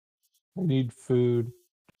I need food.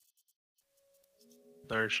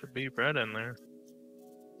 There should be bread in there.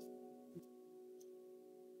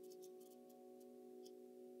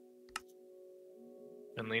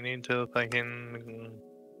 And they need to fucking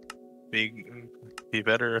be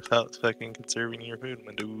better about fucking conserving your food,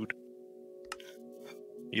 my dude.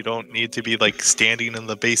 You don't need to be like standing in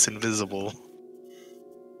the base invisible.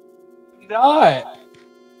 Not.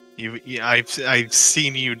 I've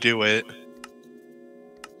seen you do it.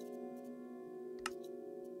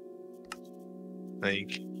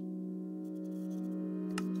 Like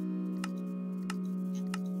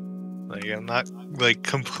I'm not like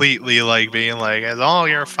completely like being like it's all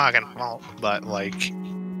your fucking fault, but like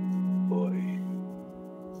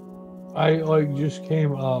I like just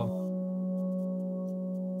came up.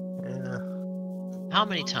 yeah. How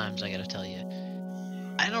many times I gotta tell you?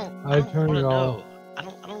 I don't turned want it to off. know. I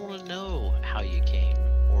don't want to know how you came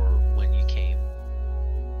or when you came.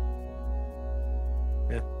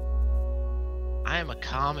 Yeah. I am a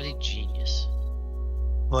comedy genius.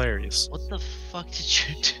 Hilarious. What the fuck did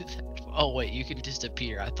you do that for? Oh wait, you can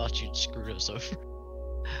disappear. I thought you'd screwed us over.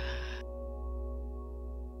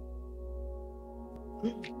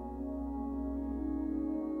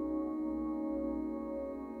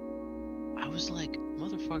 I was like,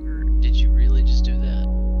 motherfucker, did you really just do that?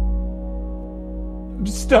 I'm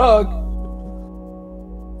stuck.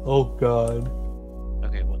 Oh god.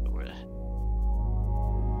 Okay, what?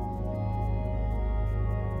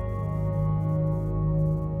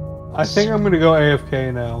 I think I'm gonna go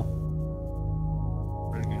AFK now.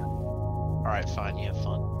 Alright, fine, you have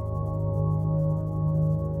fun.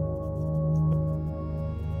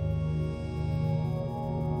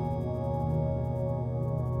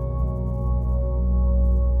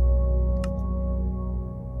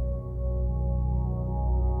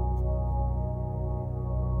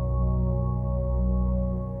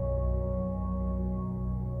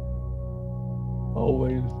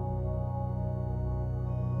 Always.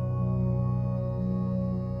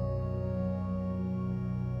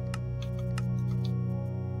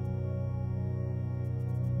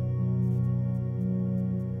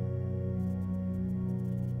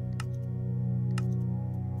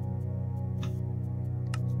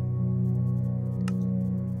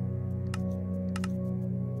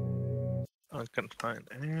 I couldn't find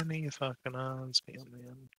any fucking osmium,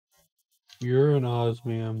 man. You're an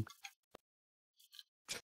osmium.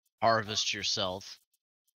 Harvest yourself.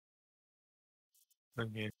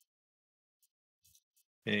 Okay.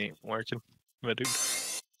 It ain't working, my dude.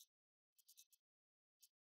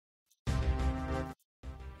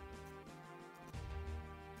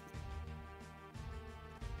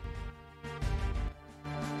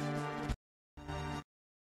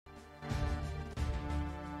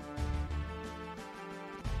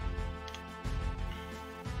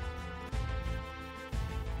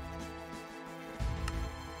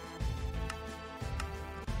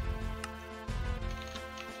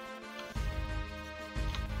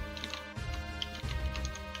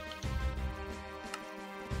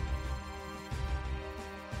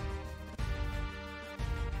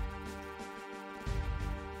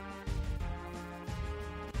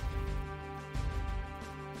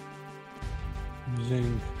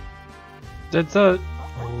 Zinc. Did the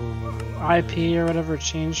Aluminum. IP or whatever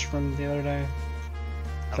change from the other day?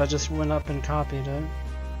 So I just went up and copied it.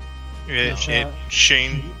 It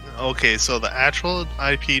changed. Okay, so the actual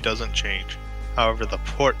IP doesn't change. However, the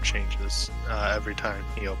port changes every time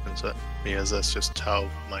he opens it, because that's just how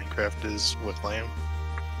Minecraft is with LAN.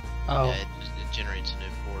 Oh. Yeah, it generates a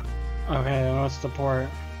new port. Okay, and what's the port?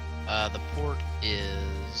 The port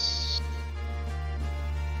is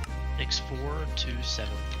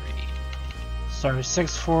 64273. Sorry,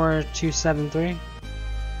 64273?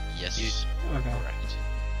 Yes. Okay. Correct.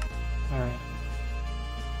 Alright.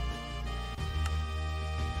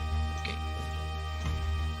 Okay.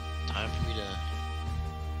 Time for me to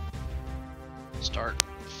start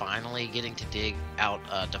finally getting to dig out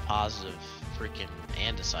a deposit of freaking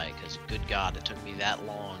andesite, because good god, it took me that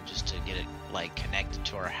long just to get it like connected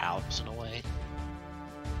to our house in a way.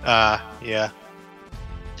 Yeah.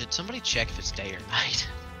 Did somebody check if it's day or night?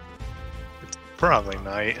 Probably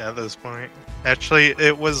night at this point. Actually,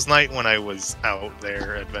 it was night when I was out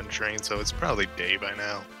there adventuring, so it's probably day by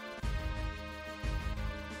now.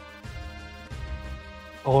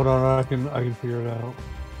 Hold on, I can figure it out.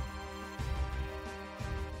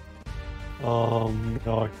 No,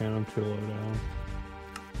 I can't. I'm too low down.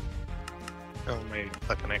 Oh, my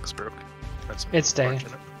fucking X broke. That's It's day.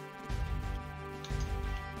 unfortunate.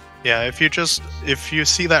 Yeah, if you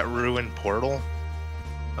see that ruined portal,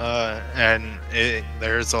 and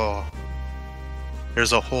there's a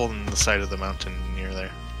There's a hole in the side of the mountain near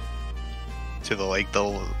there. To the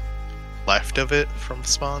the left of it from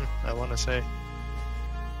spawn, I want to say.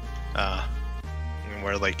 And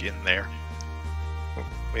we're like in there.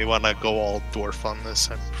 We want to go all dwarf on this.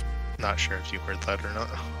 I'm not sure if you heard that or not.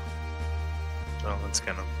 So it's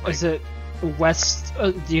kind of like... Is it west?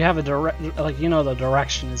 Do you have a direct, like, you know the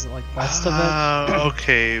direction? Is it like west of it?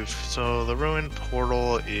 Okay, so the ruined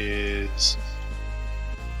portal is...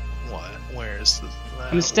 What? Where is the...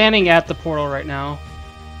 I'm standing at the portal right now.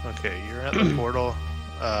 Okay, you're at the portal.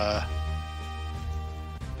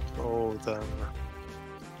 Oh, then...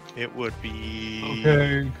 It would be...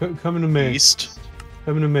 Okay, coming to me. East?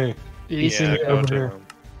 Coming to me. East. Yeah, go over to here. him. Hold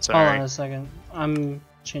Sorry. on a second. I'm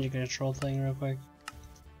changing a control thing real quick.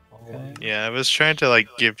 Okay. Yeah, I was trying to like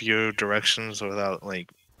give you directions without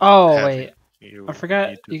like Oh having wait, you I forgot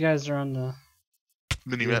need to- you guys are on the.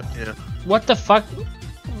 Minimap, yeah. What the fuck?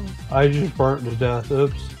 I just burnt to death.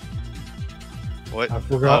 Oops. What? I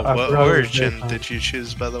forgot. I What forgot it was origin daytime. did you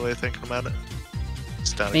choose, by the way, thinking about it?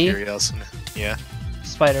 Just out of Me? curiosity. Yeah.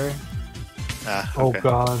 Spider. Ah, Oh okay.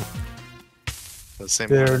 god. The same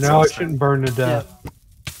There, one now I as shouldn't burn to death.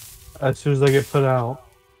 As soon as I get put out.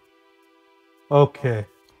 Okay.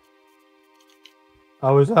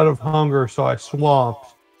 I was out of hunger, so I swamped.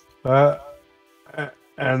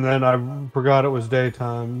 And then I forgot it was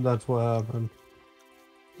daytime. That's what happened.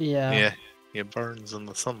 Yeah. Yeah, he burns in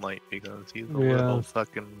the sunlight because he's a Yeah. little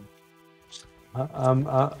fucking...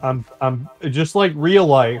 I'm just like real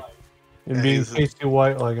life and Yeah, being he's a- pasty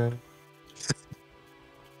white like I.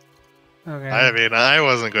 Okay. I mean, I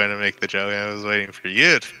wasn't going to make the joke. I was waiting for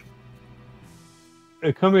you to...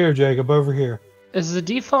 Hey, come here, Jacob. Over here. Is the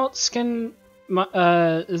default skin?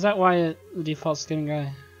 Is that why the default skin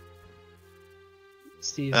guy?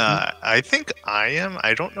 Steve. I think I am.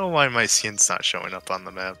 I don't know why my skin's not showing up on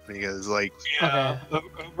the map because, like... Okay.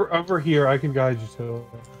 Over here, I can guide you to it.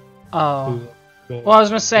 Oh. But- Well, I was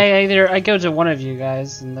gonna say either I go to one of you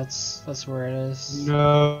guys, and that's where it is.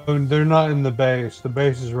 No, they're not in the base. The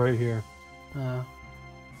base is right here. Oh.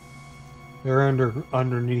 They're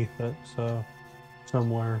underneath it, so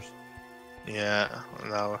somewheres. Yeah,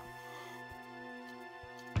 no.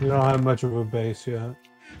 You don't have much of a base yet.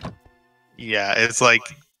 Yeah, it's like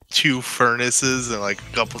 2 furnaces and like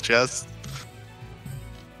a couple chests.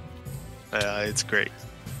 Yeah, it's great.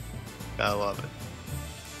 I love it.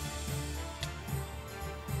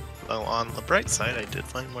 Though on the bright side, I did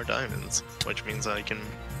find more diamonds, which means I can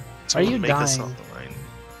Are you make us dying? on the line.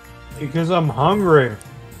 Because I'm hungry.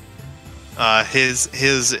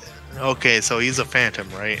 His okay, so he's a phantom,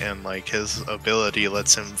 right? And like his ability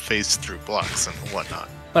lets him phase through blocks and whatnot.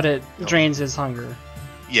 But it No. drains his hunger.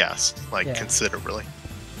 Yes, like Yeah. considerably.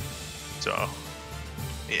 So,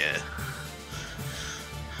 yeah,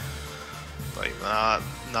 like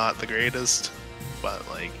not the greatest, but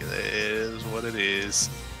like it is what it is.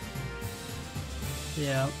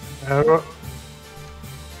 Yeah. I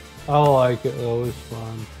like it though. It's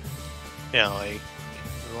fun. Yeah, like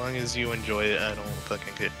as long as you enjoy it, I don't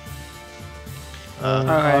fucking care.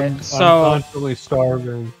 Alright, I'm so- constantly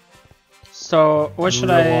starving. So what should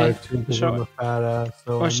In real I? life, too, 'cause should- I'm a fat ass,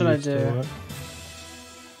 so what I'm should I used to do? it.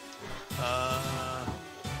 I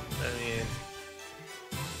mean,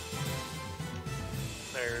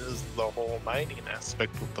 there's the whole mining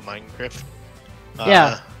aspect with the Minecraft.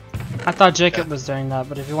 Yeah. I thought Jacob was doing that,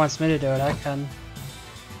 but if he wants me to do it, I can.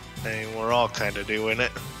 I mean, we're all kind of doing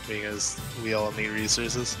it because we all need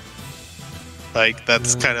resources. Like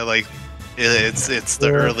that's Yeah. kind of like it's the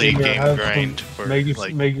Yeah, early here, game have grind some- for make,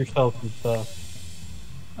 like make yourself some stuff.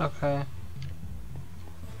 Okay.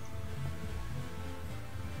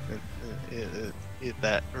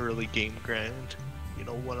 that early game grind. You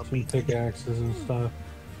know what I Some mean? pickaxes and stuff.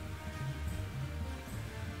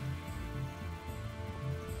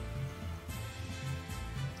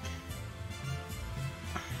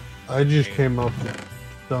 I just came up and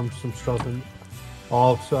dumped some stuff in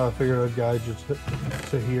off, so I figured I'd guide you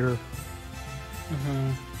to here.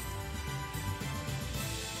 Mhm.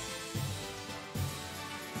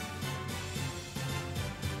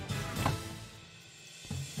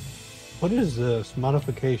 What is this?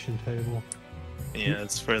 Modification table. Yeah,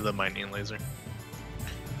 it's for the mining laser.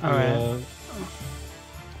 All right.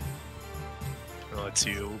 It lets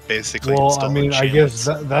you basically Well, install I mean, I guess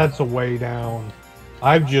enchantments. that's a way down.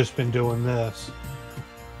 I've just been doing this.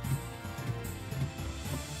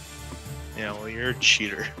 Yeah, well, you're a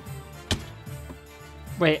cheater.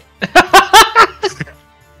 Wait.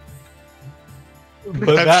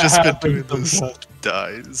 But I've that just been doing happens this. sometimes.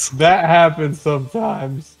 Dies. That happens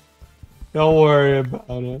sometimes. Don't worry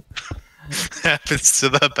about it. Happens to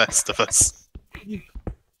the best of us.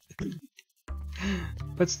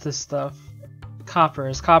 What's this stuff? Copper.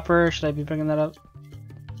 Is copper? Should I be bringing that up?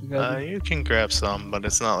 Good. You can grab some, but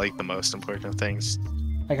it's not like the most important things.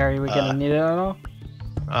 Like, are we gonna need it at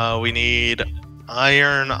all? We need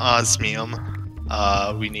iron, osmium.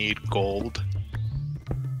 We need gold.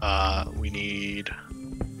 We need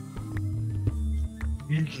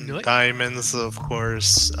diamonds, of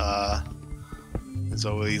course. Is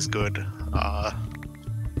always good.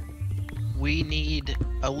 We need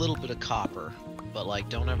a little bit of copper, but like,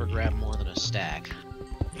 don't ever grab more than a stack.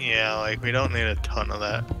 Yeah, like we don't need a ton of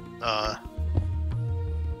that.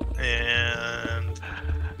 And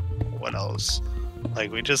what else?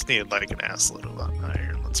 Like we just need like an assload of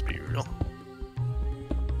iron. Let's be real.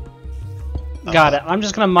 Got it. I'm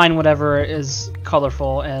just gonna mine whatever is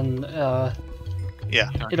colorful, and Yeah.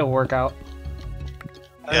 it'll work out.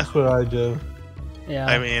 That's what I do. Yeah.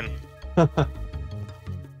 I mean,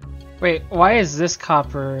 Wait, why is this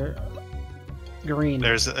copper green?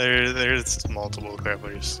 there's multiple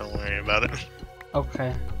crappers. Don't worry about it.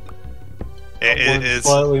 Okay. One's It's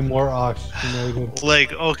slightly more oxygenated.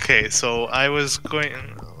 like okay. So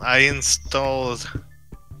I installed.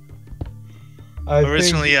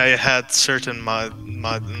 Originally, I had certain mod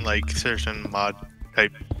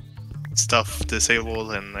type stuff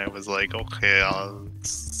disabled, and I was like, okay,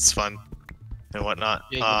 it's fun and whatnot.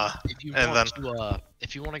 Yeah, if you and want then to,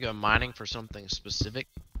 if you want to go mining for something specific,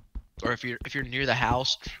 or if you're near the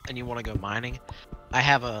house and you want to go mining, I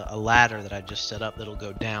have a ladder that I just set up that'll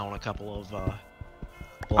go down a couple of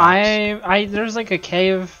blocks. There's like a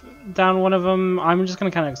cave down one of them. I'm just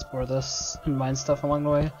gonna kind of explore this and mine stuff along the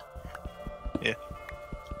way. yeah,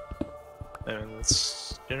 and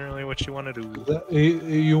that's generally what you want to do.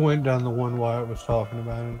 You went down the one Wyatt was talking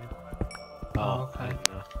about. Oh, okay.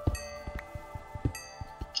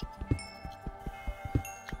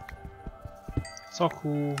 So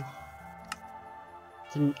cool.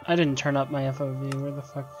 I didn't turn up my FOV. Where the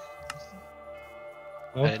fuck?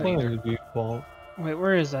 That's didn't one either. of the default. Wait,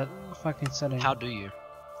 where is that fucking setting? How do you?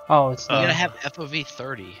 Oh, it's You not. gotta have FOV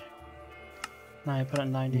 30. No, I put it at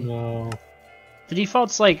 90. No. The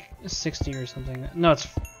default's like 60 or something. No, it's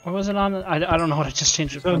what was it on? I don't know what I just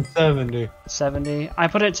changed it It's on from. 70. 70. I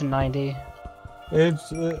put it to 90.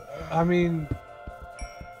 It's, I mean,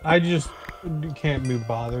 I just can't be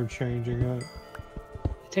bothered changing it.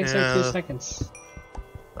 It takes like 2 seconds.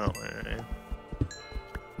 Oh, alright.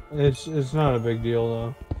 It's not a big deal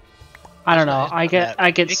though. I don't know. It's I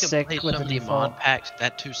not get that- sick Jacob with played the some of the default. mod packs.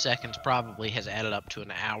 That 2 seconds probably has added up to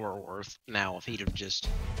an hour worth now if he'd have just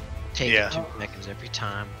taken Yeah. 2 seconds every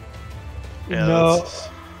time. Yeah, No. that's-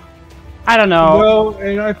 I don't know. No,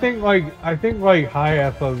 and I think like high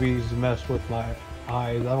FOVs mess with my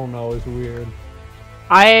eyes. I don't know. It's weird.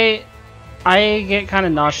 I get kind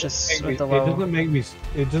of nauseous with the It low. doesn't make me.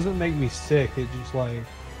 It doesn't make me sick. It just like.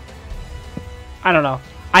 I don't know.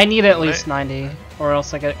 I need at least 90, or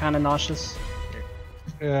else I get kind of nauseous.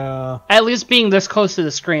 Yeah. At least being this close to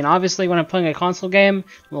the screen. Obviously, when I'm playing a console game,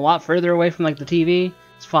 I'm a lot further away from like the TV.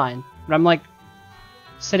 It's fine, but I'm like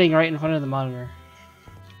sitting right in front of the monitor.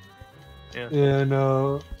 Yeah.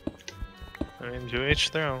 No. I mean, to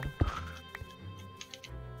each their own.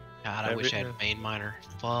 God, I wish I had vein miner.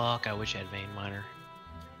 Fuck, I wish I had vein miner.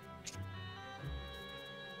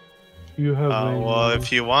 You have. Well,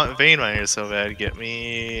 if you want vein miners so bad, get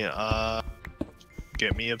me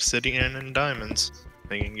obsidian and diamonds.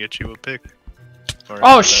 They can get you a pick. Or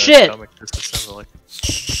Oh, the shit! atomic disassembly.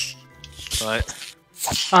 What?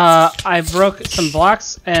 I broke some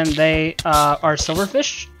blocks, and they are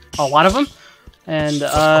silverfish. A lot of them, and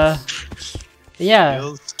yeah.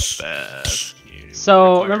 Feels bad. You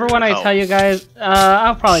So require remember when I help. tell you guys,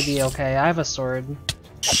 I'll probably be okay. I have a sword,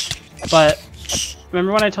 but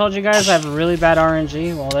remember when I told you guys I have really bad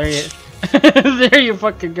RNG? Well, there you, there you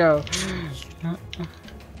fucking go.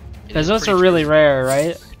 Because those are really rare,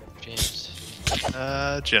 right? James.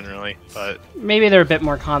 Generally, but Maybe they're a bit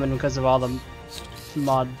more common because of all the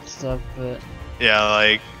mod stuff, but yeah,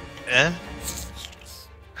 like,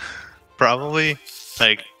 probably,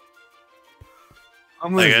 like,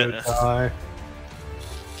 I'm gonna like, go die.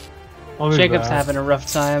 I'll be Jacob's back. having a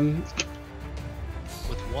rough time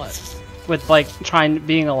With what? with like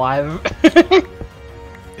being alive.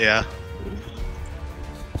 yeah.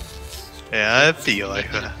 Yeah, I feel like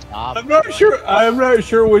that. Stop. I'm not sure. I'm not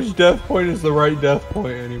sure which death point is the right death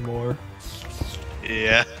point anymore.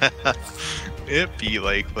 Yeah. It be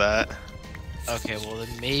like that. Okay, well then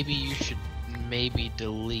maybe you should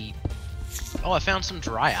delete. Oh, I found some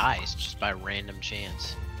dry ice just by random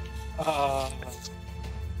chance. I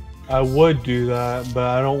would do that, but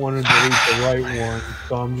I don't want to delete the right one,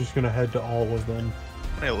 so I'm just gonna head to all of them.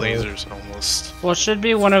 My laser's almost. Well, it should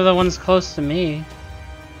be one of the ones close to me.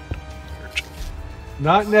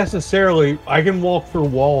 Not necessarily. I can walk through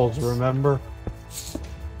walls, remember?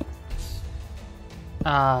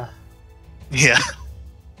 Ah. Yeah.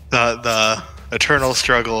 The eternal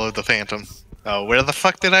struggle of the Phantom. Oh, where the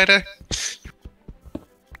fuck did I die?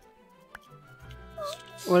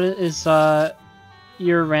 What is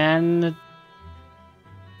uranidites?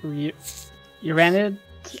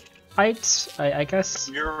 I guess.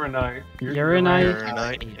 Uranite.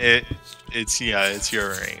 Uranite. It's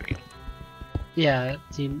uranium. Yeah.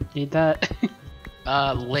 Do you need that?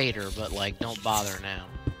 Later, but like, don't bother now.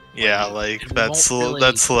 Yeah, Like, like it that's won't really-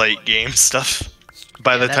 that's late game stuff.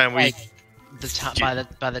 By the that's time we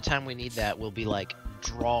like, by the time we need that, we'll be like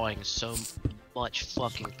drawing so much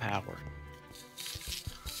fucking power.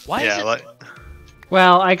 Why is it? like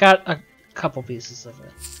Well, I got a couple pieces of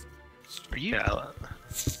it. Are you? yeah.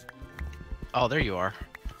 Oh, there you are.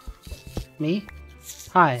 Me?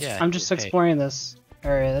 Hi. Yeah, I'm just hey. exploring this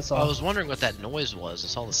area. That's all. I was wondering what that noise was. I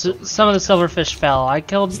saw the Some of the silverfish fell. I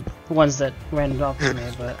killed the ones that ran off to me,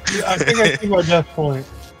 but Yeah, I think I see my death point.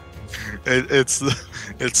 It's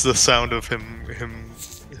the sound of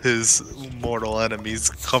his mortal enemies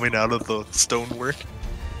coming out of the stonework.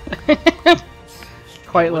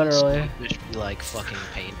 quite Wouldn't literally. This should be like fucking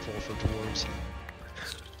painful for dwarves.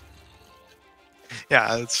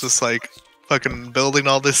 Yeah, it's just like fucking building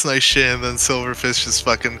all this nice shit, and then silverfish just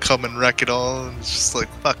fucking come and wreck it all, and it's just like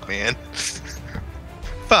fuck, man.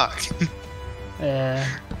 Fuck. Yeah.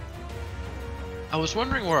 I was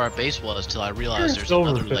wondering where our base was till I realized Here's there's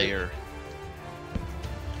another silverfish. layer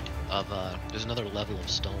of there's another level of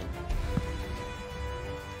stone.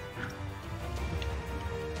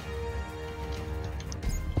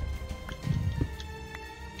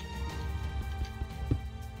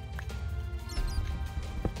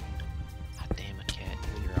 God damn it, cat!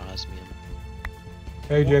 You and your osmium.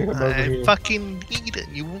 Hey, Jacob, over I here. fucking need it.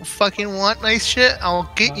 You fucking want nice shit?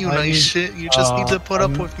 I'll get you I nice need- shit. You just need to put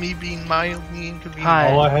up I'm- with me being mildly inconvenient.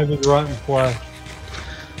 Hi. All I have is rotten flesh.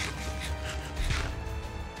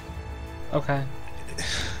 Okay.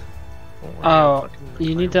 Don't worry, Oh, I'll fucking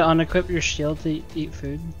you need climb. to unequip your shield to eat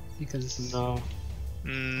food because No.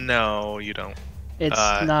 No, you don't. it's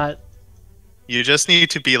Uh, not. You just need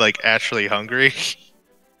to be like actually hungry.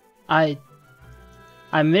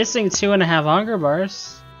 I'm missing 2.5 hunger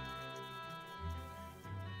bars.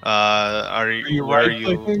 Are Are you where are right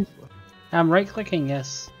you? clicking? I'm right clicking.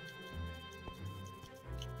 Yes.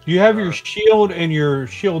 Do you have your shield in your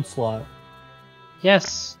shield slot?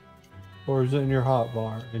 Yes. Or is it in your hot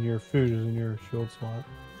bar? And your food is in your shield slot?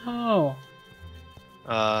 Oh,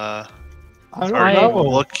 Uh, I don't are you know.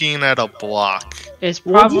 looking at a block? it's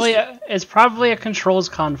Well, probably it's probably a controls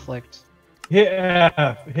conflict. Hit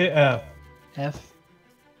F. Hit F. F.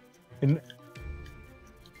 And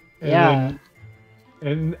Yeah.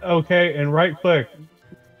 and okay, and right click.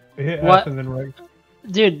 Hit What? F and then right.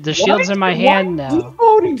 Dude, the shield's in my What? hand Who's now.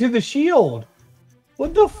 voting to the shield?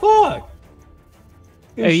 What the fuck?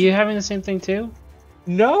 Are you having the same thing too?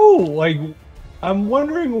 No, like, I'm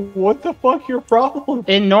wondering what the fuck your problem.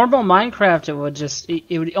 In normal Minecraft,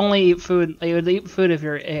 it would only eat food. It would eat food if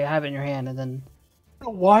you have it in your hand, and then I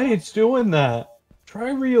don't know why it's doing that. Try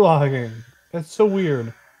relogging. That's so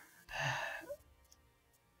weird.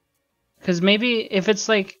 because maybe if it's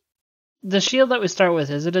like the shield that we start with,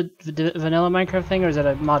 is it a vanilla Minecraft thing or is it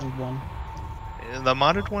a modded one? The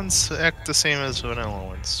modded ones act the same as vanilla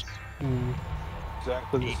ones. Hmm.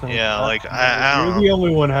 Exactly the same. Yeah, like, I don't You're know. the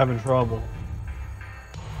only one having trouble.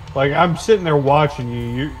 Like, I'm sitting there watching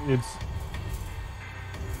you.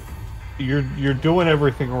 You're doing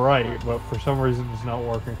everything right, but for some reason it's not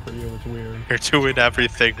working for you. It's weird. You're doing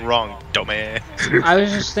everything wrong, dumbass. I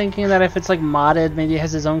was just thinking that if it's like modded, maybe it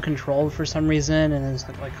has its own control for some reason, and it's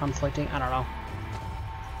like conflicting. I don't know.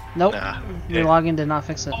 Nope. Nah, Your yeah. login did not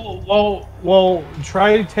fix it. Well,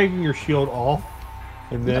 try taking your shield off,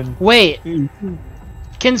 and then. Wait,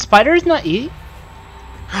 can spiders not eat?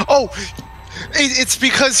 Oh, it's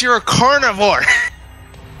because you're a carnivore.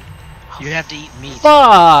 You have to eat meat.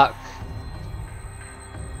 Fuck.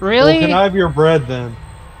 Really? Well, can I have your bread then?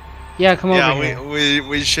 Yeah, come over Yeah, here.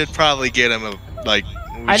 we should probably get him a like.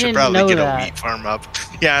 We I should didn't probably know get that. a meat farm up.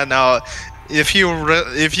 Yeah, no. If you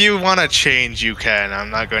want to change, you can. I'm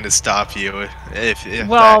not going to stop you. If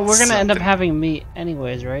Well, that's we're gonna end up something- having meat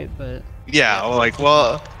anyways, right? But Yeah, like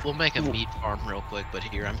well, We'll make a meat farm real quick, but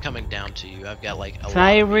here, I'm coming down to you. I've got like a can lot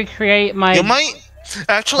I of meat. recreate my? you might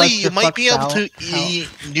actually you might be able to Clusterfuck foul. eat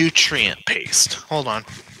nutrient paste. Hold on.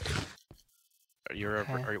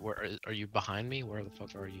 Are you behind me? Where the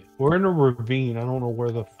fuck are you? We're in a ravine. I don't know where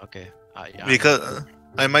the. Okay. Yeah, Because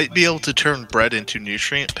I might be able to turn bread into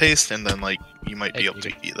nutrient paste, and then like you might be able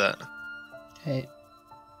to eat that. Hey,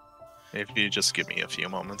 If you just give me a few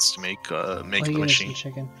moments to make what the are you gonna machine.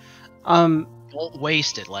 chicken? Don't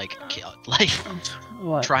waste it. Like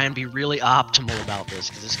What? try and be really optimal about this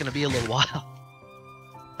because it's gonna be a little while.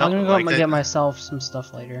 I'm gonna go like and get myself some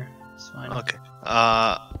stuff later. It's fine. Okay.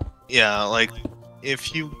 Yeah, like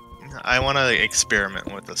if you, I want to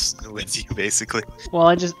experiment with this with you, basically. Well,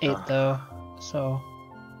 I just ate though, so.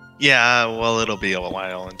 Yeah, well, it'll be a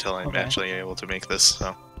while until I'm Okay. actually able to make this.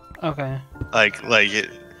 So, Okay. like it.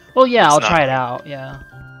 Well, yeah, It's I'll not- try it out. Yeah.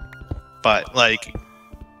 But like,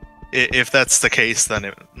 if that's the case, then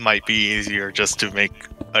it might be easier just to make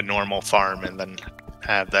a normal farm and then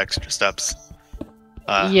have the extra steps.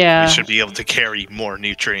 Yeah. We should be able to carry more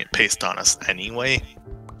nutrient paste on us anyway,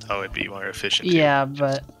 so it'd be more efficient. too. Yeah,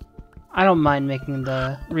 but I don't mind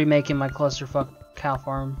remaking my clusterfuck cow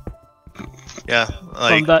farm. Yeah, From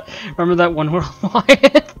like that, remember that one world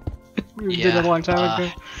Wyatt? We did Yeah, a long time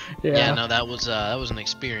ago. Yeah, no, that was an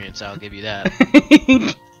experience. I'll give you that.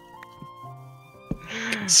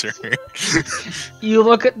 sorry. You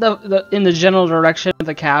look at the in the general direction of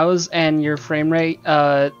the cows, and your frame rate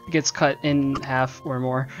gets cut in half or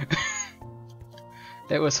more.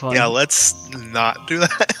 It was fun. Yeah, let's not do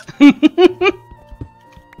that.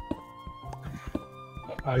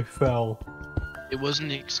 I fell. It was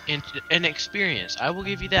an experience. I will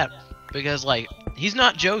give you that because like he's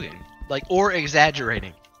not joking, like or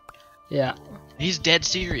exaggerating. Yeah. He's dead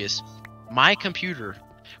serious. My computer,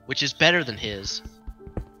 which is better than his,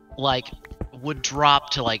 like would drop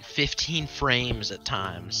to like 15 frames at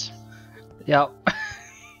times. Yep.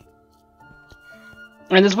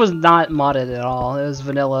 And this was not modded at all. It was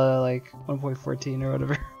vanilla, like 1.14 or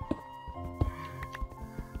whatever.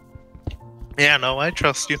 Yeah, no, I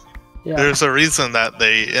trust you. Yeah. There's a reason that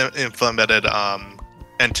they implemented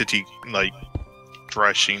entity like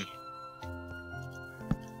threshing.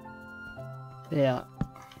 Yeah.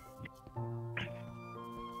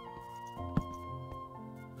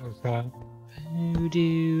 Okay. And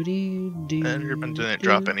your pen didn't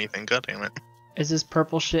drop anything. God damn it. Is this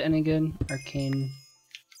purple shit any good? Arcane.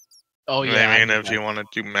 Oh yeah. I mean, I if you want to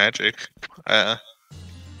do magic, I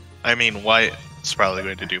mean, Wyatt's probably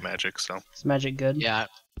going to do magic, so. Is magic good? yeah.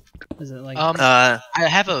 Is it like? I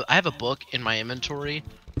have a book in my inventory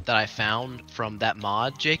that I found from that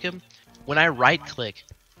mod, Jacob. When I right click,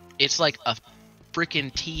 it's like a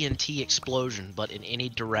freaking TNT explosion, but in any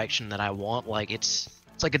direction that I want. Like it's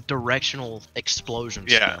like a directional explosion.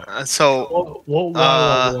 spell. Yeah. So What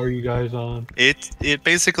level are you guys on? it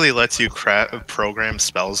basically lets you program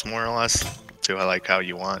spells more or less to like how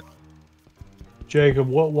you want. Jacob,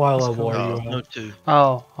 what Y Let's level go. are you No on? two.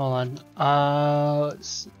 Oh, hold on.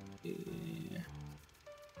 Let's see.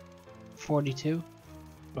 42.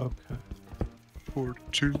 Okay.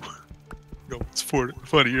 42. No, it's 40.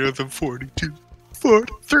 Funnier than 42.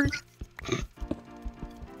 43.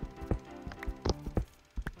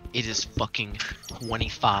 It is fucking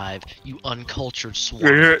 25. You uncultured swine.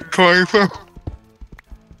 Yeah, 25.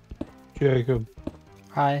 Jacob,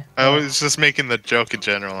 Hi. I was just making the joke in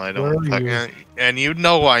general. I Where don't are you? fucking. And you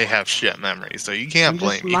know I have shit memory, so you can't I'm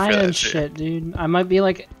blame just me for mining that shit. dude. I might be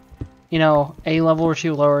like, you know, a level or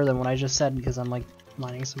two lower than what I just said because I'm like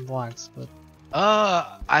mining some blocks. But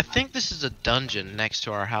I think this is a dungeon next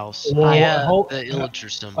to our house. Well, Yeah, hold- the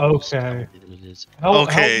illager symbol. okay. It is.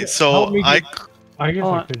 Okay, so me I. get- I guess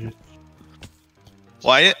Hold I on. could just.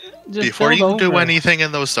 Wyatt, just before build you do over. anything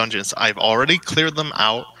in those dungeons, I've already cleared them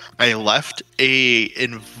out. I left a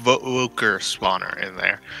invoker spawner in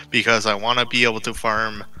there because I want to be able to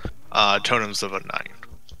farm totems of a 9.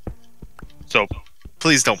 So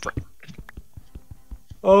please don't break.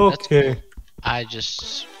 Okay.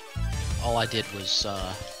 All I did was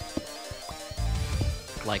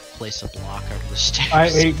like place a block over the stairs. I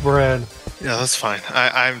ate bread. Yeah, that's fine.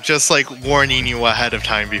 I'm just like warning you ahead of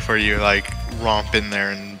time before you like romp in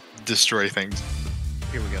there and destroy things.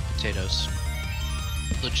 Here we go, potatoes.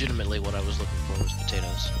 Legitimately, what I was looking for was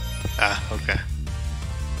potatoes. Ah, okay.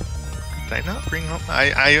 Did I not bring home?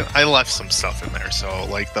 I left some stuff in there, so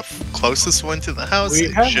like the closest one to the house We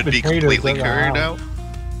it have should be potatoes completely in the carried house.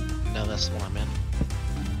 out. No, that's the one I meant.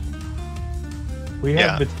 We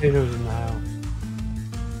Yeah. have potatoes in the house.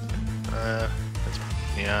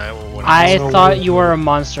 Yeah, well, I don't know thought what you it were a is.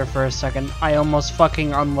 monster for a second. I almost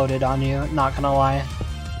fucking unloaded on you, not gonna lie.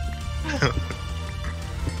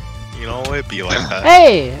 you know it'd be like that.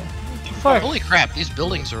 Hey! Fuck. Holy crap, these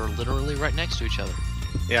buildings are literally right next to each other.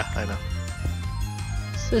 Yeah, I know.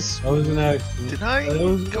 What's this? That was an accident. Did I That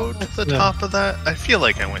was go an to the accident. top of that? I feel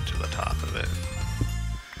like I went to the top of it.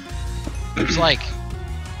 There's like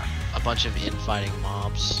a bunch of infighting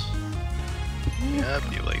mobs. Yeah, it'd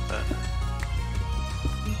be like that.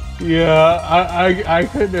 Yeah, I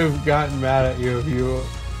couldn't have gotten mad at you if you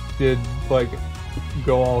did like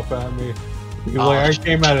go off at me. Because, like I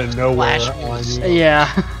came out of nowhere on you. Yeah.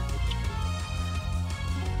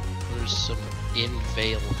 There's some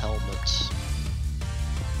in-veil helmets.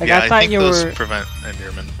 Like, Yeah, I thought think you those were. prevent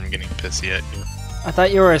Enderman from getting pissy at you. I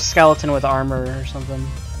thought you were a skeleton with armor or something.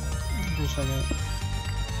 Just like that.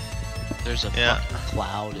 There's a Yeah. fucking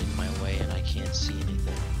cloud in my way and I can't see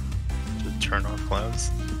anything. To turn off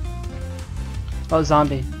clouds. Oh,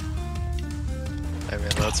 zombie. I mean,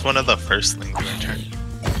 that's one of the first things I turn.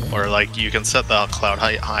 Or like, you can set the cloud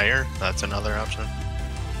height higher. That's another option.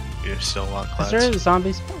 You still want Is clouds. there a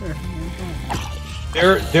zombie spawner?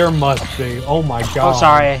 There must be. Oh my god. Oh,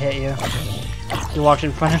 sorry, I hit you. You walked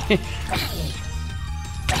in front of me.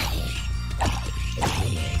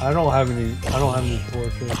 I don't have any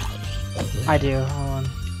torches. I do. Hold on.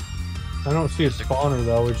 I don't see a spawner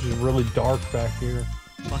though, which is really dark back here.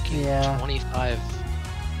 Fucking Yeah. 25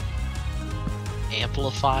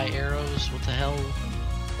 amplify arrows? What the hell?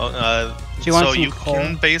 Do you want so some you coal?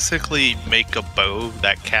 can basically make a bow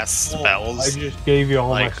that casts I spells just gave you all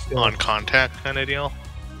my like sticks. on contact kind of deal.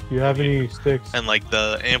 Do you have any sticks? And like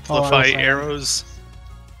the amplify I know. arrows,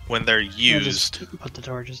 when they're I'll just used, put the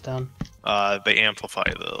torches down. they amplify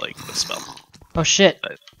the spell. Oh shit!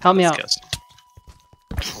 That- Help me Let's out. guess.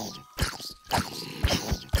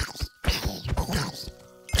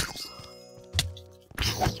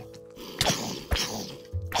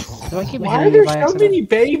 Do I keep Why are hitting there you by so accident? many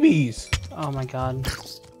babies? Oh my god.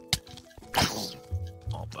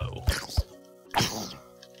 Small bow.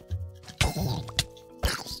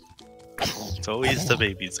 It's always the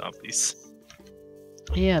baby zombies.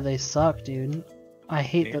 Yeah, they suck, dude. I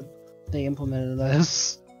hate Yeah. that they implemented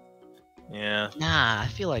this. Yeah. Nah, I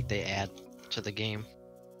feel like they add to the game.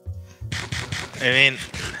 I mean,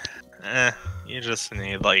 you just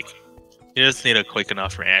need a quick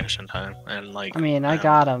enough reaction time, and like. I mean, I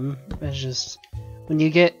got them. It's just when you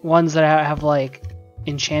get ones that have like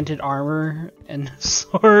enchanted armor and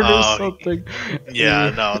sword or Oh, something. Yeah,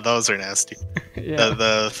 no, those are nasty. Yeah.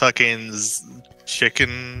 The fucking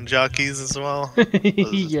chicken jockeys as well.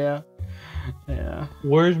 Yeah. Yeah.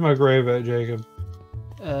 Where's my grave at, Jacob?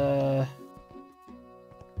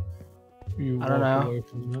 You I don't walked know. away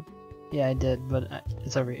from it. Yeah, I did, but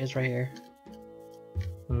it's right here.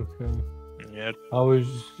 Okay. Yeah,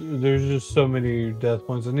 There's just so many death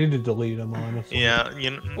points. I need to delete them, honestly. yeah,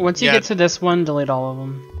 Once you yeah, get to this one, delete all of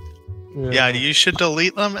them. yeah, you should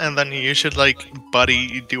delete them, and then you should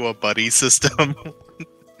do a buddy system.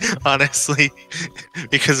 Honestly,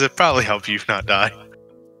 because it probably help you not die.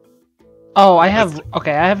 Oh,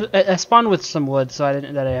 I spawned with some wood, so I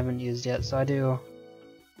haven't used yet. So I do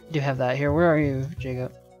have that here. Where are you,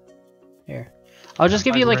 Jacob? Here, I'll just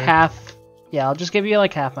give you like half. Yeah, I'll just give you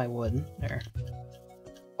like half my wood. There.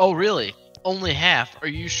 Oh, really? Only half? Are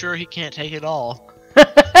you sure he can't take it all?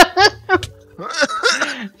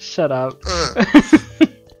 Shut up.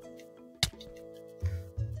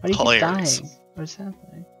 Why do you keep Hilarious. dying? What's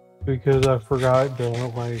happening? Because I forgot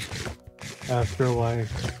to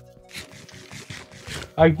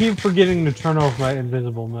I keep forgetting to turn off my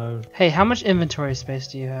invisible mode. Hey, how much inventory space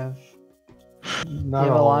do you have? Not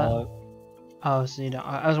You have a a lot? lot. Oh, so you don't.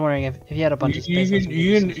 I was wondering if you had a bunch of You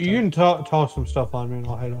space. can toss some stuff on me and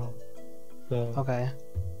I'll head out. So Okay.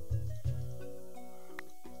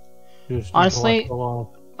 just Honestly,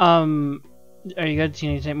 along. are you good? Do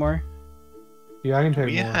you need to take more? Yeah, I can take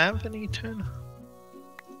Do we more. have any tin?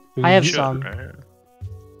 I have Should, some. right?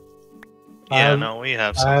 I Yeah, have- no, we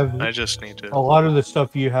have I some. have- I just need to. A lot of the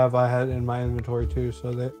stuff you have, I had in my inventory too,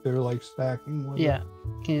 so they're like stacking. with it. Yeah.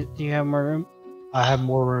 Do you have more room? I have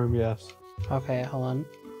more room. Yes. Okay, hold on.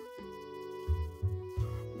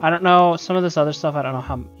 I don't know, some of this other stuff, I don't know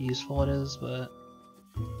how useful it is, but...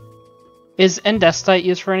 Is andesite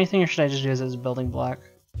used for anything, or should I just use it as a building block?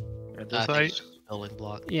 I Andesite? think it's just a building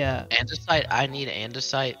block. Yeah. Andesite, I need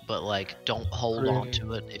andesite, but like, don't hold on Right.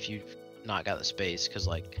 to it if you've not got the space, because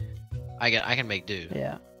like, I can make do.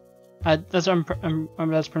 Yeah. That's pretty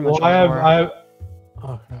much Well, all I the ore. have.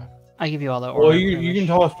 Okay. I give you all the ore. Well, pretty you can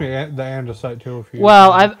much. toss me the andesite too if you.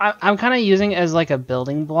 Well, I'm kind of using it as like a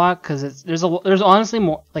building block, because there's honestly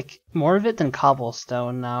more of it than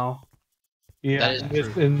cobblestone now. Yeah, That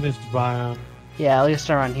is in this biome. Yeah, at least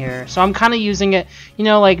around here. So I'm kind of using it,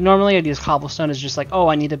 like normally I'd use cobblestone as just like, oh,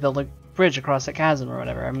 I need to build a bridge across a chasm or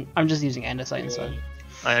whatever. I'm just using andesite instead.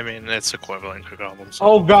 I mean, it's equivalent to goblins. So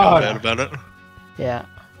Oh, don't God. feel bad about it. Yeah.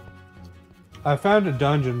 I found a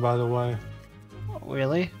dungeon, by the way.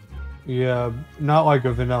 Really? Yeah, not like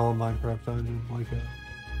a vanilla Minecraft dungeon, like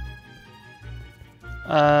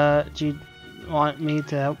a... Do you want me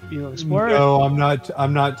to help you explore? No, I'm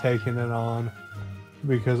not taking it on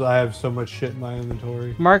because I have so much shit in my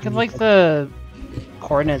inventory. Mark like the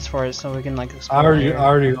coordinates for it so we can like explore. I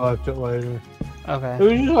already left it later. Okay. It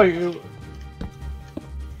was just like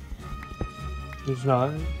it's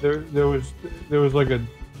not there was like a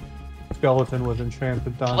skeleton with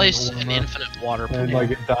enchanted diamond Place an infinite water and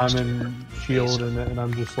like a diamond shield in it, and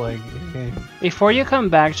I'm just like, eh. Before you come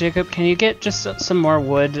back, Jacob, can you get just some more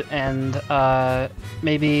wood and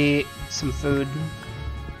maybe some food?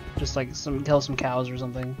 Just like kill some cows or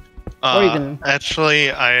something. Or you can...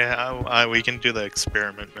 Actually, we can do the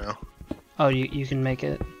experiment now. Oh, you can make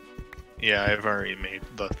it? Yeah, I've already made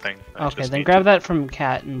the thing. Okay, then grab that from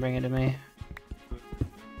Cat and bring it to me.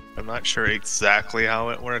 I'm not sure exactly how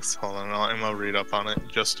it works. Hold on, I'm gonna read up on it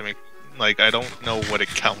just to make... Like, I don't know what it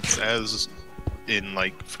counts as in,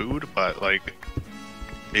 like, food, but, like...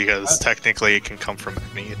 Because technically it can come from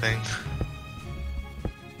anything.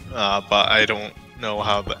 But I don't know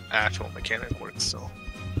how the actual mechanic works, so...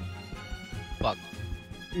 Fuck.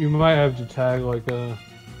 You might have to tag like a...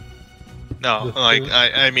 No, like,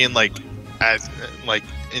 I mean, like, as, like,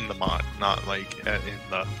 in the mod, not, like, in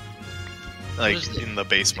the... Like, in the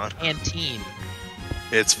base mod. Canteen.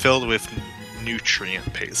 It's filled with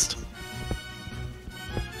nutrient paste.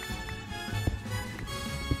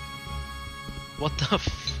 What the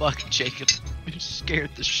fuck, Jacob? You scared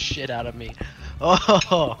the shit out of me.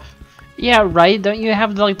 Oh! Yeah, right? Don't you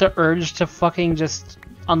have like the urge to fucking just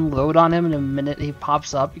unload on him in a minute he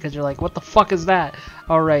pops up because you're like, what the fuck is that?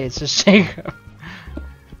 Alright, it's just Jacob.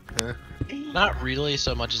 Not really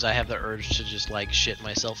so much as I have the urge to just like shit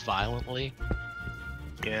myself violently.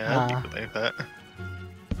 Yeah, I do like that.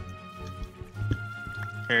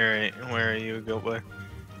 Alright, where are you, Goat Boy?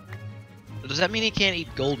 Does that mean he can't eat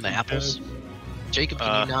golden apples? Jacob,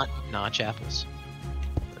 can you not notch apples?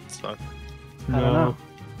 That's fun. I don't know.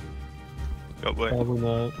 Goat Boy, Probably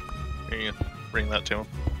not. here you go. Bring that to him.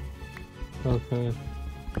 Okay.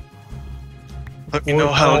 Let me know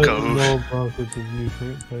how it goes.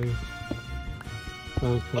 Okay.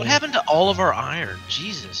 What happened to all of our iron?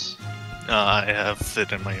 Jesus. I have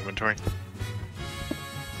it in my inventory,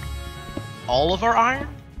 All of our iron?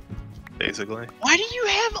 basically. Why do you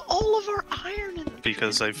have all of our iron in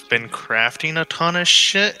Because I've been crafting a ton of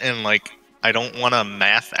shit, and, like, I don't want to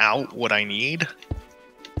math out what I need.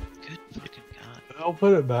 Good fucking god. I'll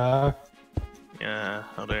put it back. Yeah,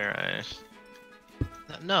 how dare I?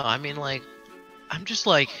 No, I mean, like, I'm just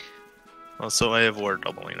like... Also, I have war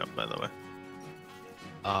doubling up, by the way.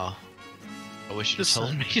 Oh. I wish you Just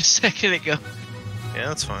told me a second ago. Yeah,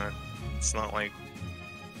 that's fine. It's not like...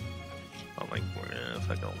 if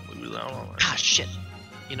I don't lose out on it. Ah, shit.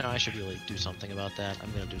 You know, I should really do something about that.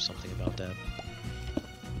 I'm gonna do something about that.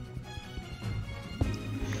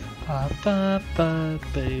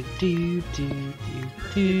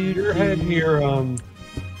 Your head near,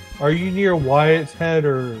 are you near Wyatt's head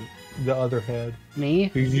or the other head?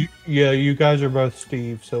 Me? Yeah, you guys are both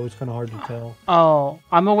Steve, so it's kind of hard to tell. Oh,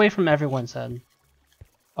 I'm away from everyone's head.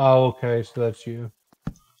 Oh, okay, so that's you.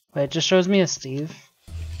 Wait, it just shows me as Steve?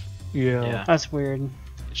 Yeah. Yeah. That's weird.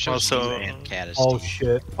 It shows Also- you and Cat as Oh Steve.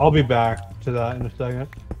 shit. I'll be back to that in a second.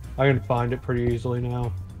 I can find it pretty easily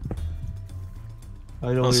now.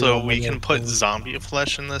 Also, we can put zombie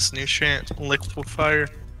flesh in this nutrient liquefier.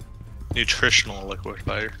 Nutritional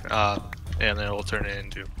liquefier. And it'll turn it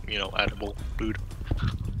into, you know, edible food.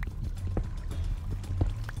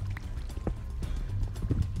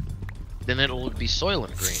 Then it'll be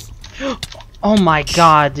Soylent Green. Oh my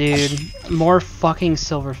god, dude. More fucking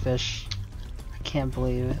silverfish. I can't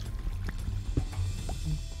believe it.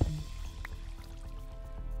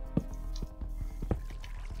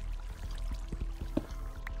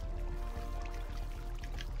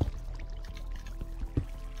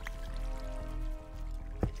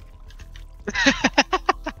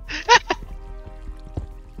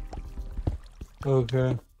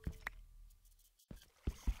 Okay.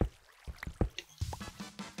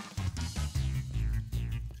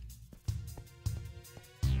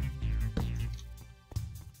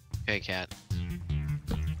 Okay, Cat.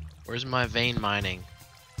 Where's my vein mining?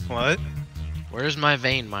 What? Where's my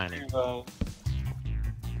vein mining? You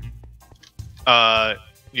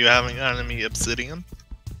haven't gotten any obsidian?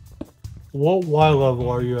 What Y level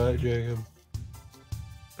are you at, Jacob?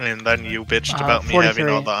 And then you bitched about me having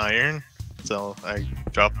 43. all the iron, so I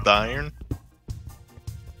dropped the iron.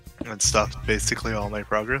 And stopped basically all my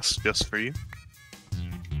progress, just for you.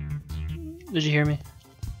 Did you hear me?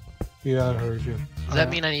 Yeah, I heard you. Does that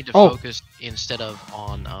mean I need to Oh. focus instead of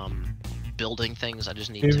on building things? I just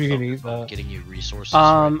need See if to you can focus eat on that. getting you resources.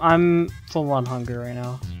 I'm full on hunger right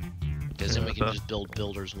now. Because then we can Yeah. just build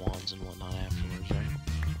builders wands and whatnot afterwards,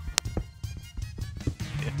 right?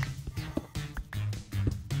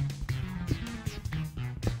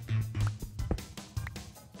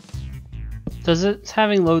 Does it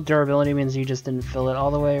having low durability means you just didn't fill it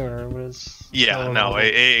all the way, or what is? Yeah, no,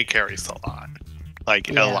 it carries a lot. Like,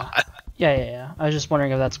 a Yeah. lot. Yeah. I was just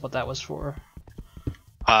wondering if that's what that was for.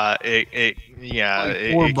 It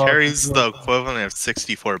Like 4 carries buckets. the equivalent of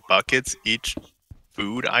 64 buckets. Each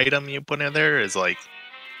food item you put in there is like,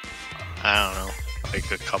 I don't know,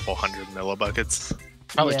 like a couple hundred millibuckets.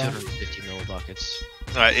 Probably Yeah. 250 millibuckets.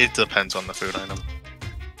 It depends on the food item.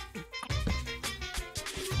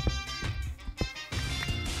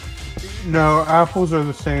 No, apples are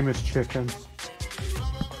the same as chickens.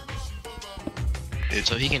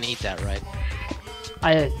 So he can eat that, right?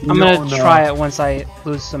 I'm No, gonna no. try it once I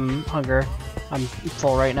lose some hunger. I'm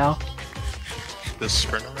full right now. Just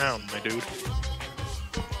sprint around, my dude.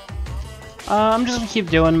 I'm just gonna keep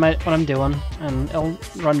doing what I'm doing, and it'll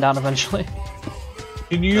run down eventually.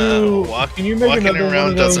 Can you can you make walking another one around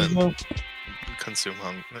of those? doesn't- though? Consume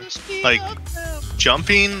hunger. Like,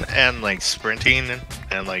 jumping and like sprinting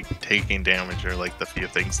and like taking damage are like the few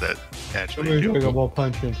things that actually Somebody's do. like, I won't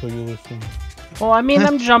punch you until you listen. Well, I mean,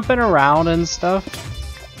 I'm jumping around and stuff.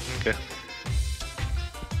 Okay.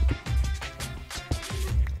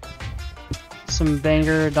 Some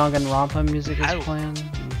banger Danganronpa music is I don't- playing.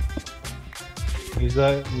 Is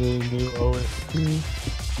that the new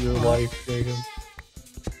OST? Your life, Jacob?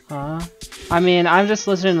 Huh? I mean, I'm just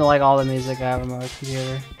listening to like all the music I have on my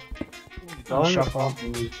computer. On Danganronpa shuffle.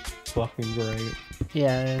 is fucking great.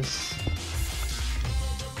 Yeah, it is.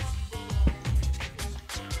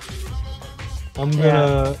 I'm Yeah.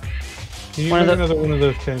 gonna. Can you One of make the- another one of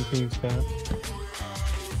those canteens, Cat?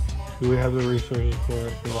 Do we have the resources for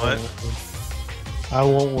it? 'Cause What? I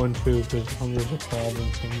want one too, because hunger's a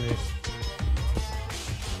problem for me.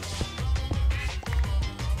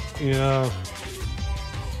 Yeah.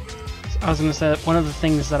 I was gonna say one of the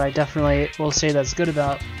things that I definitely will say that's good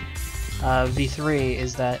about V3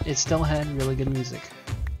 is that it still had really good music.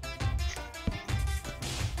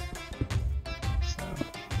 So,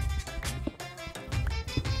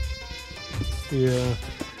 Yeah.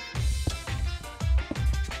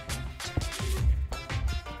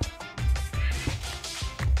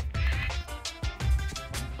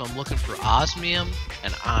 So I'm looking for osmium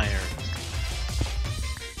and iron.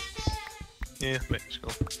 Yeah,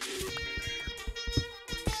 basically.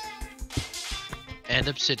 And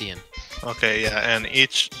obsidian. Okay, yeah, and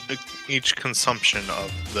each consumption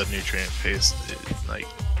of the nutrient paste like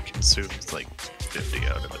consumes like 50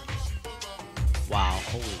 out of it. Wow,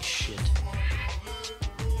 holy shit.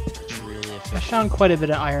 That's really I efficient. found quite a bit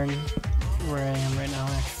of iron where I am right now,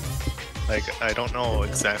 actually. Like, I don't know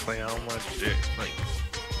exactly how much it, like...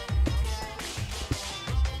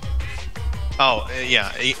 Oh,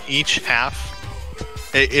 yeah, each half,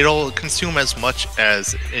 it'll consume as much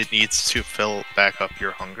as it needs to fill back up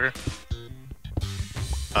your hunger.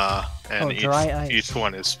 And Oh, dry ice. each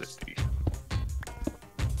one is 50.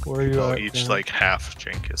 Where are you So at? each, Dan? like, half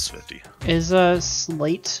drink is 50. Is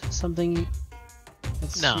slate something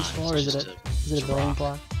that's No, useful, or it's is just it a, a building rock.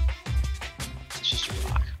 block? It's just a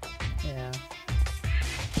rock. Yeah.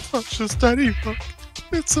 Not just any book.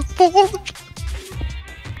 It's a board.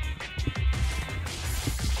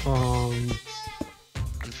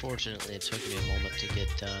 Unfortunately, it took me a moment to get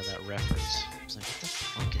that reference. I was like, what the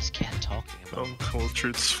fuck is Cat talking about?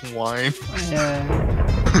 Uncultured swine. Yeah.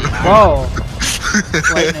 Whoa!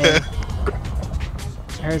 Lightning.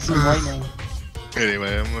 I heard some lightning.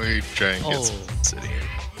 Anyway, I'm gonna try and get Oh. some city here.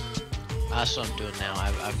 That's what I'm doing now.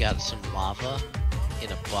 I've got some lava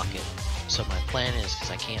in a bucket. So my plan is,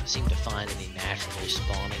 because I can't seem to find any naturally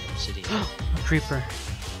spawning obsidian. A creeper.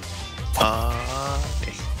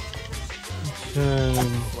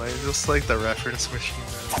 Why just like the reference machine?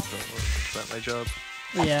 Is that my job?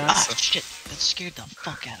 Yeah. Ah, shit! That scared the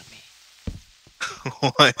fuck out of me.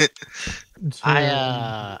 What?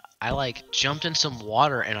 I like jumped in some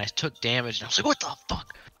water and I took damage and I was like, what the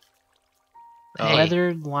fuck? Hey,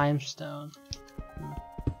 Weathered limestone.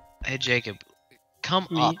 hey Jacob, come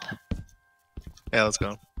Me? up. Yeah, let's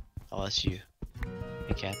go. Oh, that's you.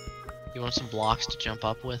 Hey Cap, you want some blocks to jump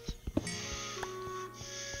up with?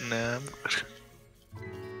 Nah.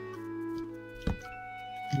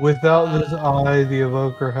 Without this eye, the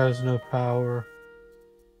evoker has no power.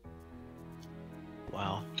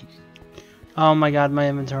 Wow. Oh my god, my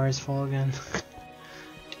inventory is full again.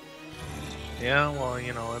 Yeah, well,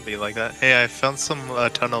 you know, it'd be like that. Hey, I found a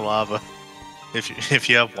ton of lava. If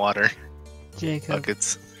you have water Jacob.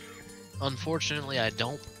 buckets. Unfortunately, I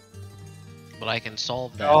don't. But I can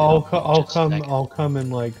solve that. I'll in just a second. come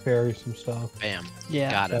and like ferry some stuff. Bam.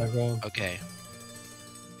 Yeah. Got it. Background. Okay.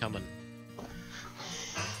 Coming.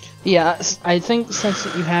 Yeah, I think since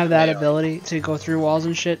you have that ability to go through walls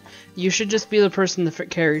and shit, you should just be the person to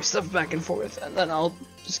carry stuff back and forth, and then I'll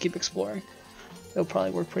just keep exploring. It'll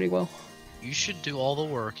probably work pretty well. You should do all the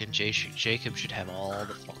work, and Jacob should have all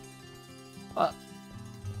the fun.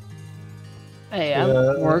 Hey,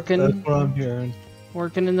 I'm working. That's what I'm hearing.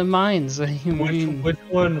 Working in the mines. What do you mean? Which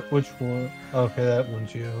one? Okay, that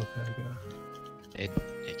one's you. Okay, go. Hey,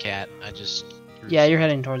 cat, I just... Yeah, you're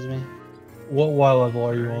heading towards me. What Y level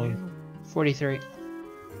are you on? 43.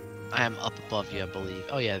 I am up above you, I believe.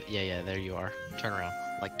 Oh, yeah, there you are. Turn around.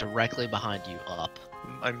 Like, directly behind you, up.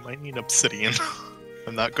 I might need obsidian.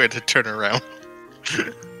 I'm not going to turn around.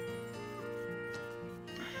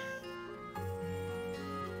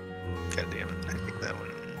 God damn it, I think that one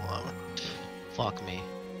in lava. Fuck me.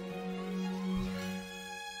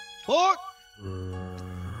 Fuck!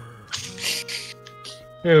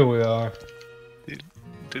 Here we are.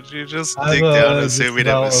 Did you just dig down and say we'd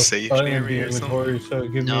have a safe near me or something? So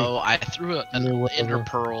give No, me, I threw an Give me ender whatever.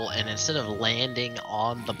 pearl, and instead of landing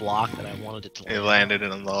on the block that I wanted it to land It landed in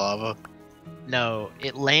the lava. No,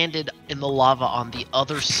 it landed in the lava on the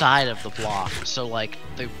other side of the block. So, like,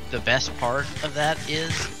 the best part of that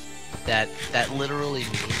is that literally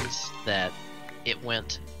means that it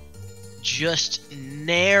went just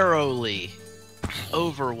narrowly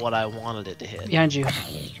over what I wanted it to hit. Behind you.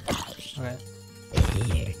 Okay.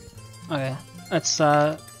 Okay. That's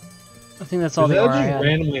I think that's all does the that ore I just had.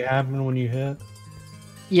 randomly happen when you hit?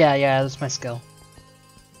 Yeah, that's my skill.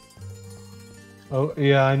 Oh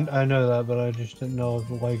yeah, I know that, but I just didn't know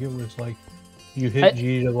if like it was like you hit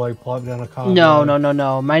G to like plop down a combo.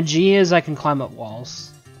 No. My G is I can climb up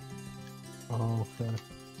walls. Oh, okay.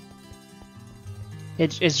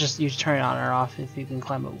 It's just you turn it on or off if you can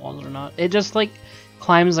climb up walls or not. It just like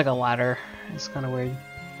climbs like a ladder. It's kind of weird,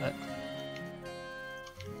 but.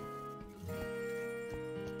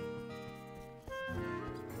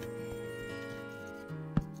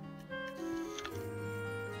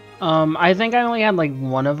 I think I only had like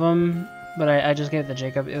one of them, but I just gave it to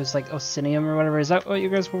Jacob. It was like osmium or whatever. Is that what you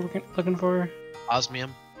guys were looking for?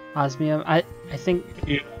 Osmium. Osmium. I think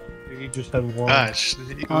You just had one. Gosh.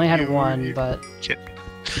 I only had one, but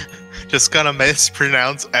Just gonna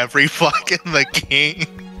mispronounce every fucking the game.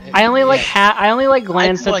 I only like Yeah. I only like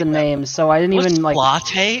glanced at like the that. names, so I didn't What's even like.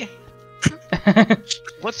 latte?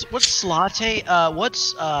 What's latte?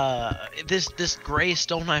 What's this gray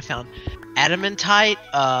stone I found? Adamantite.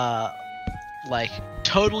 Like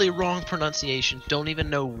totally wrong pronunciation. Don't even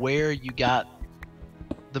know where you got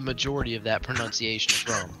the majority of that pronunciation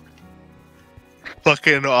from.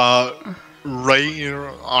 Fucking iron.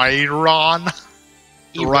 Irone?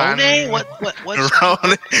 What's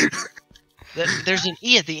Iron. there's an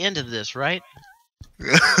E at the end of this, right?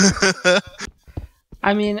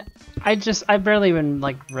 I mean, I barely even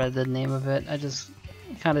like read the name of it. I just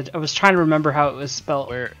I was trying to remember how it was spelled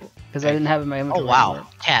Where? because I didn't have it in my inventory. Oh wow,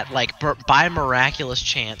 cat! Like by miraculous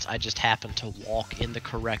chance, I just happened to walk in the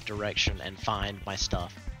correct direction and find my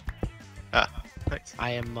stuff. Ah, nice.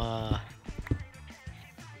 I am a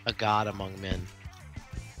god among men.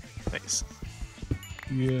 Nice.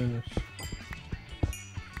 Yes.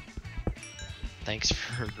 Thanks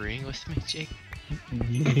for agreeing with me, Jake.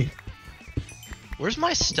 Yeah. Where's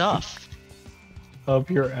my stuff? Up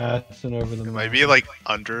your ass and over the. It might be like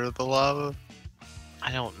under the lava.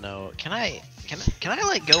 I don't know. Can I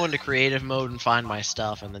like go into creative mode and find my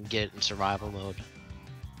stuff and then get it in survival mode?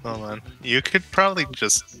 Hold on. You could probably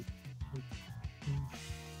just.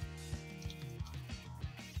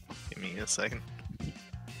 Give me a second.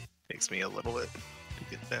 Takes me a little bit to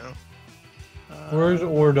get down. Where's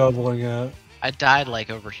ore doubling at? I died like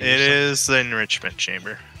over here. It is the enrichment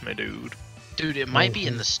chamber, my dude. Dude, it might be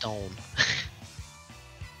in the stone.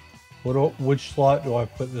 Which slot do I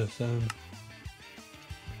put this in?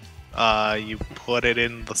 You put it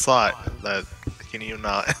in the slot. That can you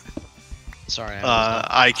not? Sorry.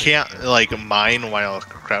 I can't like mine while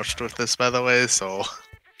crouched with this, by the way. So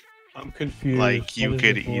I'm confused. like you What is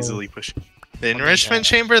could it for? easily push. The enrichment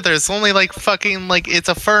chamber. There's only like fucking like it's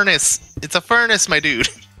a furnace. It's a furnace, my dude.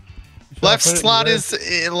 Should I Left put it in slot this?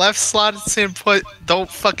 is left slot is input. Don't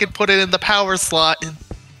fucking put it in the power slot.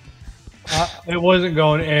 It wasn't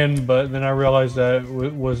going in, but then I realized that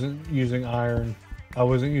it wasn't using iron. I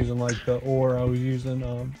wasn't using like the ore. I was using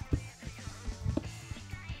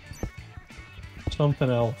something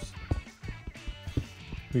else.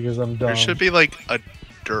 because I'm dumb. There should be like a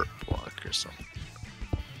dirt block or something.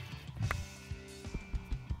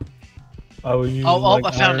 I was using,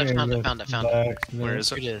 I found it. Where is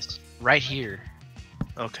Here it? it is. Right here.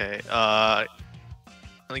 Okay.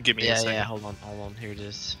 Give me a Yeah, second. yeah. Hold on. Here it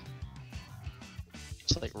is.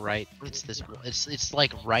 It's like right. It's this. It's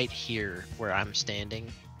like right here where I'm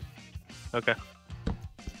standing. Okay.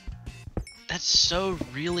 That's so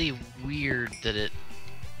really weird that it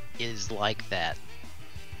is like that.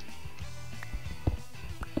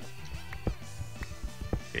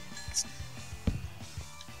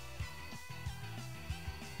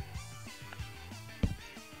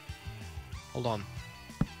 Hold on.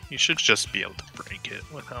 You should just be able to break it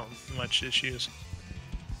without much issues.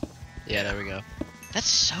 Yeah, there we go. That's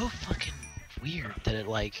so fucking weird that it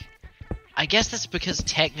like... I guess that's because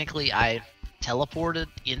technically I teleported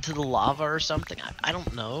into the lava or something. I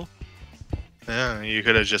don't know. Yeah, you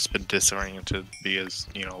could have just been disoriented because,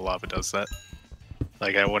 you know, lava does that.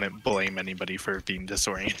 Like, I wouldn't blame anybody for being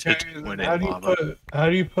disoriented when in lava. How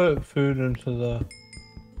do you put food into the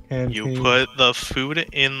canteen? You put the food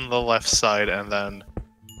in the left side and then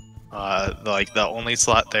like the only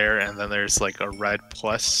slot there, and then there's like a red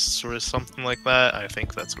plus or something like that. I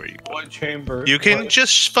think that's where you put What chamber? You can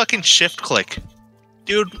just fucking shift click.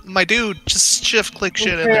 Dude, just shift click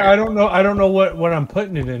shit in Okay, there. I don't know what I'm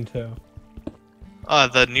putting it into.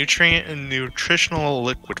 The nutritional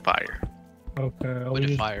liquefier. Okay.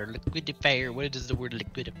 Liquidifier. What is the word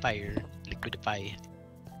liquidifier? Liquidify.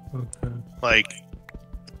 Okay. Like,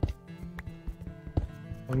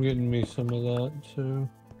 I'm getting me some of that too.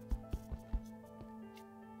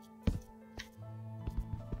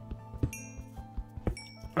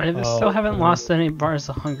 I still haven't lost any bars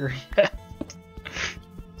of hunger yet.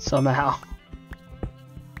 Somehow.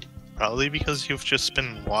 probably because you've just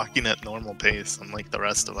been walking at normal pace, unlike the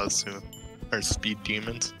rest of us who are speed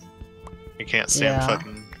demons. You can't stand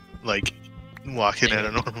fucking, like, walking at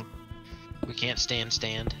a normal... We can't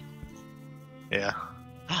stand. Yeah.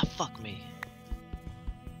 Ah, fuck me.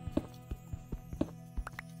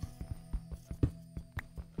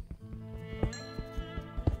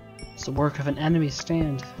 It's the work of an enemy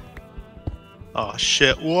stand. Oh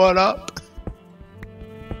shit, what up?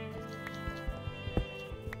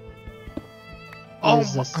 What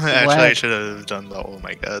is this? Actually, Lead? I should have done the oh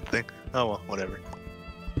my god thing. Oh well, whatever.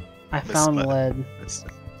 I found lead.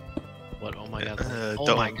 What? Oh my god. Oh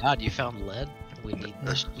don't- my god, you found lead? We need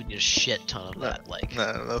this. We need a shit ton of that. Like,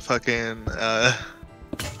 The fucking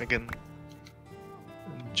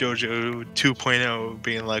JoJo 2.0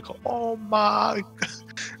 being like, oh my,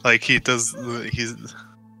 like he does.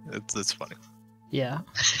 It's funny. Yeah.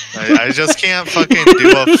 I just can't fucking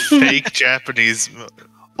do a fake Japanese.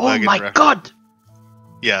 Oh fucking my god!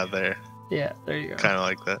 Yeah, there. Yeah, there you go. Kind of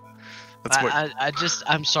like that. That's what.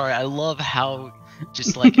 I'm sorry. I love how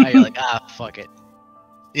just like how you're like, ah, fuck it.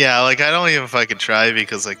 Yeah, like I don't even fucking try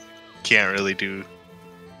because I can't really do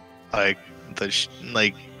like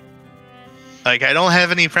like I don't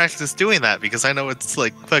have any practice doing that because I know it's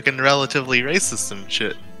like fucking relatively racist and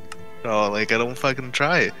shit. So like I don't fucking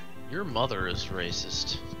try it. Your mother is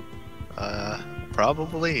racist.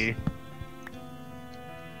 Probably.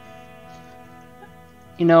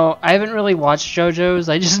 You know, I haven't really watched JoJo's,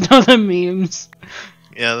 I just know the memes.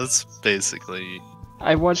 Yeah, that's basically.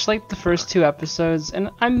 I watched like the first 2 episodes,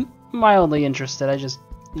 and I'm mildly interested, I just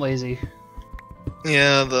lazy.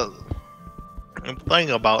 Yeah, the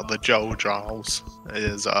thing about the JoJo's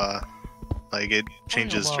is like it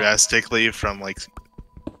changes drastically from like.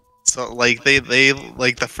 So like they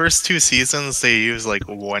like the first 2 seasons they use like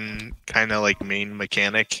one kind of like main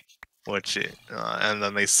mechanic, which and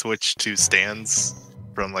then they switch to stands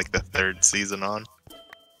from like the 3rd season on.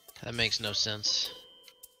 That makes no sense.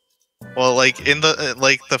 Well, like in the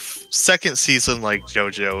the 2nd season, like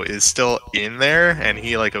JoJo is still in there, and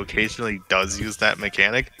he like occasionally does use that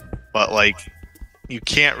mechanic, but like you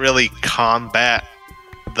can't really combat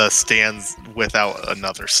the stands without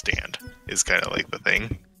another stand. Is kind of like the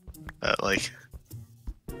thing. Like,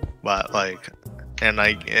 but like, and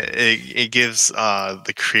like it gives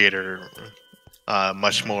the creator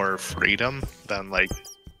much more freedom than like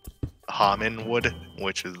Hamin would,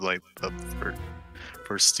 which is like the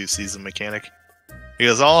first 2 season mechanic.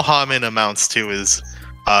 Because all Hamin amounts to is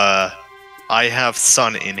I have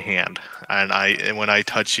sun in hand, and when I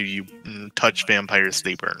touch you, you touch vampires,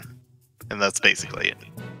 they burn, and that's basically it.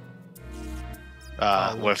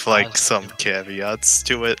 With like some caveats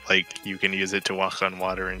to it, like you can use it to walk on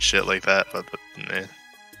water and shit like that, but eh.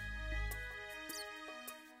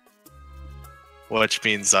 Which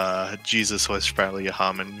means Jesus was probably a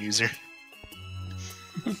Hamin user.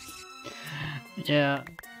 Yeah,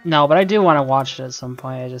 No, but I do want to watch it at some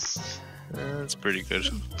point. I just That's pretty good.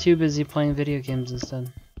 too busy playing video games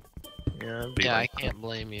instead. Yeah, I can't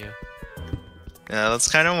blame you. Yeah,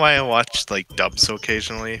 that's kind of why I watch like dubs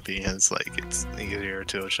occasionally, because like it's easier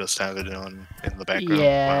to just have it on in the background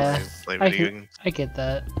Yeah, while I play video games. I get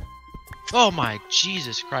that. Oh my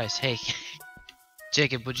Jesus Christ! Hey,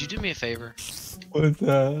 Jacob, would you do me a favor? With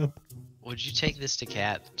Would you take this to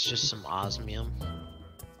Cat? It's just some osmium.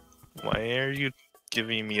 Why are you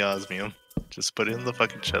giving me osmium? Just put it in the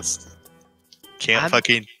fucking chest. Can't I'm-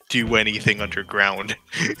 fucking do anything underground.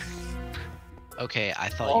 Okay, I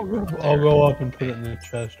thought I'll you were go, up I'll there. go up and put it in the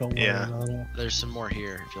chest. Don't worry Yeah. about it. There's some more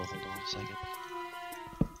here. If you'll hold on a second.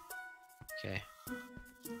 Okay.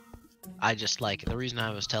 I just like the reason I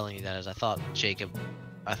was telling you that is I thought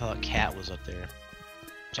Cat was up there.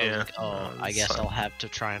 So I was Yeah, like, oh, I it's guess fine. I'll have to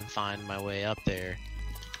try and find my way up there.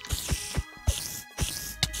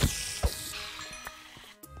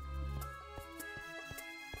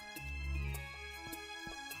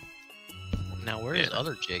 Now where is Yeah.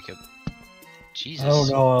 other Jacob? Jesus. I don't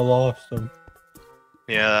know. I lost him.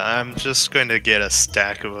 Yeah, I'm just going to get a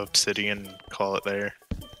stack of obsidian and call it there.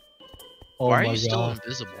 Oh Why are my you still god!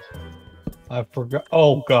 invisible? I forgot.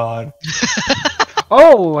 Oh god!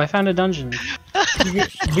 Oh, I found a dungeon.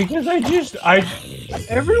 Because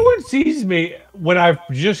everyone sees me when I've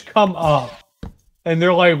just come up, and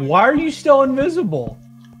they're like, "Why are you still invisible?"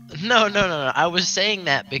 No. I was saying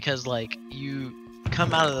that because like you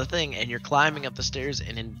come out of the thing and you're climbing up the stairs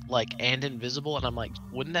and invisible, and I'm like,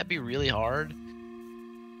 wouldn't that be really hard?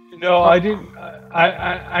 No, I didn't.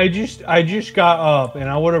 I just got up, and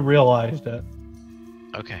I would have realized it.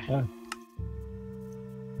 Okay.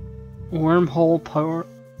 Wormhole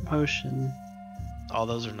potion. All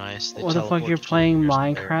those are nice. They What the fuck? teleport You're to playing your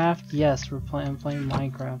Minecraft? Yes, I'm playing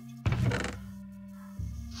Minecraft.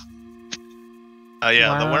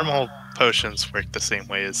 Yeah, the Wow. wormhole potions work the same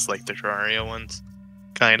way as like the Terraria ones,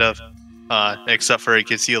 kind of. Except for it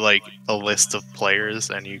gives you like a list of players,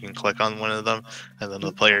 and you can click on one of them, and then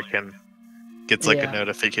the player gets like Yeah. a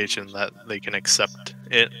notification that they can accept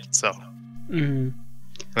it. So, Mm-hmm.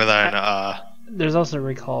 and then There's also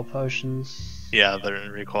recall potions. yeah, the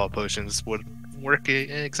recall potions would work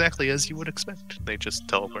exactly as you would expect. They just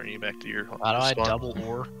teleport you back to your home. How do I double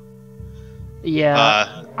ore?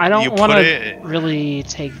 Yeah, I you don't want put to it- really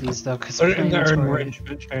take these though, because Put it in the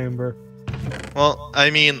enrichment chamber. Well, I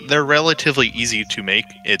mean, they're relatively easy to make.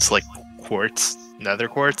 It's like quartz, nether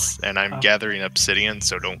quartz, and I'm Oh. gathering obsidian,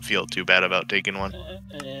 so don't feel too bad about taking one.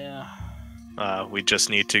 Yeah. We just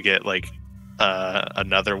need to get like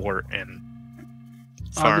another wart and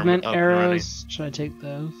farm Augment up and running. arrows. Should I take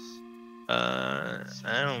those?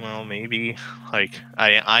 I don't know, maybe like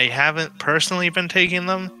I haven't personally been taking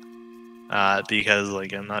them because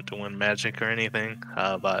like I'm not doing magic or anything.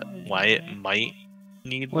 But Wyatt might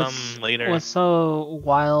need them later. What's so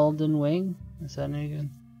wild and wing? Is that any good?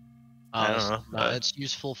 I don't It's- know, no, but- it's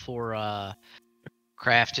useful for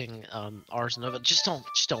crafting arsenal, but just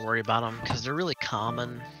don't worry about them because they're really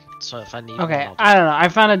common. So if I need Okay, one, I don't know. I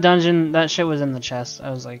found a dungeon. That shit was in the chest.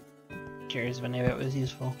 I was like curious if any of it was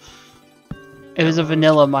useful. It was a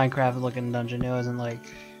vanilla Minecraft looking dungeon. It wasn't like.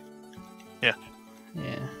 Yeah.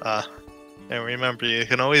 Yeah. And remember, you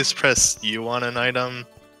can always press U on an item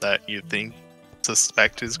that you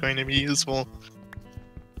suspect is going to be useful.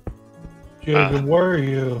 Jacob, where are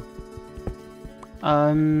you?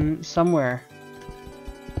 Somewhere.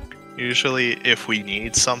 Usually, if we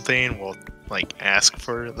need something, we'll like ask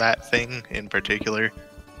for that thing in particular.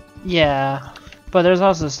 Yeah, but there's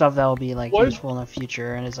also stuff that will be like What? useful in the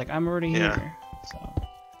future, and it's like I'm already Yeah. here. So.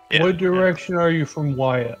 Yeah, What direction are you from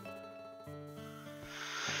Wyatt?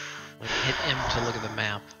 like, hit M to look at the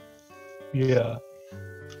map. Yeah.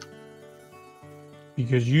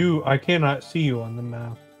 Because I cannot see you on the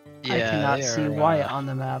map. Yeah, I cannot they see are, Wyatt on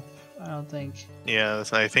the map. I don't think. Yeah,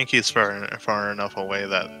 I think he's far enough away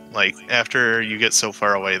that like after you get so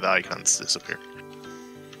far away, the icons disappear.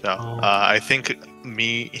 So Oh. I think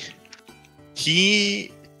he's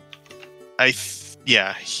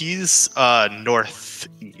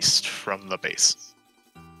northeast from the base.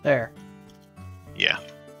 There. Yeah.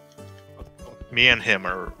 Me and him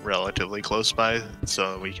are relatively close by,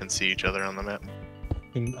 so we can see each other on the map.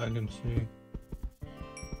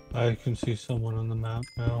 I can see someone on the map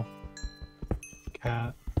now.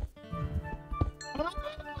 Cat.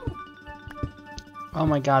 Oh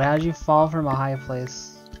my god! How did you fall from a high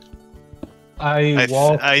place? I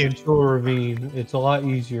walked I- into a ravine. It's a lot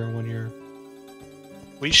easier when you're.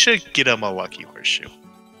 We should get him a lucky horseshoe.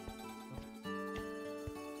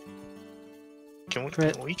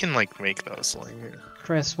 we can like make those like.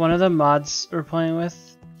 Chris, one of the mods we're playing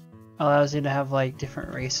with allows you to have like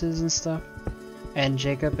different races and stuff. And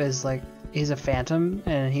Jacob is like, he's a phantom,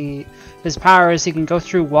 and his power is he can go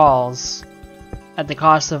through walls at the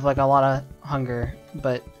cost of like a lot of hunger,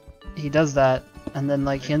 but he does that and then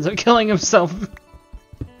like he ends up killing himself.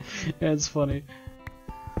 Yeah, it's funny.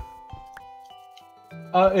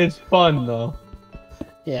 It's fun though.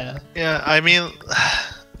 Yeah. Yeah, I mean,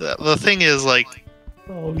 the thing is like,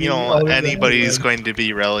 anybody's going to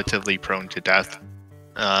be relatively prone to death.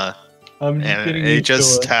 I'm just and getting it used to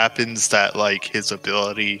just it. happens that like his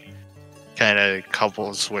ability kind of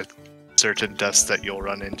couples with certain deaths that you'll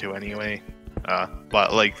run into anyway.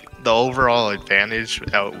 But like the overall advantage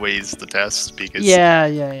outweighs the deaths because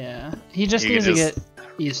Yeah. He just needs to get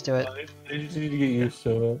used to it. I just need to get used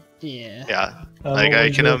to it. Yeah. yeah. I'm Like I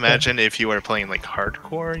always can with imagine if you were playing like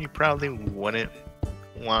hardcore, you probably wouldn't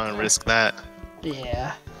want to risk that.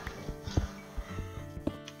 Yeah.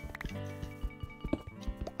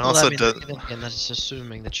 Also, and that's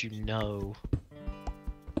assuming that you know.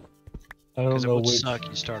 I Because don't it know would which. suck.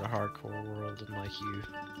 You start a hardcore world and like you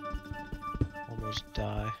almost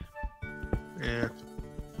die. Yeah.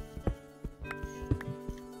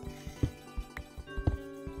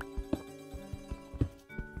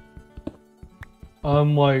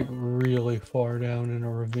 I'm like really far down in a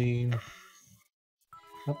ravine.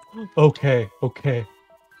 Okay.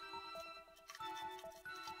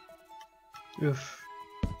 Oof.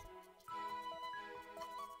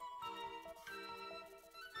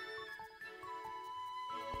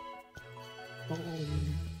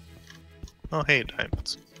 Oh, hey,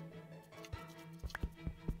 diamonds.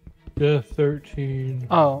 Yeah, 13.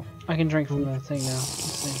 Oh, I can drink from the thing now. Let's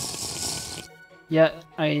see. Yeah,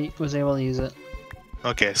 I was able to use it.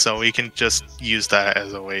 Okay, so we can just use that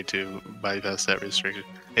as a way to bypass that restriction.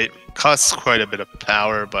 It costs quite a bit of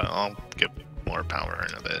power, but I'll get more power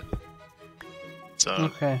in a bit. So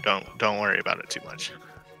Okay. don't worry about it too much.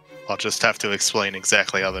 I'll just have to explain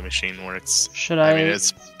exactly how the machine works. Should I I mean,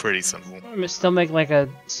 it's pretty simple. still make like a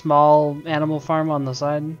small animal farm on the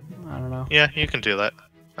side? I don't know. Yeah, you can do that.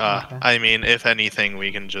 Okay. I mean, if anything,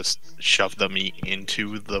 we can just shove the meat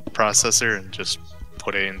into the processor and just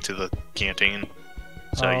put it into the canteen.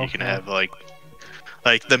 So Oh, you can okay. have like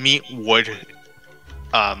the meat would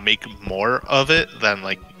make more of it than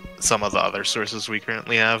like some of the other sources we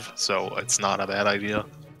currently have. So it's not a bad idea.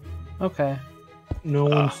 Okay. No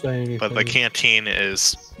one's saying anything. But the canteen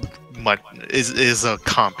is a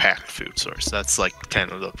compact food source. That's like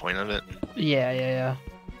kind of the point of it. Yeah.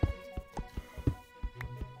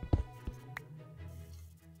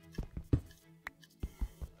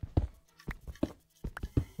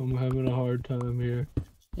 I'm having a hard time here.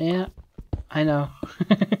 Yeah, I know.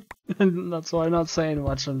 That's why I'm not saying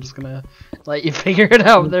much. I'm just gonna let you figure it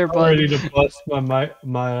out there, I'm bud. ready to bust my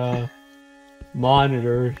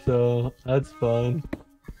monitor, so that's fun.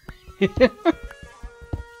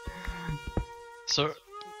 So,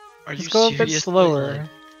 are you Just go a bit seriously, slower, like-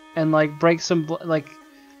 and like break some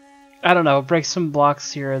I don't know, break some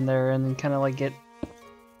blocks here and there, and then kind of like get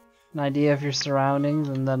an idea of your surroundings,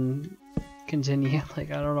 and then continue. Like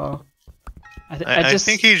I don't know. I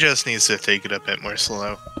think he just needs to take it a bit more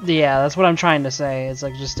slow. Yeah, that's what I'm trying to say. It's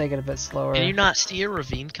like just take it a bit slower. Can you not see a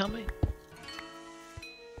ravine coming?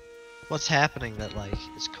 What's happening that like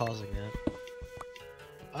is causing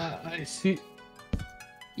that? I see.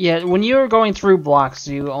 Yeah, when you're going through blocks,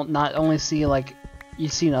 do you not only see like you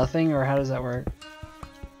see nothing, or how does that work?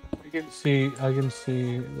 I can see. Like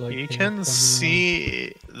You things can coming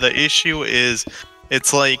see the issue is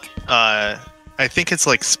it's like I think it's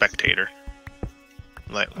like spectator.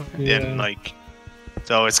 Like Yeah. and like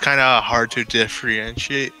so it's kind of hard to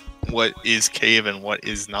differentiate what is cave and what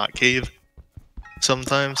is not cave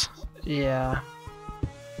sometimes Yeah,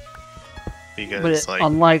 because but like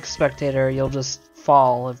unlike spectator, you'll just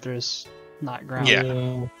fall if there's not ground.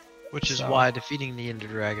 Yeah. Which is So- why defeating the Ender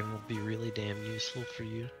Dragon will be really damn useful for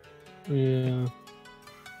you. Yeah.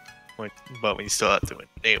 like, but we still have to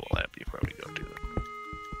enable that before we go do it.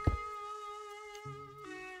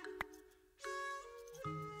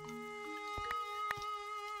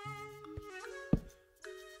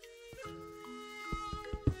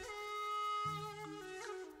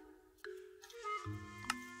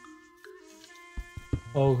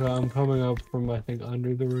 Okay, I'm coming up from I think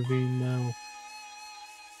under the ravine now.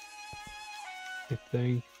 I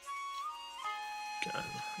think. God,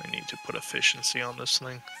 I need to put efficiency on this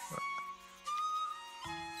thing.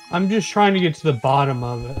 I'm just trying to get to the bottom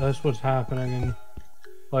of it. That's what's happening. And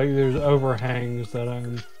like, there's overhangs that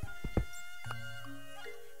I'm.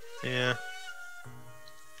 Yeah.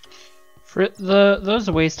 For those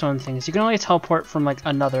waystone things, you can only teleport from like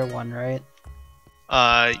another one, right?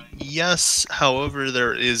 Yes. However,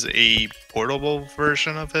 there is a portable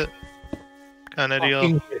version of it, kind of deal.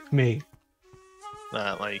 Fucking with me.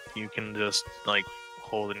 That like you can just like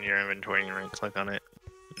hold in your inventory and right click on it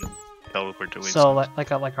and teleport to waystone. So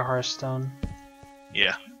like a Hearthstone.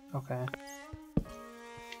 Yeah. Okay.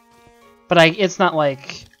 But it's not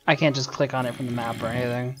like I can't just click on it from the map or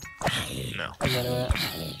anything. No. I get it.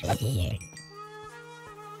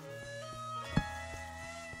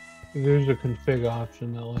 There's a config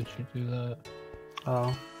option that lets you do that.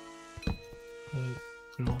 Oh. But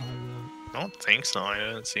you don't have I don't think so. I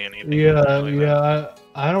didn't see anything. that. Yeah, like that.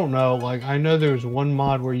 I don't know. Like, I know there's one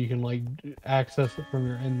mod where you can like access it from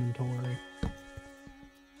your inventory.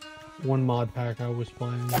 One mod pack I was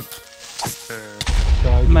playing. So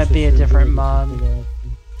I Might just be a assumed different there was a mod. config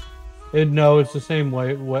option. No, it's the same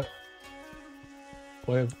way. What?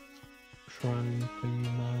 Web shrine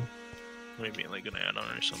thingy mod. Maybe like an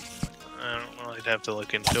add-on or something. I don't know. I'd have to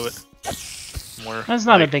look into it more. That's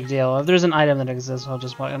not like, a big deal. If there's an item that exists, I'll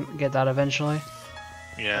just get that eventually.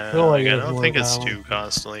 Yeah, I feel like I it's don't more think it's balanced. too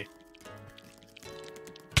costly.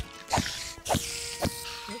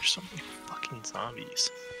 There's so many fucking zombies.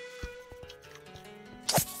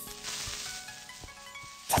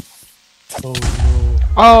 Oh no.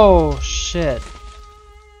 Oh shit.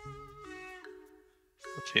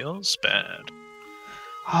 It feels bad.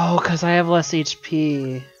 Oh, cause I have less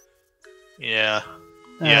HP. Yeah.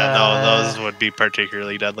 Yeah, no, those would be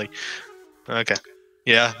particularly deadly. Okay.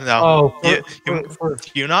 Yeah, no. Oh, Do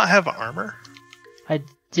you not have armor? I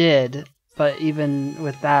did, but even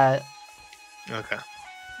with that, Okay.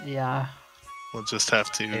 yeah. We'll just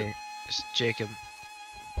have to... Hey, it's Jacob.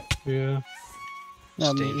 yeah.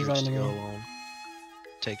 No, It's he's dangerous not to in go the alone.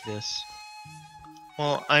 Take this.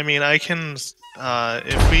 Well, I mean, I can...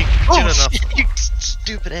 if we get enough... shit, you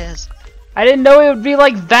stupid ass. I didn't know it would be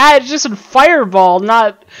like that. It's just a fireball,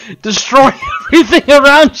 not destroy everything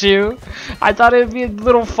around you. I thought it would be a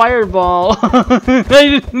little fireball.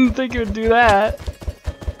 I didn't think it would do that.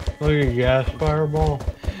 Like a gas fireball.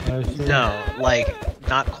 I assume. No, like,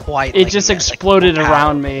 not quite. It like just that, exploded like,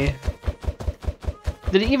 around me.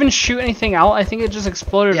 Did it even shoot anything out? I think it just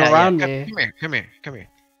exploded Yeah, around yeah. me. Come here, come here, come here,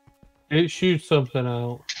 It shoots something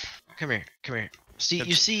out. come here, come here. See,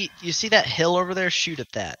 you see that hill over there? Shoot at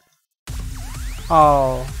that.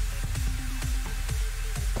 Oh.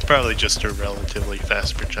 It's probably just a relatively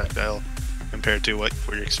fast projectile compared to what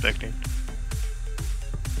we're expecting.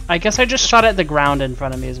 I guess I just shot at the ground in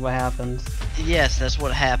front of me is what happened. Yes, that's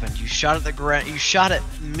what happened. You shot at the ground. You shot at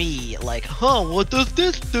me like, huh? What does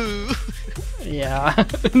this do? Yeah.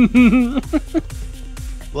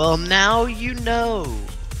 Well, now you know.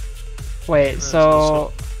 Wait,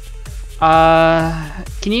 so...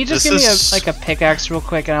 can you just This give me is- like a pickaxe real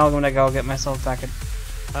quick and I'm gonna go get myself back at...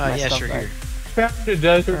 my Yeah, stuff sure. back. Here. Found a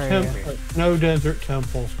desert Where are you? temple. No desert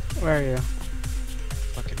temple. Where are you?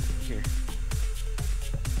 Fucking here.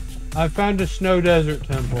 I found a snow desert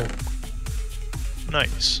temple.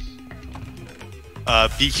 Nice.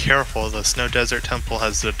 Be careful. The Snow Desert Temple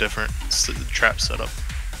has a different trap setup.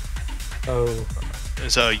 Oh.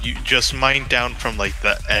 So you just mine down from like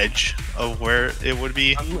the edge of where it would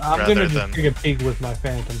be. I'm rather gonna just than... take a peek with my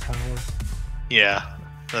phantom power. Yeah,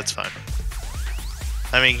 that's fine.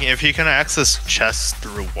 I mean, if you can access chests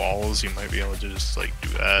through walls, you might be able to just like do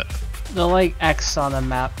that. The like X on the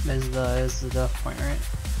map is the death point, right?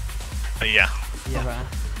 Yeah. Yeah. Okay.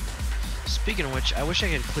 Speaking of which, I wish I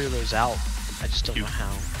could clear those out. I just don't know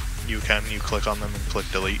how. You can. You click on them and click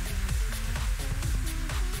delete.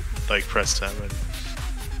 Like press 7.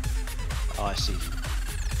 Oh, I see.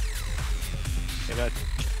 Hey,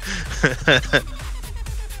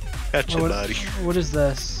 gotcha, buddy. What is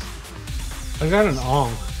this? I got an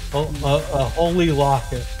ankh. A holy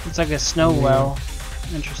locket. It's like a snow Yeah. well.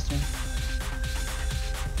 Interesting.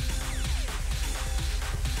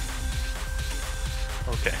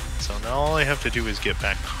 Okay, so now all I have to do is get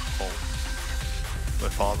back home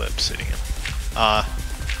with all the obsidian.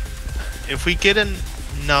 If we get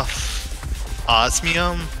enough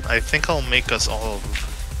osmium, I think I'll make us all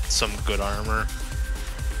some good armor.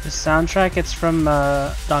 The soundtrack, it's from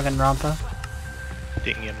Danganronpa.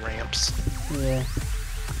 Digging ramps. Yeah.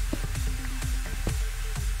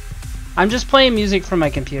 I'm just playing music from my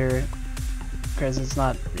computer because it's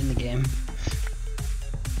not in the game.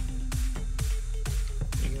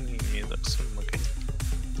 Yeah, that's some looking.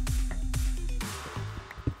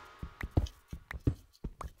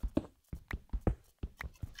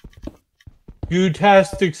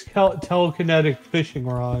 Gutastics telekinetic fishing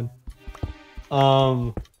rod.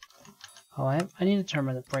 Oh Oh, I need to turn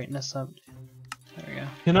my brightness up. There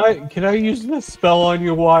we go. Can I use this spell on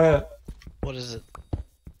you, Wyatt? What is it?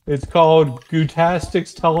 It's called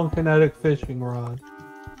Gutastic's Telekinetic Fishing Rod.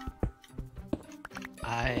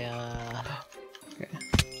 Okay.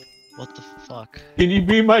 What the fuck? Can you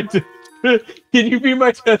be my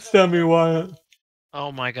test dummy, Wyatt?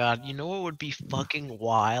 Oh my god, you know what would be fucking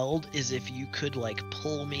wild is if you could like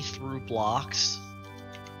pull me through blocks.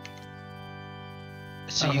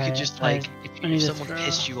 So you could just like, if someone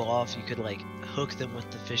pissed you off, you could like hook them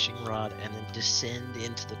with the fishing rod and then descend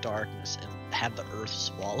into the darkness and have the earth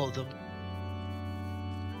swallow them.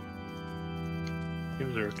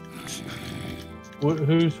 Who's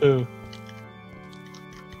who?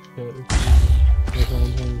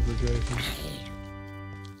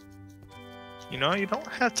 You know, you don't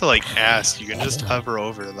have to like ask. You can just hover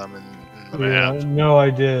over them in the map. No, I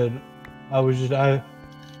did.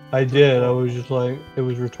 I did. I was just like, it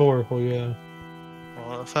was rhetorical. Yeah.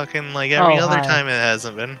 Well, fucking like every other time it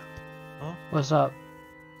hasn't been. Huh? What's up?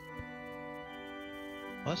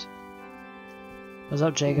 What? What's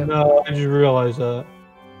up, Jacob? No, I just realized that.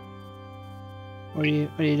 What are you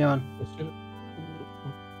doing?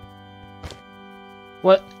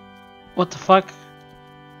 What the fuck?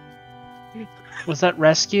 Was that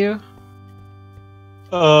rescue?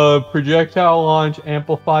 Projectile launch,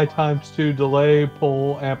 amplify ×2, delay,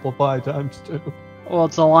 pull, amplify ×2. Well,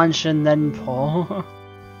 it's a launch and then pull.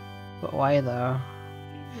 But why though?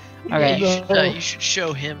 Okay. Yeah, you should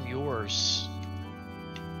show him yours.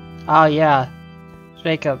 Oh yeah,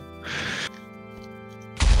 Jacob.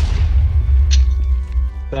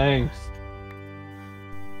 Thanks.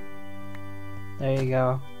 There you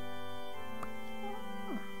go.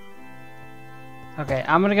 Okay,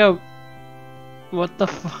 I'm gonna go. What the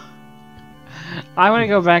fuck? I'm gonna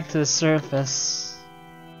go back to the surface.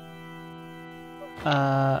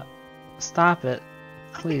 Stop it,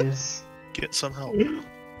 please. Get some help.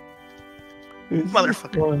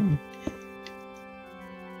 Motherfucker.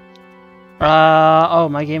 Oh,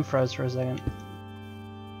 my game froze for a second.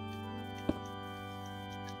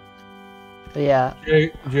 But yeah.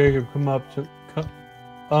 Jacob, come up to.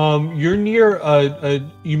 You're near.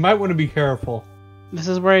 You might want to be careful. This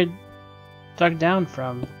is where I dug down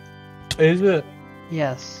from. Is it?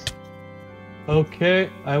 Yes. Okay,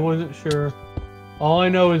 I wasn't sure. All I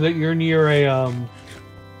know is that you're near a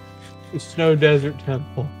snow desert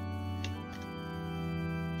temple.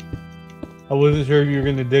 I wasn't sure if you were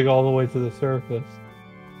going to dig all the way to the surface.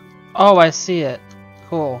 Oh, I see it.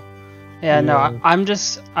 Cool. Yeah, no, I'm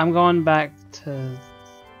going back to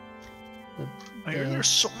There's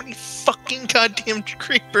so many fucking goddamn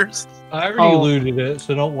creepers. I already looted it,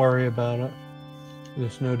 so don't worry about it. The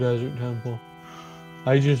snow desert temple.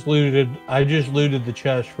 I just looted the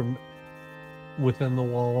chest from within the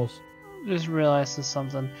walls. Just realized there's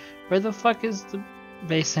something. Where the fuck is the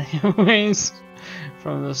base anyways?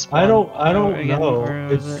 From the spawn. I don't know.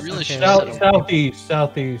 It's really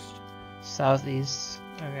southeast. Southeast.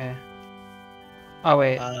 Okay. Oh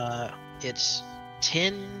wait. It's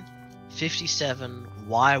 1057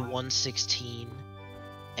 Y116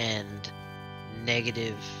 and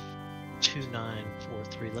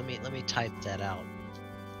 -2943. Let me type that out.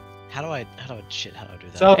 How do I do that?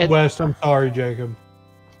 Southwest. I'm sorry, Jacob.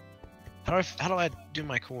 How do I do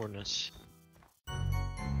my coordinates?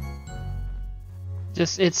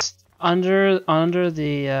 Just it's under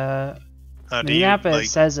the map. It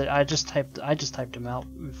says it. I just typed them out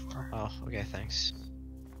before. Oh, okay, thanks.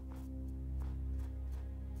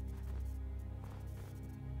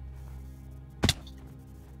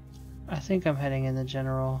 I think I'm heading in the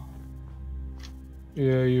general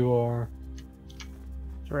Yeah, you are.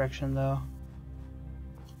 direction though.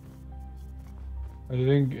 I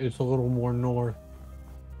think it's a little more north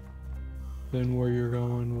than where you're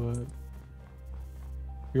going, but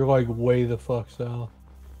you're like way the fuck south.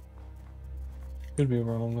 Could be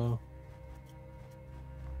wrong though.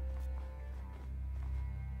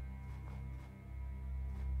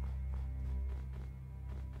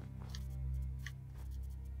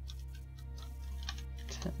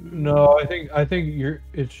 No, I think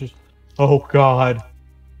it's just. Oh God.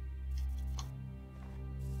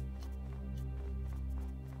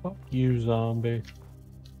 Fuck you, zombie.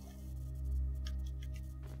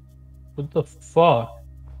 What the fuck?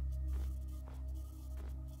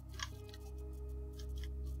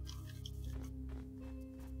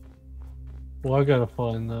 Well, I gotta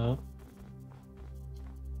find that.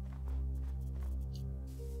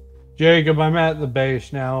 Jacob, I'm at the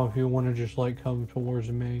base now if you want to just like come towards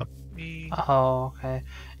me. Oh, okay.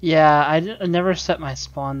 Yeah, I never set my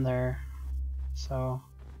spawn there, so.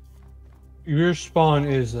 Your spawn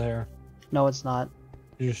is there. No, it's not.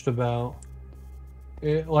 Just about.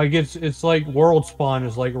 It's like world spawn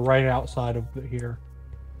is like right outside of here.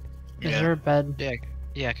 Is there a bed? Yeah,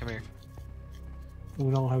 yeah, come here.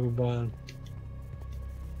 We don't have a bed.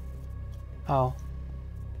 Oh.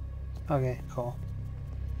 Okay, cool.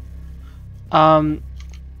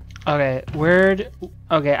 Okay,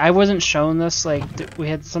 okay, I wasn't shown this, like, we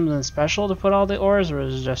had something special to put all the ores, or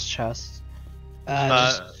was it just chests?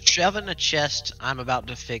 Just shove in a chest. I'm about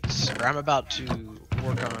to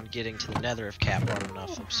work on getting to the nether if Cat brought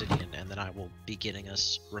enough obsidian, and then I will be getting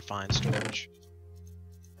us refined storage.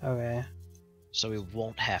 Okay. So we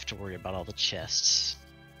won't have to worry about all the chests.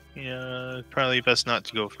 Yeah, probably best not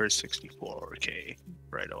to go for 64k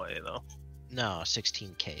right away, though. No,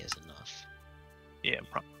 16k is enough. Yeah,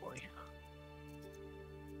 probably.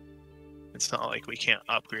 It's not like we can't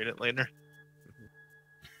upgrade it later.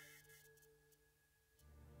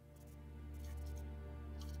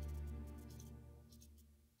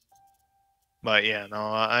 But yeah, no,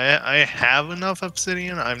 I have enough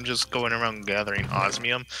obsidian. I'm just going around gathering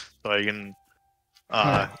osmium so I can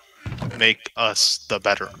make us the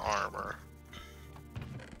better armor.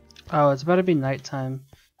 Oh, it's about to be nighttime.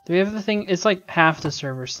 Do we have the thing? It's like half the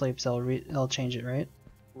server sleeps. They'll change it, right?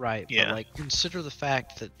 Right. Yeah. But like, consider the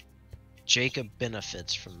fact that Jacob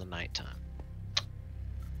benefits from the nighttime.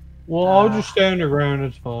 Well, I'll just stay underground.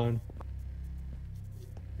 It's fine.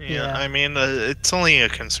 Yeah, I mean, it's only a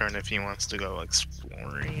concern if he wants to go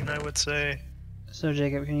exploring, I would say. So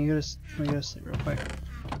Jacob, can you go to sleep real quick?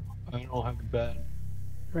 I don't have a bed.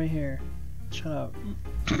 Right here. Shut up.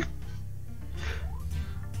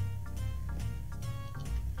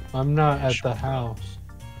 I'm not at the house.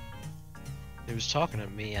 He was talking to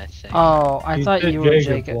me, I think. Oh, I thought you were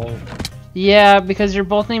Jacob. Left. Yeah, because you're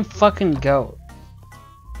both named fucking Goat.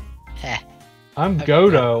 Heh. I'm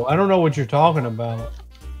Godo. I don't know what you're talking about.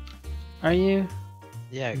 Are you?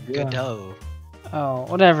 Yeah, Yeah. Godot. Oh,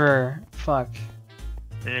 whatever. Fuck.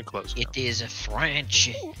 You're close. It is a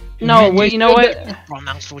French. No, wait. You know what?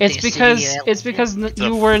 Pronounced with It's the because CL.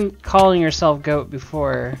 you weren't calling yourself Goat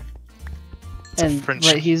before. a And French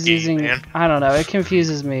but he's game, using. man. I don't know. It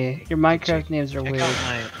confuses me. Your Minecraft names are Check weird. out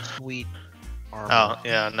my sweet armor. Oh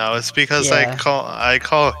yeah, no, it's because Yeah. I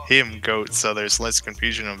call him Goat, so there's less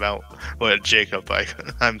confusion about what Jacob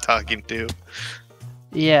I'm talking to.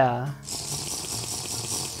 Yeah.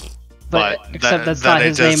 But But except that- that's that not it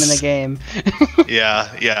his name in the just- game.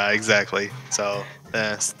 Yeah, exactly. So,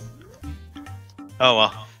 oh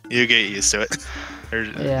well, you get used to it.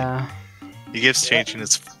 Yeah. He keeps changing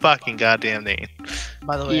his fucking goddamn name.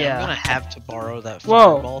 By the way, Yeah. I'm gonna have to borrow that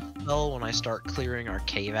Whoa. fireball spell when I start clearing our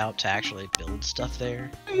cave out to actually build stuff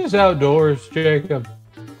there. It's outdoors, Jacob.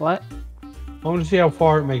 What? I want to see how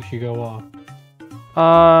far it makes you go off.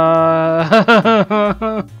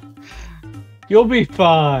 You'll be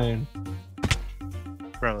fine.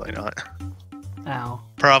 Probably not. Ow.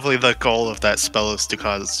 Probably the goal of that spell is to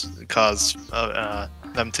cause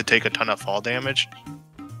them to take a ton of fall damage,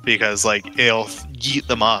 because like it'll yeet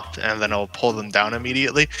them up and then it'll pull them down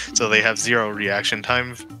immediately, so they have 0 reaction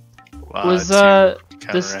time. Was to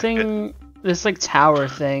this counteract it. thing, this like tower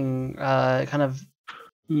thing, kind of,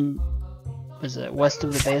 was it west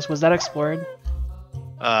of the base? Was that explored?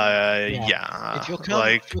 Yeah. If you'll come,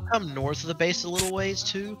 like if you'll come north of the base a little ways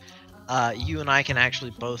too, you and I can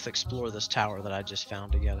actually both explore this tower that I just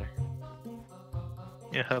found together.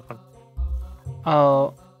 yeah, have fun.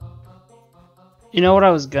 Oh. You know what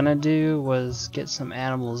I was gonna do was get some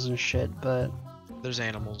animals and shit, but There's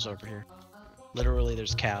animals over here. Literally,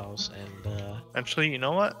 there's cows and Actually, you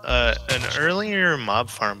know what? An earlier mob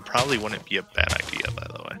farm probably wouldn't be a bad idea, by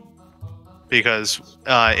the way. Because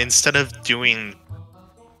instead of doing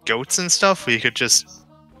goats and stuff, we could just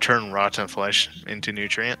turn rotten flesh into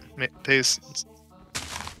nutrient paste.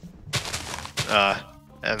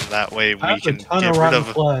 And that way I we have a can ton get of rid rotten of...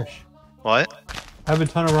 flesh. What? I have a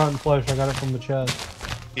ton of rotten flesh. I got it from the chest.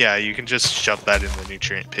 Yeah, you can just shove that in the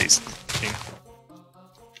nutrient paste thing.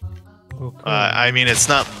 Okay. I mean, it's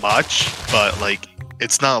not much, but like,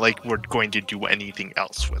 it's not like we're going to do anything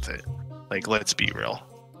else with it. Like, let's be real.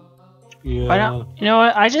 Yeah. you know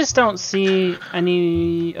what? I just don't see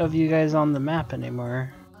any of you guys on the map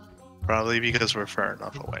anymore. Probably because we're far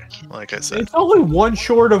enough away. Like I said. It's only one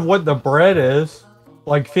short of what the bread is.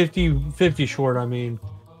 Like 50 short, I mean.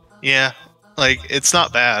 Yeah, like, it's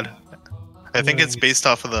not bad. I think it's Yeah. based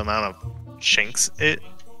off of the amount of shanks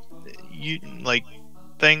like,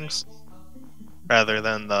 things, rather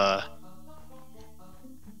than the...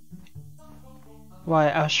 Why?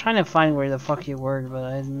 I was trying to find where the fuck you were, but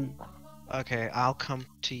I didn't. okay, I'll come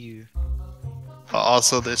to you.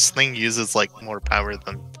 Also, this thing uses, like, more power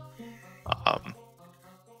than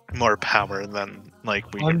more power than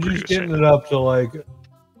like we I'm can just produce. getting it up to like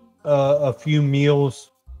a few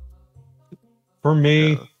meals for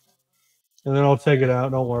me, Yeah. and then I'll take it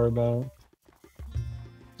out. Don't worry about it.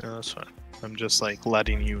 No, that's fine. I'm just like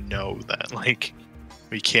letting you know that like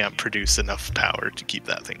we can't produce enough power to keep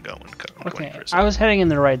that thing going. Okay, 24/7. I was heading in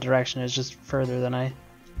the right direction. It's just further than I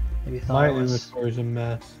maybe thought My it was. inventory's a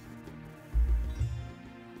mess.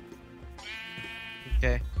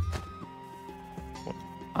 Okay.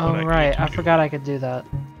 Oh what I right, need to I do. forgot I could do that.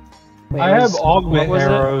 Wait, I it have was- augment what was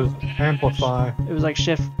arrows, amplify. It was like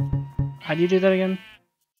shift. How do you do that again?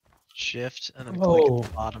 Shift and then click Oh. at the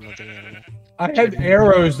bottom of the animal. I have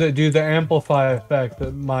arrows that do the amplify effect.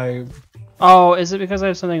 That my Oh, is it because I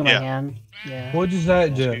have something in my Yeah. hand? Yeah. what does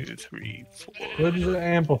that do? 2, 3, 4. What does the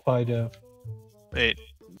amplify do? It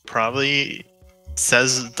probably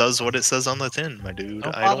does what it says on the tin, my dude.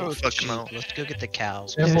 Don't I bother don't with the fucking sheep. know. Let's go get the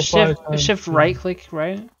cows. Yeah. It was Amplify shift, times shift two. right click,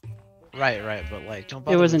 right? Right, but like, don't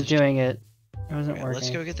bother It with wasn't the sheep. doing it. It wasn't Okay, working. let's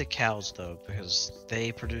go get the cows though, because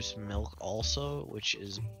they produce milk also, which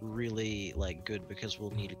is really like good because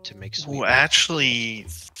we'll need it to make sweet Well, milk. actually,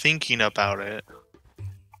 thinking about it,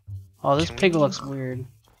 Oh, this Can pig we- looks weird.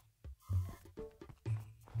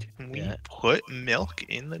 can we Yeah. put milk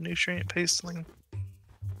in the nutrient pasting?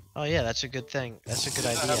 Oh yeah, that's a good thing. That's a good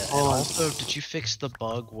idea. And Oh. also, did you fix the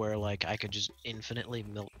bug where like I could just infinitely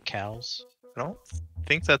milk cows? I don't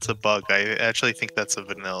think that's a bug. I actually think that's a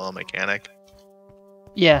vanilla mechanic.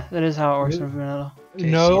 Yeah, that is how it works in vanilla. Okay,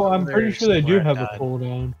 no, see, I'm over pretty there sure they do somewhere have a died.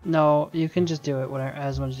 cooldown. No, you can just do it whatever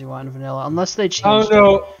as much as you want in vanilla, unless they Oh change it.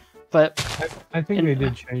 no, But I think And- they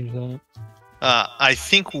did change that. I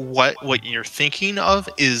think what you're thinking of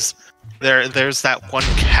is there's that one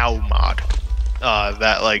cow mod,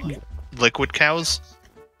 that like liquid cows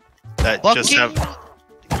that just Fucking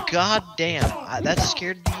have. god damn, that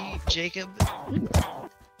scared me, Jacob.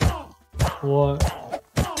 What?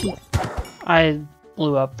 I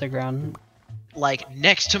blew up the ground. Like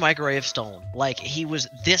next to my gravestone. Like he was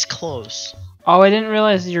this close. Oh, I didn't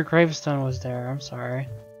realize your gravestone was there. I'm sorry.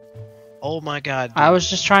 Oh my god. I dude. was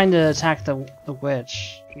just trying to attack the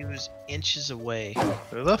witch. He was inches away.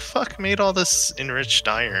 Who the fuck made all this enriched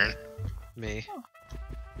iron? Me.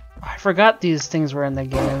 I forgot these things were in the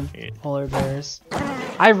game. Yeah. Polar bears.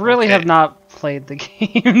 I really have Okay. not played the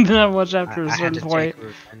game that much after a I had certain to point. take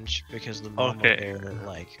revenge because the mama Okay. bear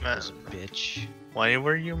like was a bitch. Why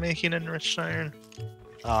were you making enriched iron?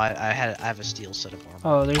 Oh, I have a steel set of armor.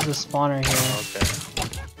 Oh, there's a spawner here.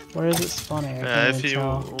 Okay. Where is it spawning? I can't If even you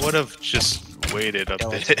tell. would have just waited a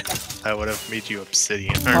Skeleton. bit, I would have made you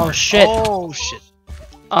obsidian. Oh shit! Oh shit.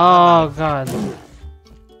 Oh god.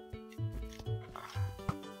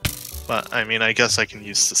 But I mean, I guess I can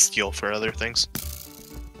use the steel for other things.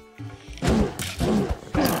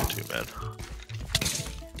 Not too bad.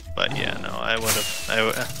 But yeah, no, I would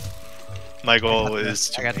have. My goal is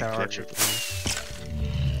to I got make that it- archer.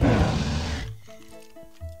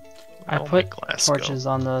 I Oh, put my glass go. torches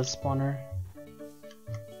on the spawner.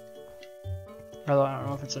 Although I don't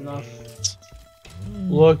know if it's enough.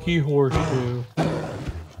 Lucky horseshoe.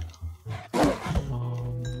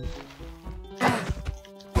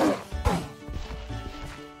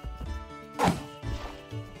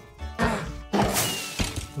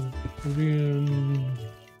 Obsidian.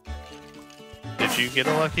 Did you get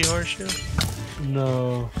a lucky horseshoe?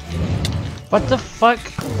 No, What the fuck?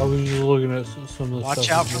 I was just looking at some of the Watch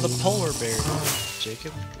stuff. out for the polar bear,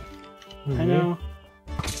 Jacob. I know.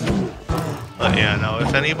 But yeah, no.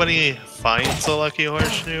 If anybody finds a lucky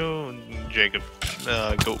horseshoe, Jacob,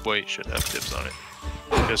 Goat Boy should have tips on it.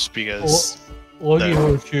 Just because. Lucky the-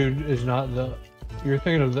 horseshoe is not the. You're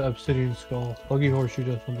thinking of the obsidian skull. Lucky horseshoe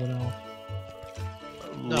does something else.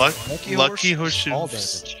 No, Lucky horse is all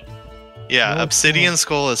horseshoes. damage. Yeah, No, obsidian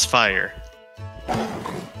skull is fire.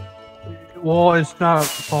 Well, it's not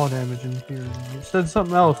fall damage in here. It said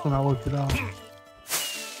something else when I looked it up.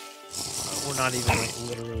 We're not even like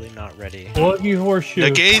literally not ready. Lucky horseshoe.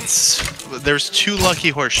 The gates. There's two lucky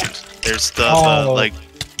horseshoes. There's the Oh. like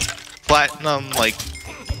platinum like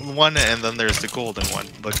one, and then there's the golden one.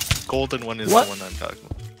 The golden one is What? the one I'm talking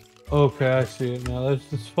about. Okay, I see it now.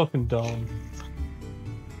 That's fucking dumb.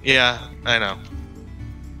 Yeah, I know.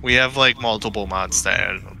 We have like multiple mods that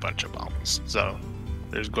add a bunch of bombs, so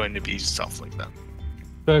there's going to be stuff like that.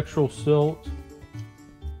 Spectral silt.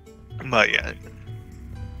 But yeah,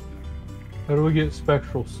 How do we get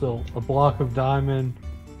spectral silt? A block of diamond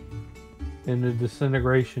and a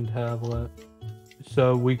disintegration tablet.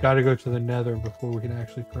 So we got to go to the nether before we can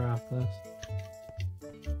actually craft this.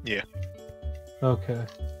 Yeah. Okay.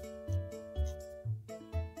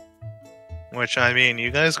 Which, I mean,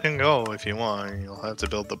 you guys can go if you want. You'll have to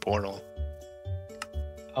build the portal.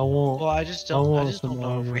 I won't. Well, I just don't some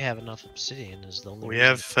know if armor. we have enough obsidian. Is the only. We reason.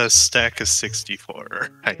 have a stack of 64.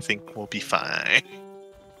 I think we'll be fine.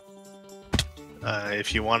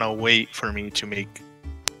 If you want to wait for me to make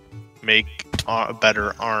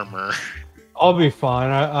better armor. I'll be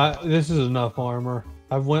fine. This is enough armor.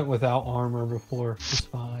 I've went without armor before. It's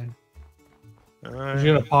fine. I'm just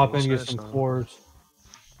gonna pop in and get some quartz.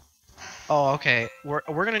 Oh, okay. We're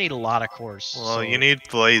gonna need a lot of cores. Well, so... you need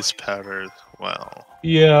blaze powder as well.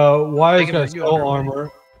 Yeah, Wise can got bring you skull under,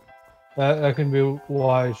 armor. That can be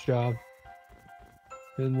Wise job.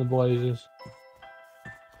 In the blazes.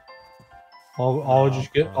 I'll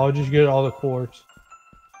just get all the quartz.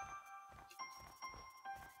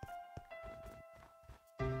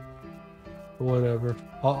 Whatever.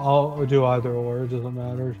 I'll do either or. It doesn't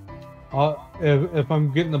matter. If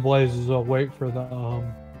I'm getting the blazes, I'll wait for the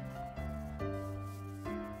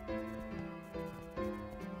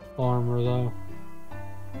armor though.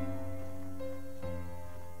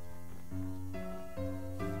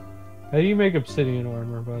 How do you make obsidian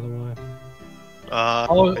armor, by the way?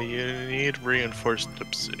 You need reinforced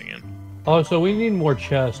obsidian. Oh, so we need more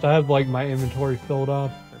chests. I have like my inventory filled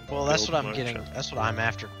up. Well, that's what I'm getting. That's what I'm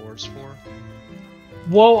after cores for.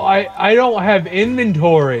 Well, I don't have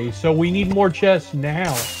inventory, so we need more chests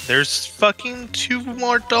now. There's fucking 2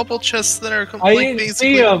 more double chests that are I didn't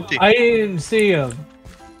see them. I didn't see them.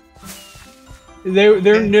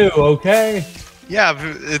 They're new, okay? Yeah,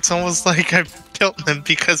 it's almost like I built them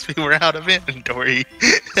because we were out of inventory.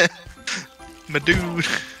 My dude.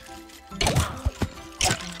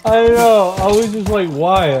 I know. I was just like,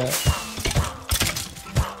 Wyatt.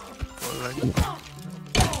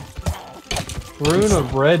 Rune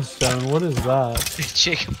of redstone. What is that?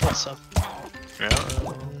 Jacob, what's up?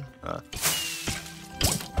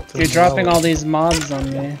 You're dropping all these mobs on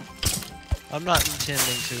me. I'm not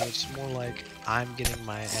intending to. It's more like I'm getting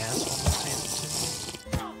my ass almost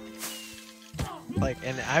handed to me. Like,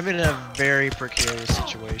 and I'm in a very precarious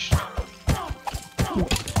situation.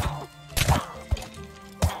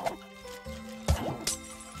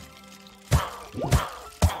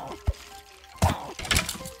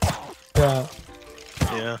 Yeah.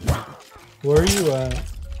 Yeah. Where are you at?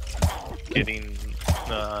 Getting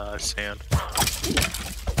sand.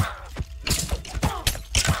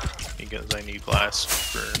 Because I need glass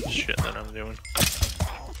for shit that I'm doing.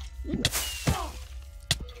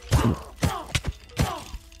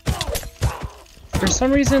 For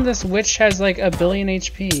some reason, this witch has like 1 billion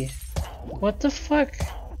HP. What the fuck?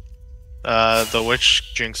 The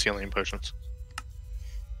witch drinks healing potions.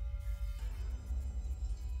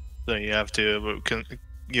 So you have to,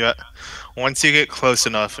 once you get close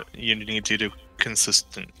enough, you need to do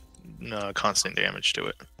constant, constant damage to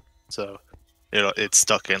it. So it's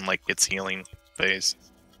stuck in like its healing phase.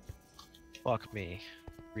 Fuck me,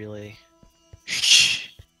 really.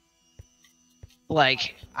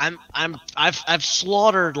 Like I've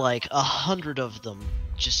slaughtered like 100 of them,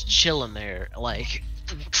 just chilling there, like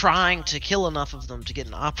trying to kill enough of them to get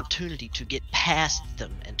an opportunity to get past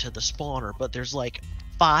them into the spawner, but there's like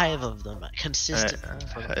 5 of them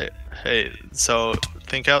consistently. Hey, so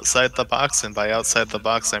think outside the box, and by outside the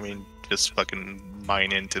box, I mean just fucking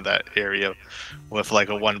mine into that area with like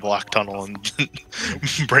a 1 block tunnel and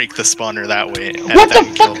break the spawner that way. What the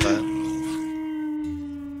fuck? Kill that.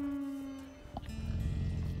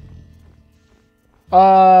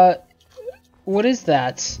 What is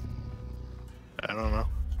that? I don't know.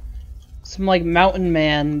 Some like mountain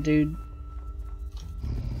man, dude.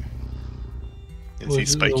 Is he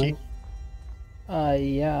spiky? Yeah.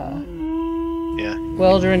 Yeah.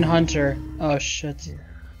 Weldrin Hunter. Oh shit.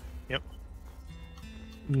 Yep.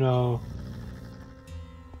 No.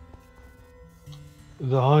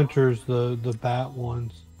 The hunters, the bat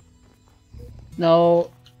ones.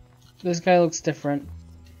 No, this guy looks different.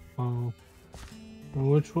 Oh.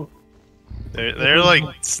 Which one? They're like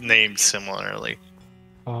named similarly.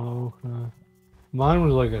 Oh, okay. Mine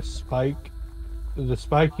was like a spike. The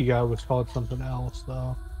spiky guy was called something else,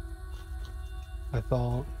 though. I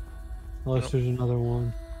thought. Unless there's another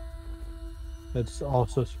one that's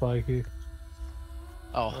also spiky.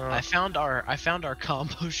 Oh, I found our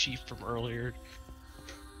combo sheet from earlier.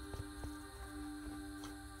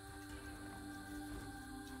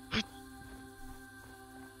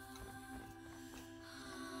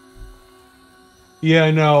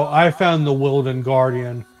 Yeah, no, I found the Wilden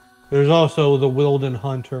Guardian. There's also the Wilden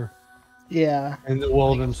Hunter. Yeah. And the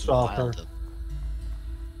Wilden Stalker.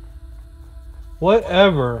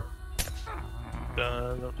 Whatever.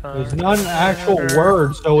 It's not an actual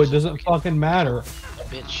word, so it doesn't fucking matter.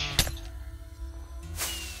 Bitch.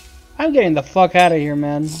 I'm getting the fuck out of here,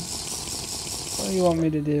 man. What do you want me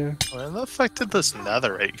to do? Where the fuck did this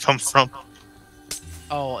netherite come from?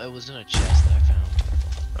 Oh, it was in a chest that I found.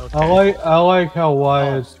 Okay. I like how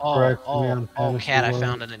Wyatt's correct me on oh, fantasy cat! I world.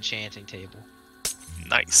 found an enchanting table.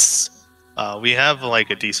 Nice. We have like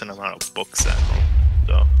a decent amount of books at home,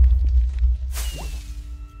 so.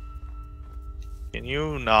 Can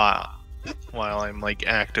you not while I'm like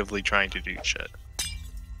actively trying to do shit?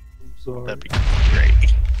 Sorry. That'd be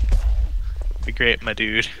great. Be great, my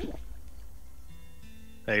dude.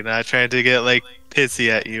 Like not trying to get like pissy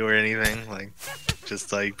at you or anything, like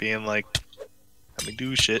just like being like, let me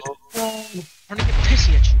do shit. I'm gonna get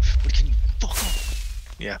pissy at you, but can you fuck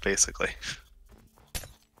off? Yeah, basically.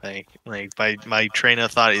 Like my train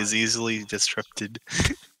of thought is easily disrupted.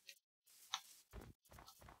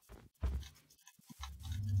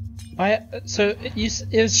 Why? So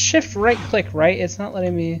it was shift right click, right? It's not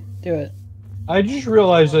letting me do it. I just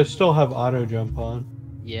realized I still have auto jump on.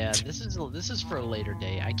 Yeah, this is for a later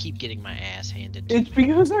day. I keep getting my ass handed to It's me.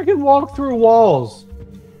 because I can walk through walls.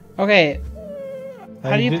 Okay.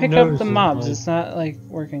 How do you didn't pick up notice the it, mobs? like- It's not like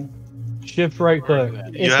working. Shift right Where are click. you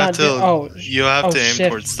at? You It's have not to do- oh, you have oh, to aim shift.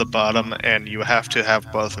 towards the bottom, and you have to have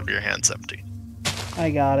both of your hands empty.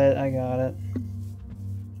 I got it. I got it.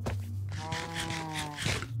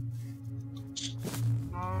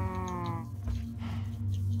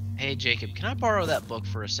 Hey Jacob, can I borrow that book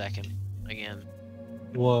for a second? Again.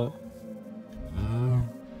 What?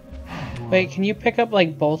 Wait, can you pick up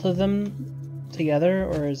like both of them together,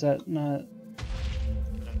 or is that not?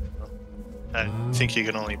 I think you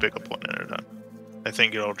can only pick up one at a time. I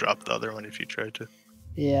think it'll drop the other one if you try to.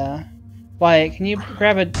 Yeah. Wyatt, can you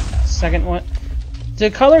grab a second one?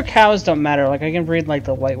 The color cows don't matter. Like I can breed like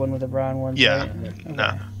the white one with the brown one. Yeah. Right? Okay.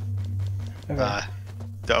 Nah. Okay.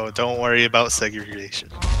 Don't worry about segregation.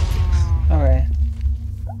 Okay.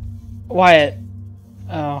 Wyatt.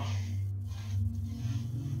 Oh.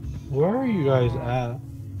 Where are you guys at?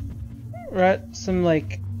 We're at some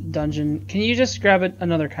like dungeon. Can you just grab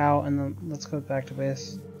another cow and then let's go back to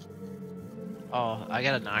base? Oh, I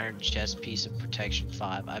got an iron chest piece of protection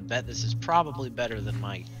 5. I bet this is probably better than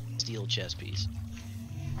my steel chest piece.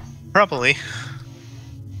 Probably.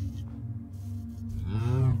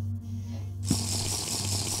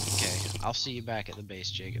 Okay, I'll see you back at the base,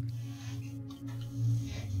 Jacob.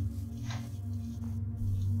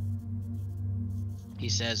 He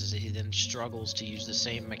says as he then struggles to use the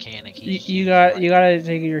same mechanic. You gotta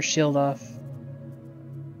take your shield off.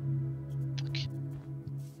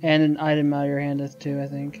 And an item out of your hand too, I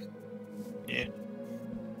think. Yeah.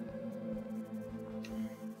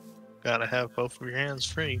 Gotta have both of your hands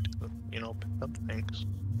free to, pick up things.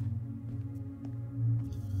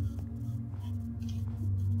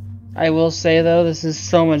 I will say though, this is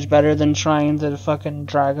so much better than trying to fucking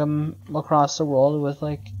drag them across the world with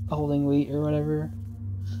like holding wheat or whatever.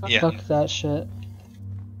 Yeah. Fuck that shit.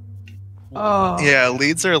 Oh. Yeah,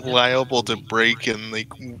 leads are liable to break, and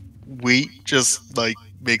like wheat just like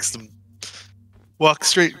makes them walk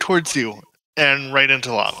straight towards you and right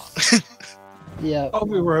into lava. Yeah. I'll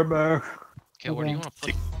be right back. Okay, what do you want to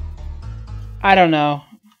put? I don't know.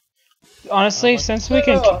 Honestly, since we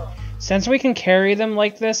can carry them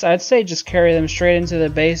like this, I'd say just carry them straight into the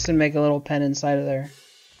base and make a little pen inside of there.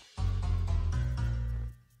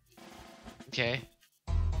 Okay.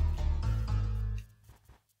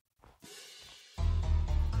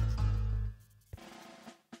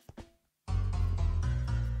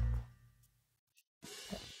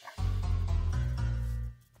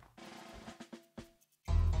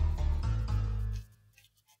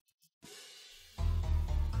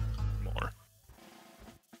 More.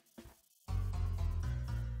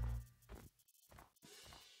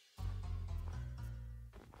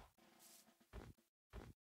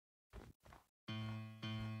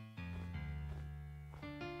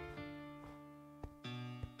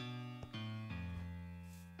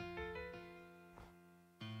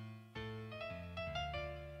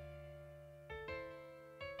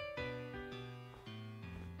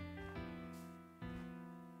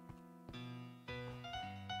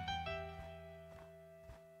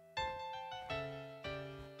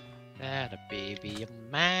 That a baby of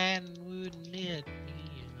mine wouldn't let me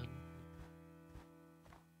in.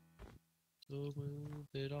 So move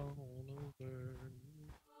it on over.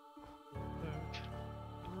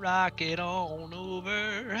 Rock it on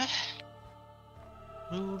over.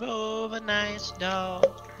 Move over, nice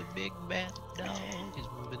dog. The big bad dog is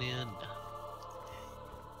moving in.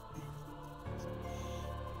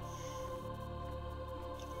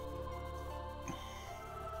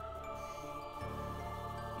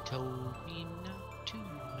 He told me not to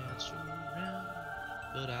mess around.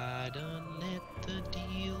 but I done let the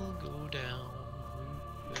deal go down.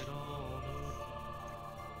 Move it on over.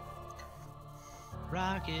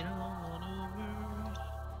 Rock it on over.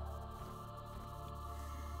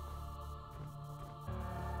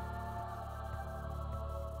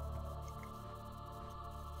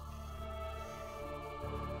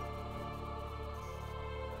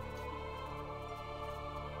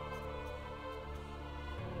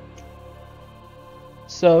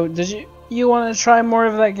 So, did you want to try more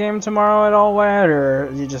of that game tomorrow at all, Wyatt, or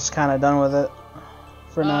are you just kind of done with it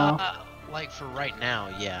for now? Like for right now,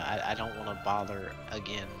 yeah. I don't want to bother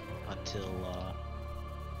again until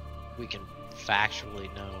we can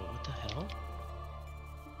factually know what the hell.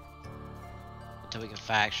 Until we can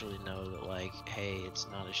factually know that, like, hey, it's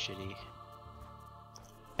not a shitty.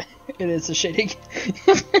 It is a shitty.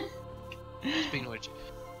 Speaking of which,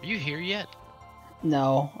 are you here yet?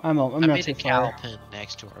 No, I'm I not made too a cowl far. pin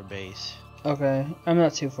next to our base. Okay, I'm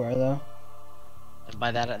not too far though. And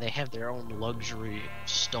by that, they have their own luxury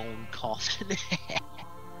stone coffin.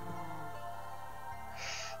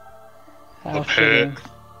 How Okay.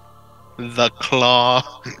 shitty. The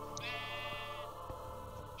claw.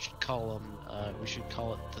 Should call them. We should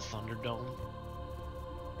call it the Thunderdome.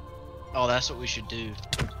 Oh, that's what we should do.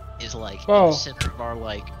 Is like in Whoa. the center of our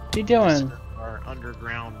like. What you the doing? center of our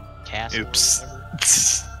underground castle. or Oops.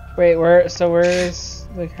 whatever. Wait, where is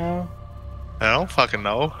the cow? I don't fucking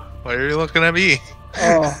know. Why are you looking at me?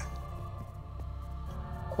 Oh.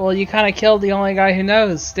 Well, you kind of killed the only guy who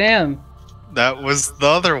knows. Damn. That was the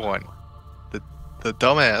other one. The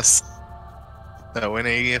dumbass. That went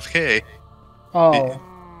AFK. Oh.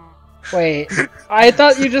 Wait. I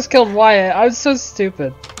thought you just killed Wyatt. I'm so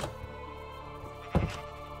stupid.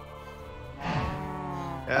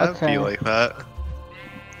 Yeah, it'd Okay. be like that.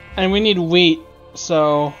 And we need wheat,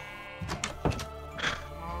 so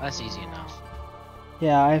That's easy enough.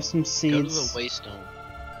 yeah, I have some Go to seeds. the Waystone.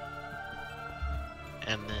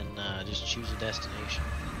 And then just choose a destination.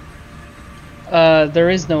 There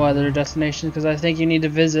is no other destination because I think you need to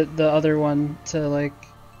visit the other one to like.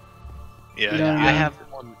 Yeah, Yeah. I have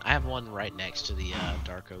one. I have one right next to the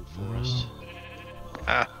Dark Oak Forest.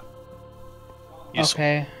 Ah. Useful.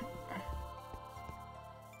 Okay.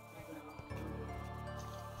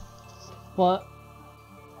 What?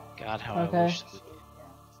 God, how Okay. I wish we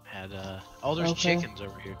had. Oh, there's Okay. chickens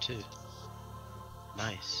over here too.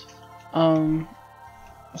 Nice.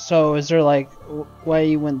 So is there like why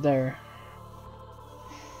you went there?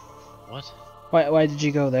 What? Why did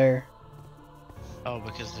you go there? Oh,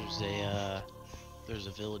 because there's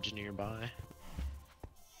a village nearby.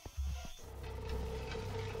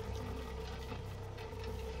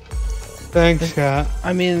 Thanks, cat.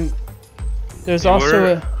 I mean, there's You also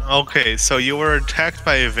were- Okay, so you were attacked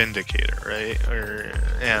by a Vindicator, right?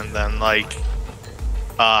 And then like,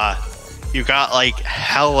 you got like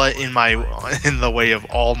hella in the way of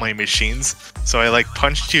all my machines. So I like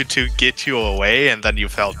punched you to get you away, and then you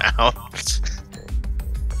fell down.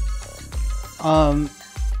 And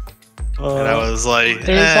I was like,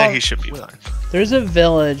 There's he should be fine. there's a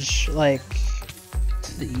village like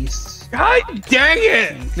to the east. God dang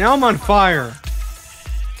it! Now I'm on fire.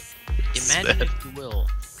 Imagine, if you will,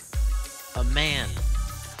 a man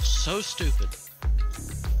so stupid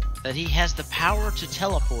that he has the power to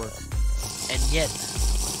teleport and yet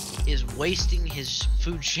is wasting his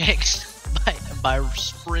food checks by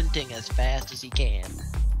sprinting as fast as he can.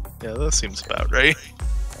 Yeah, that seems about right.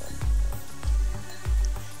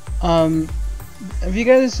 Have you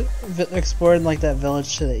guys explored like that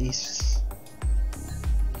village to the east?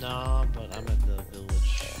 No, but I'm at the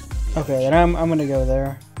village. Okay, then I'm gonna go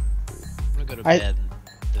there. I'm gonna go to I- bed.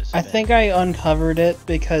 I think I uncovered it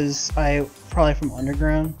because probably from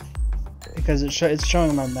underground because it's showing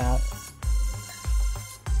on my map.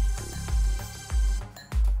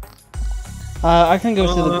 I can go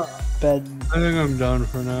to the bed I think I'm done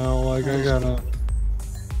for now. Like, I gotta.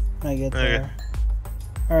 when I get Okay. there.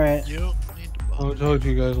 All right. You don't need to I'll talk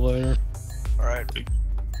to you guys later. Alright.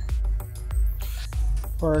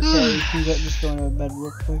 Or okay, you can just go into bed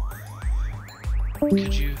real quick.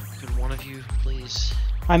 Could one of you please?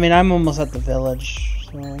 I mean, I'm almost at the village,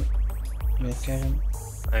 so give me a second.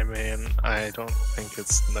 I mean, I don't think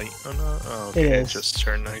it's night or not. Oh, okay, It it is. just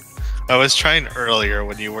turned night. I was trying earlier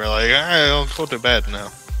when you were like, I'll go to bed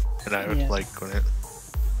now. And I would Yeah. like when it.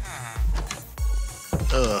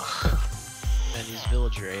 Ugh. Man, these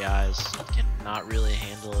villager AIs cannot really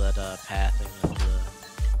handle that pathing of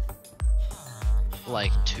the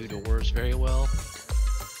like 2 doors very well.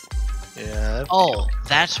 Yeah. Oh,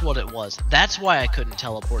 that's what it was. That's why I couldn't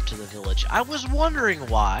teleport to the village. I was wondering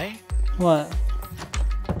why. What?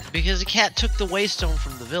 Because the cat took the waystone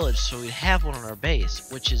from the village, so we'd have one on our base,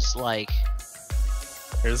 which is like...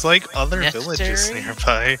 There's like other necessary? villages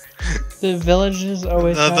nearby. The villages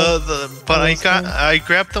always have... But waystone? I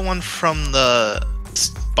grabbed the one from the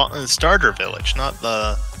starter village, not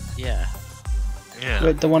the... Yeah. Yeah.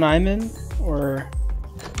 Wait, the one I'm in? Or...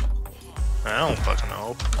 I don't fucking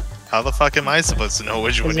know. How the fuck am I supposed to know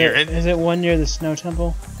which one Is you're it, in? is it one near the snow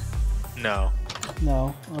temple? No.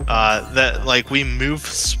 No. Okay. That like we moved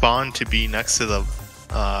spawn to be next to the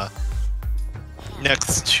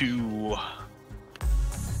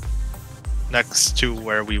next to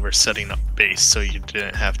where we were setting up base, so you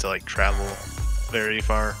didn't have to like travel very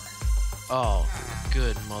far. Oh,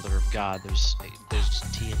 good mother of God! There's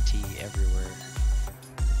TNT everywhere.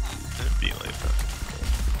 It'd be like that.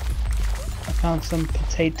 I found some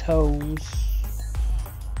potatoes.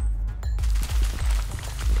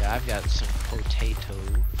 Yeah, I've got some potato.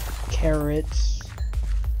 Carrots.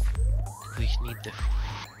 We need the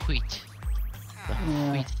wheat. The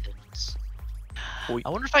Yeah. wheat things. I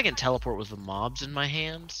wonder if I can teleport with the mobs in my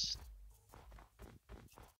hands.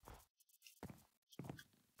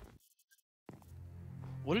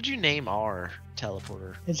 What did you name our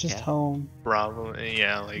teleporter? It's just Cat? home. Probably,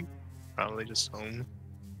 yeah, like probably just home.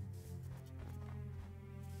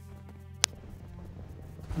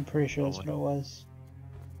 I'm pretty sure that's what it was.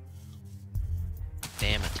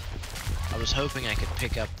 Damn it. I was hoping I could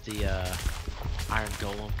pick up the iron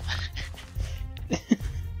golem.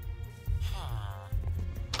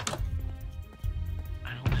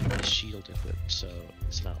 I don't have my shield equipped, so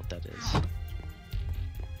it's not what that is.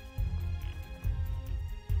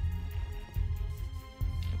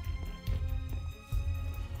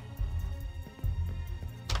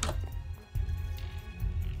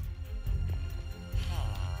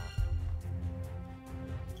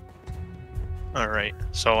 Alright,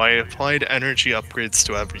 so I applied energy upgrades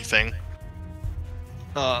to everything.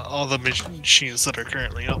 All the machines that are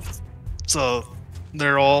currently up. So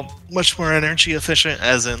they're all much more energy efficient,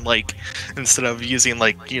 as in like, instead of using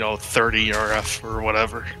like, 30 RF or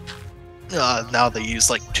whatever, now they use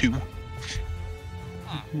like 2.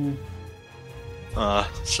 Mhm.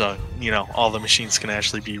 So, all the machines can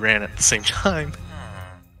actually be ran at the same time.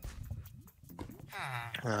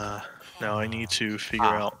 Now I need to figure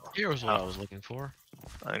out... Here's what I was looking for.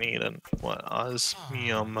 I need an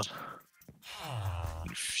osmium.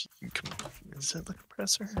 Is it the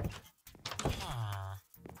compressor?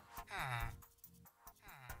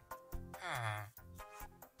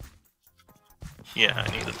 Yeah,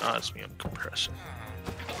 I need an osmium compressor.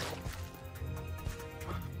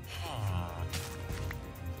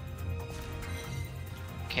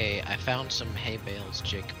 Okay, I found some hay bales,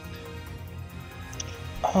 Jacob.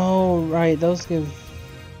 Oh, right. Those give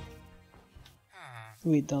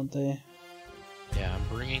wheat, don't they? Yeah,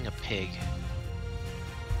 I'm bringing a pig.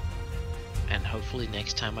 And hopefully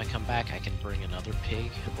next time I come back I can bring another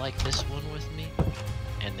pig like this one with me.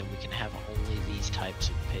 And then we can have only these types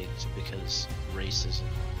of pigs because racism.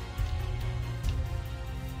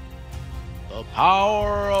 The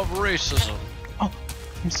power of racism. Oh,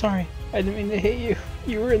 I'm sorry. I didn't mean to hit you.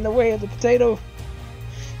 You were in the way of the potato.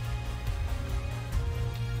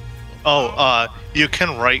 Oh, you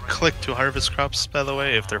can right-click to harvest crops, by the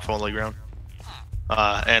way, if they're fully grown.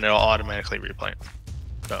 And it'll automatically replant.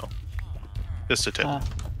 So, just a tip.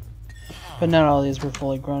 But not all these were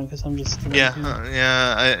fully grown because I'm just...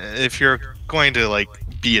 If you're going to, like,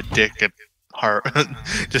 be a dick and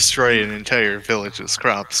destroy an entire village's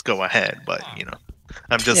crops, go ahead, but,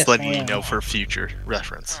 I'm just Yes, letting I you am. know for future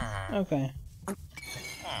reference. Okay.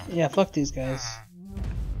 Yeah, fuck these guys.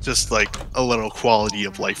 Just, like, a little quality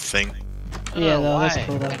of life thing. Yeah, Oh, no, why? that's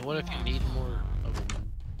cool though. And what if you need more of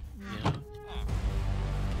them?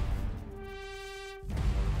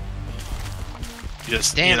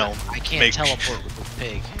 Just, Damn it, I can't make... teleport with this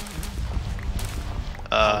pig.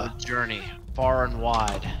 Uh, Journey, far and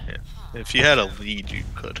wide. if you had a lead, you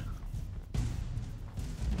could.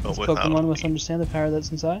 But Does without Pokemon a must lead. understand the power that's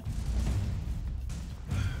inside?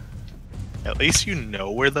 At least you know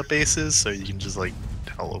where the base is, so you can just, like,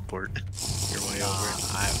 teleport your way over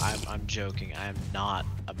it. I'm joking. I'm not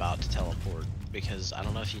about to teleport because I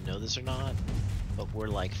don't know if you know this or not, but we're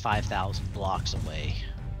like 5,000 blocks away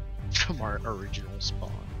from our original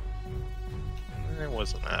spawn. It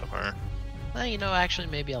wasn't that far. Well, actually,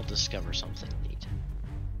 maybe I'll discover something neat.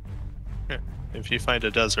 If you find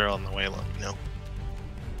a desert on the way, let me know.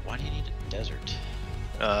 Why do you need a desert?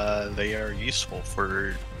 They are useful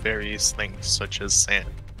for various things such as sand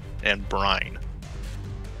and brine.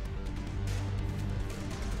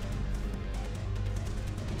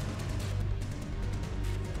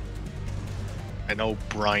 I know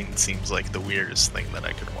brine seems like the weirdest thing that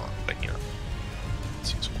I could want, but you know,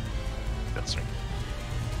 it's useful. That's right.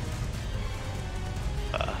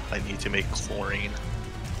 I need to make chlorine.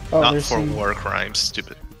 Oh, Not there's for some, war crimes, to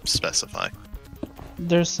specify.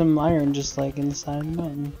 there's some iron just like inside the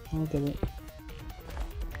mountain. Look at it.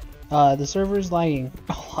 The server's lagging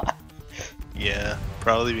a lot. Yeah,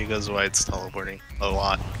 probably because why it's teleporting a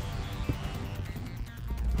lot.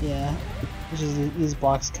 Yeah, it's just these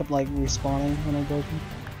blocks kept like respawning when I broke them.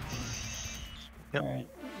 Yep. Alright.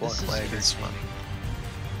 Block lag is funny.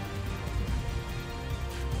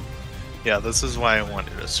 Yeah, this is why I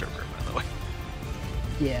wanted a server, by the way.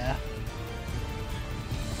 Yeah.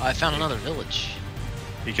 I found another village.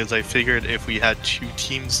 Because I figured if we had 2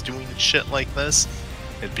 teams doing shit like this,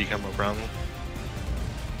 it'd become a problem.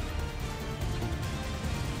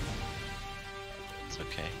 It's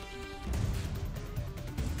okay.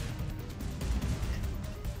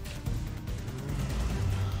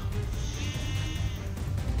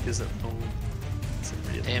 Isn't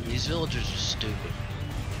really? Damn, these villagers are stupid.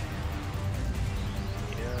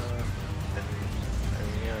 Yeah.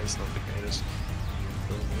 Yeah, he's not the greatest.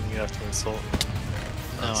 Doesn't mean you have to insult.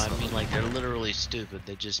 No, That's I not- mean like they're literally stupid.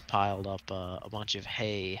 They just piled up a bunch of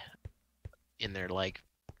hay in their like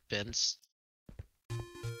fence,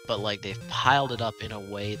 but like they've piled it up in a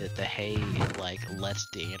way that the hay like lets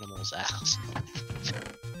the animals out.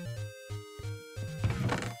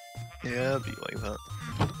 Yeah, it'd be like that.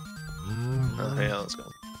 Oh, yeah, let's go.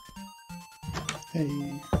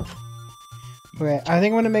 Hey. Okay, I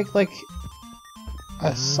think I'm gonna make like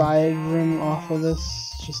a side room off of this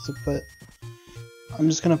just to put. I'm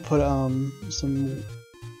just gonna put some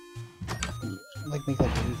like make like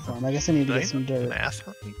a wheat farm. I guess I need to Did get some dirt. Math?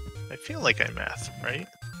 I feel like I math, right?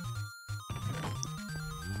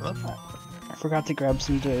 I forgot to grab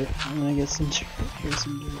some dirt. I'm gonna get some dirt. Here's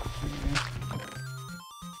some dirt. There you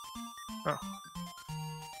go.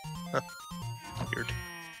 Weird.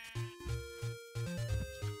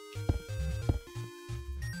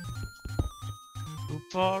 So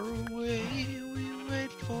far away, we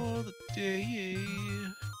wait for the day.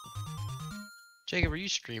 Jacob, are you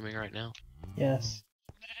streaming right now? Yes.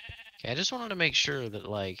 Okay, I just wanted to make sure that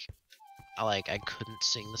like I couldn't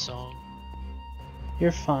sing the song.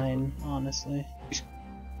 You're fine, honestly.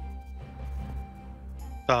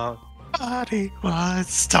 Somebody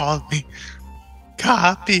once told me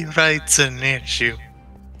copyright's an issue.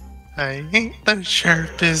 I ain't the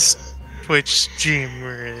sharpest Twitch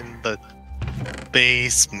streamer in the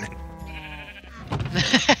basement.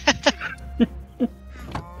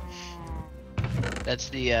 That's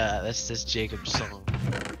this Jacob's song.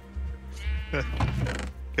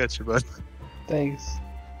 Gotcha, bud. Thanks.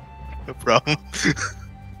 No problem.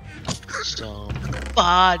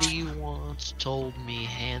 Somebody once told me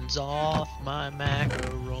hands off my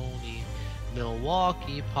macaroni.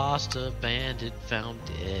 Milwaukee pasta bandit found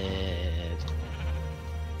dead.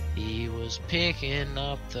 He was picking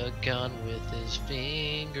up the gun with his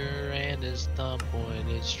finger and his thumb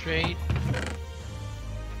pointed straight.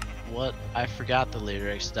 What? I forgot the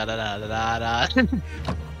lyrics. Da da da da da da.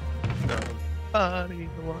 Somebody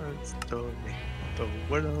once told me the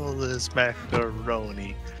world is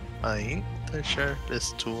macaroni. I ain't the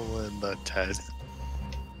sharpest tool in the tent.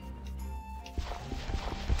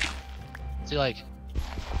 See, like,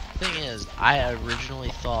 thing is, I originally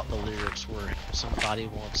thought the lyrics were somebody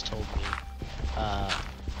once told me,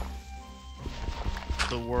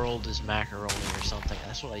 the world is macaroni or something.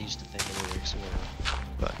 That's what I used to think the lyrics were.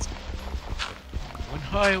 But When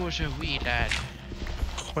I was a wee lad.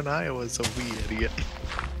 when I was a wee idiot.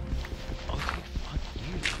 Okay, fuck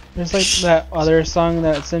you. There's like that other song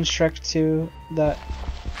that's in Shrek 2 that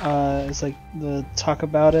is like the talk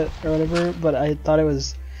about it or whatever, but I thought it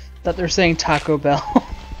was that they're saying Taco Bell.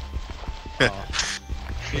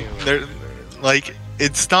 They're like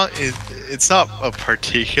it's not a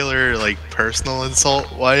particular like personal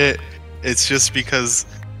insult, Wyatt. It's just because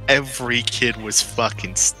every kid was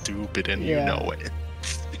fucking stupid and Yeah. you know it.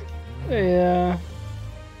 Yeah.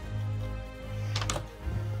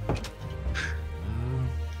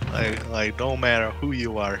 Like no matter who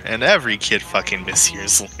you are, and every kid fucking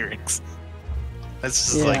mishears lyrics.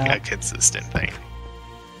 That's just like Yeah. a consistent thing.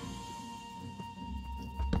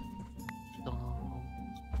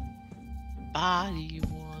 Somebody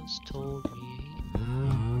once told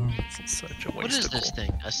me. It's such a waste What is of this coal.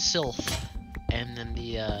 thing? A sylph, and then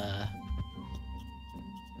the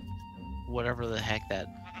whatever the heck that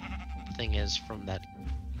thing is from that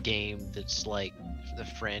game that's like the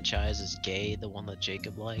franchise is gay, the one that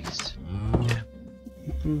Jacob likes.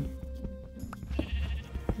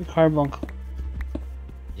 Carbuncle.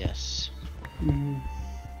 Yes. Mm-hmm.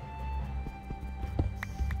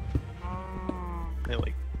 They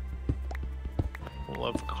like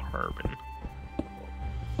love carbon.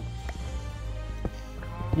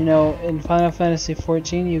 You know, in Final Fantasy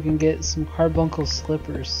XIV, you can get some carbuncle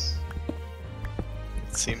slippers.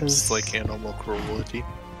 It seems like animal cruelty.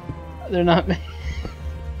 They're not made.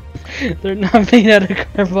 They're not made out of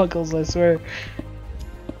carbuncles, I swear.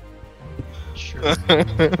 Sure.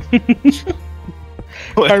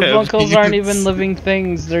 Carbuncles aren't even living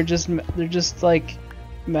things. They're just like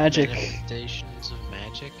magic. Manifestations of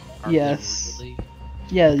magic? Are Yes. they really?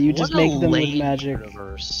 Yeah, you just What make a them with lame magic.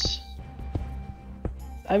 universe.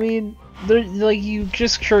 I mean, they're like you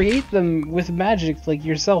just create them with magic, like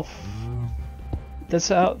yourself. That's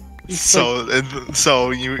how. it's like-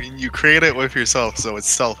 So you create it with yourself, so it's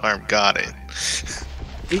self-harm. Got it.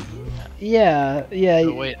 Yeah, yeah.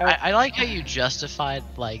 So wait, I like how you justified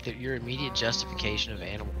like that. Your immediate justification of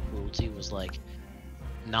animal cruelty was like,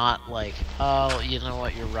 not like, oh, you know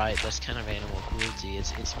what, you're right. That's kind of animal cruelty.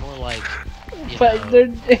 It's more like, you but know,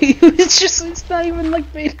 they're it's not even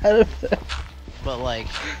like made out of them. but like,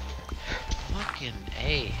 fucking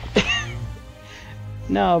A.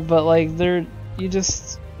 No, but like they're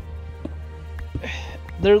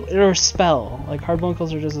they're a spell. Like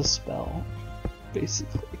carbuncles are just a spell,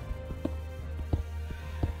 basically.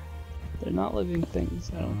 They're not living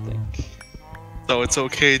things, I don't think. So it's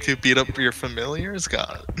okay to beat up your familiars?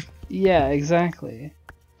 Got it. Yeah, exactly.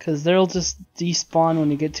 Because they'll just despawn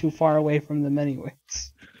when you get too far away from them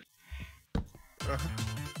anyways.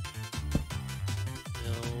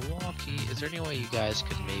 Milwaukee. Is there any way you guys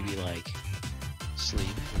could maybe like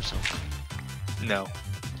sleep or something? No.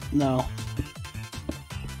 No.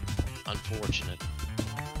 Unfortunate.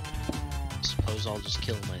 Suppose I'll just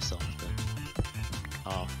kill myself then.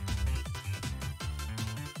 Oh.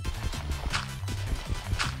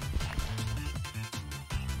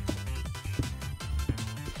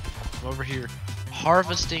 I'm over here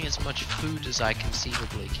harvesting as much food as I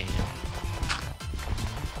conceivably can.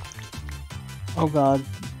 Oh god.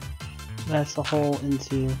 That's the hole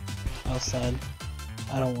into outside.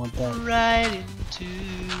 I don't want that. Right into...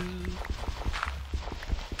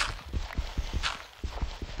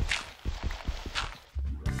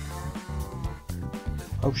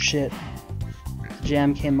 Oh shit. The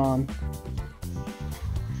jam came on.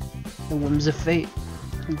 The Whims of Fate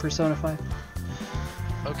in Persona 5.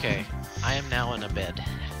 Okay, I am now in a bed.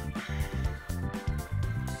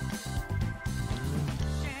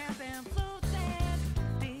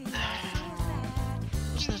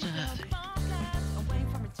 What's that?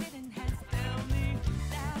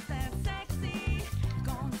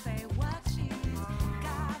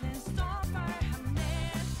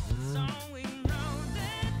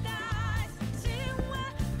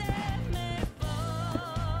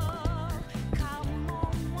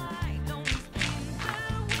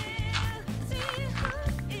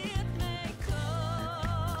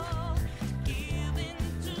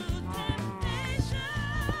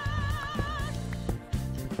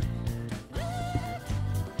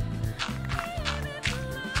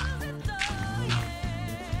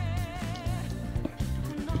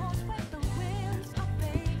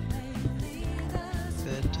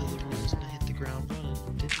 Fed to the rules and hit the ground running.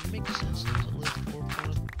 Didn't make sense. Doesn't live the forefront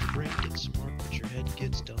of the brain gets smart, but your head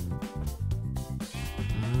gets dumb.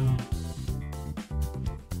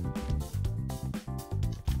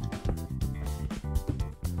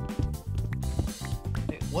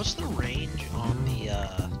 Hey, what's the range on the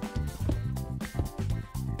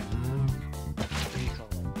what do you call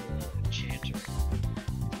it? The enchanter.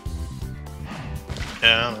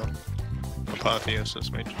 Yeah, I don't know.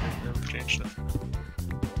 Apotheosis may never change that.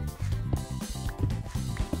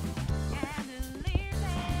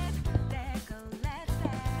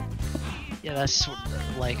 Yeah, that's sort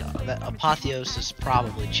of like that Apotheosis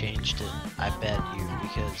probably changed it. I bet you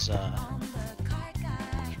because I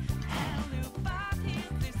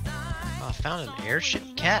found an airship.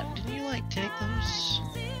 Cat, didn't you like take those?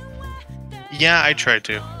 Yeah, I tried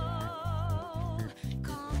to.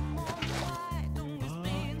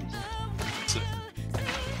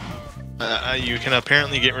 You can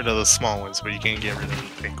apparently get rid of the small ones, but you can't get rid of the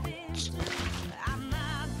big ones.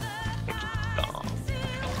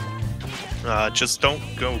 Just don't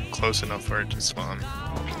go close enough for it to spawn.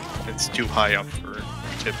 It's too high up for it,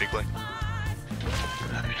 typically.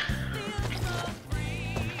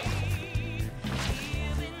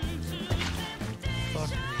 Fuck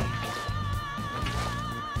me.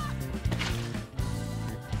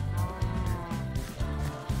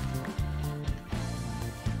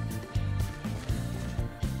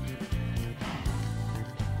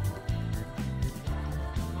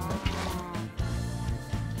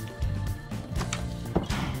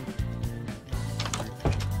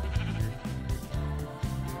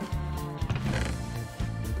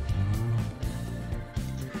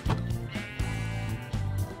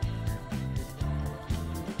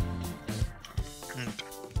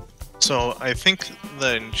 So I think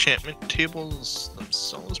the enchantment tables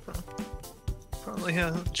themselves probably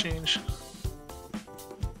haven't changed.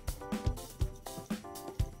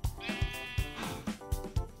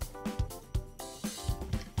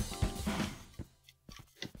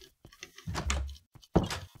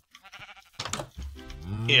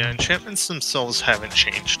 Yeah, enchantments themselves haven't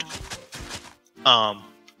changed.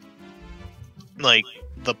 Like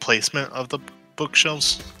the placement of the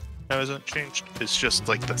bookshelves hasn't changed. It's just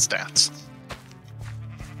like the stats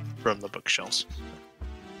from the bookshelves.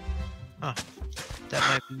 Huh. That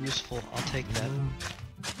might be useful. I'll take that.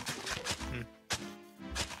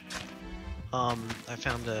 I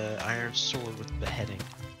found an iron sword with beheading.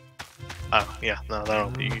 Oh yeah, no,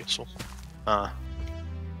 that'll be useful.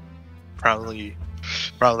 Probably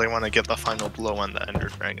want to get the final blow on the Ender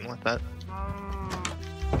Dragon with that.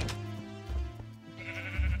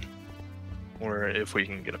 Or if we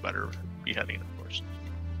can get a better beheading, of course.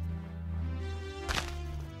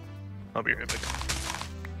 I'll be right back.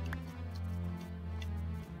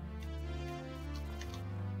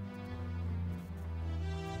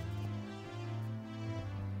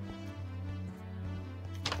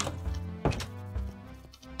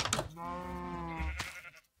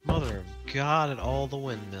 Mother of God at all the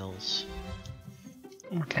windmills.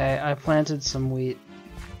 Okay, I planted some wheat.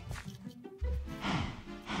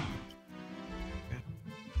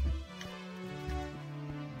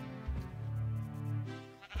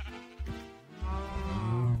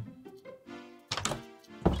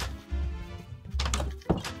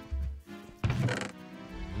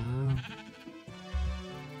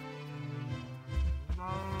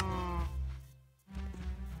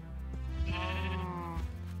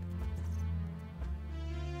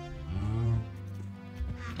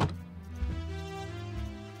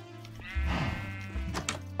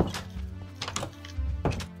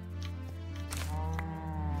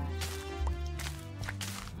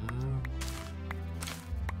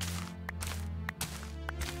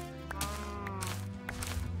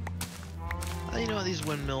 You know what? These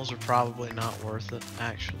windmills are probably not worth it,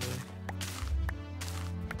 actually.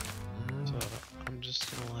 So I'm just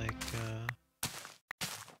gonna like.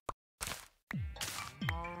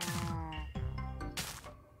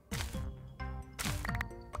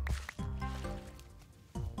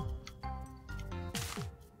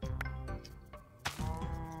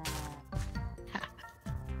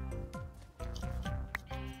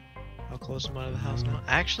 How close am I to the house now?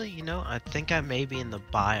 Actually, you know, I think I may be in the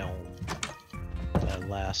biome that I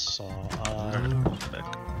last saw.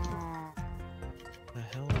 The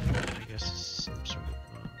hell? I guess it's some sort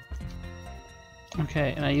of.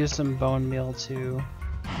 Okay, and I used some bone meal to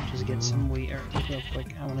just get some wheat real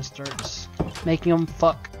quick. I want to start making them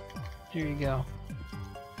fuck. Here you go.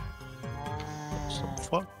 Some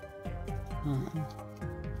fuck?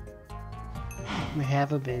 We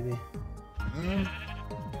have a baby.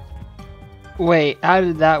 Wait, how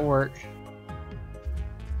did that work?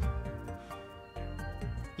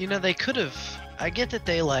 You know, they could have. I get that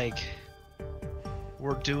they like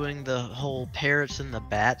were doing the whole parrots and the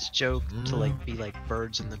bats joke to like be like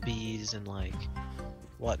birds and the bees and like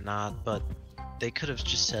whatnot, but they could have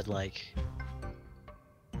just said like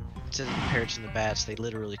instead of the parrots and the bats, they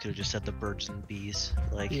literally could have just said the birds and the bees.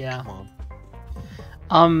 Like, yeah. Come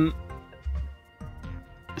on.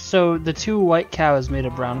 So the 2 white cows made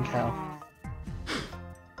a brown cow.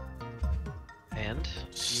 And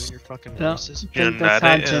you and your fucking No, voices. I think that's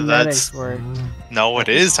how genetics work. No, it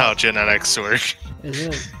is how genetics work. Is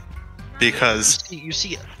it? Because You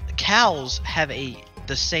see, cows have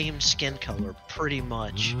the same skin color pretty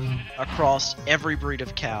much across every breed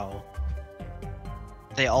of cow.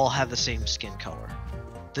 They all have the same skin color.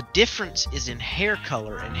 The difference is in hair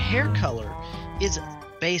color, and hair color is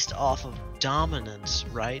based off of dominance,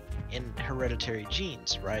 right, in hereditary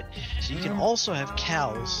genes, right? So you can also have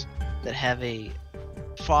cows that have a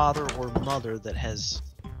father or mother that has,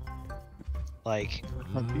 like...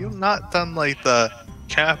 Have you not done, like, the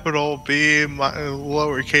capital B,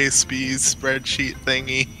 lowercase b spreadsheet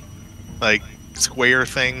thingy? Like, square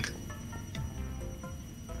thing?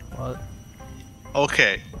 What?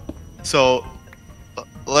 Okay, so,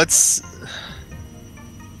 let's...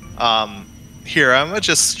 Here, I'm gonna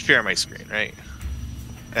just share my screen, right?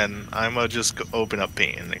 And I'm gonna just open up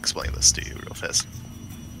Paint and explain this to you real fast.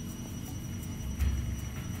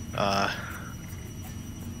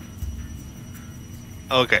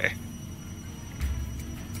 Okay.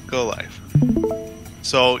 Go live.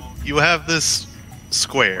 So, you have this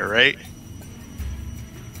square, right?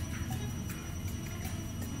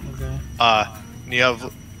 Okay. And you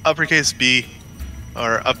have uppercase B,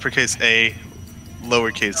 or uppercase A,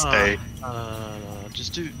 lowercase a.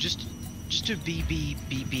 Just do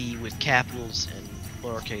BB with capitals and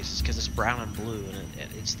lowercases because it's brown and blue,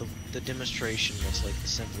 and it's the demonstration that's like the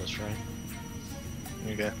simplest, right?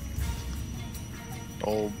 Okay.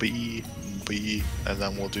 Oh, B, and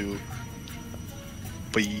then we'll do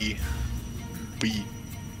B.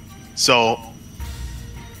 So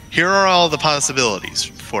here are all the possibilities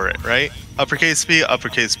for it, right? Uppercase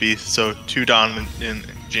B. So 2 dominant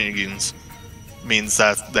genes means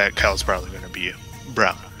that cow's probably going to be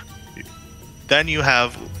brown. Then you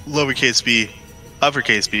have lowercase b,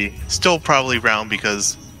 uppercase B, still probably brown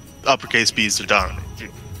because uppercase B is the dominant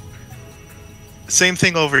gene. Same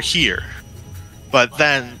thing over here, but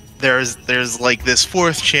then there's like this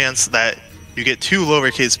 4th chance that you get 2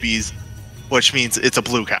 lowercase b's, which means it's a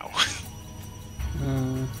blue cow.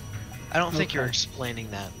 I don't think you're explaining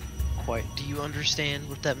that quite. Do you understand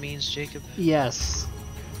what that means, Jacob? Yes.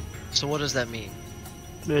 So what does that mean?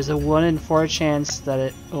 There's a 1 in 4 chance that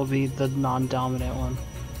it will be the non-dominant one.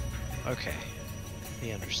 Okay.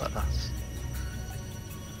 He understands.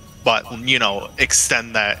 But, you know,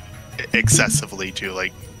 extend that excessively to,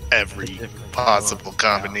 like, every possible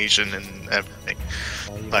combination and everything.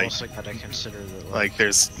 Well, you Like- also gotta consider that, Like,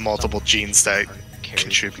 there's multiple genes that carry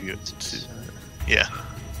contribute to... genes. Yeah.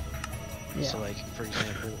 Yeah. So, like, for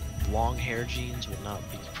example, long hair genes would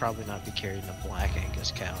probably not be carried in a black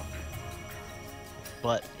Angus cow.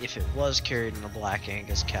 But if it was carried in a black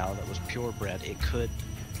Angus cow that was purebred, it could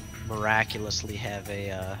miraculously have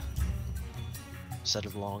a set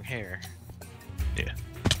of long hair. Yeah.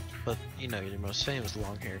 But, you know, your most famous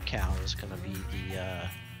long-haired cow is gonna be the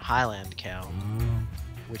Highland cow,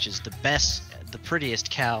 which is the prettiest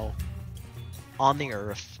cow on the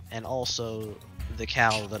earth, and also the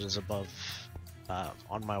cow that is above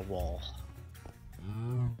on my wall.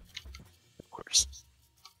 Of course.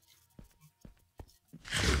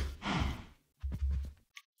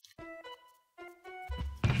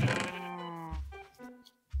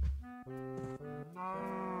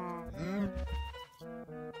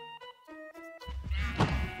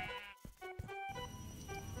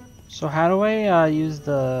 So how do I use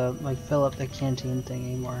the, like, fill up the canteen thing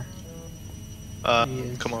anymore?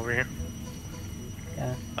 Yes. Come over here.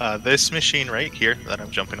 Yeah. This machine right here that I'm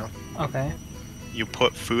jumping on. Okay. You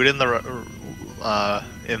put food in the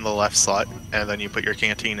left slot, and then you put your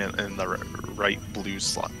canteen in the right blue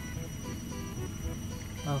slot.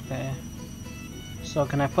 Okay. So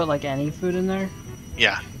can I put, like, any food in there?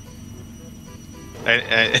 Yeah.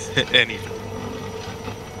 Any.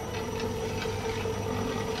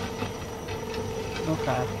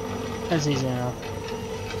 Okay. That's easy enough.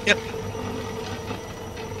 Yep.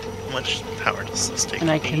 How much power does this take? And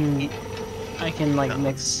I can like No.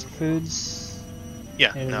 mix foods.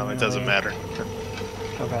 Yeah. It No, doesn't it doesn't really- matter.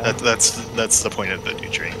 Okay. That's the point of the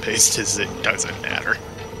nutrient paste, is it doesn't matter.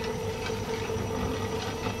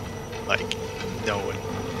 Like, no one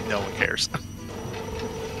cares.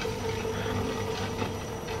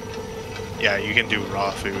 Yeah, you can do raw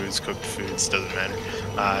foods, cooked foods, doesn't matter.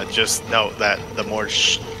 Just note that the more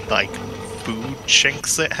like food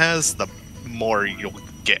chinks it has, the more you'll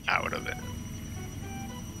get out of it.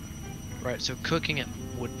 Right, so cooking it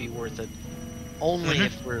would be worth it only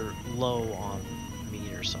if we're low on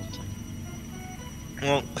meat or something.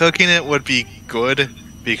 Well, cooking it would be good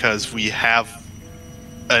because we have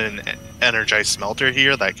an energized smelter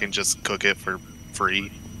here that can just cook it for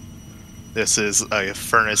free. This is a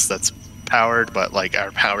furnace that's powered, but like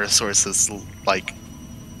our power source is like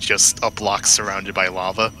just a block surrounded by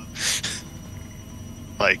lava.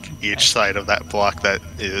 Like each side of that block that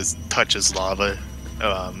touches lava,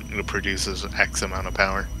 it produces X amount of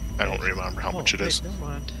power. I don't remember how much it is. Never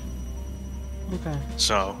mind. Okay.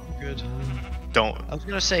 So Good. don't. I was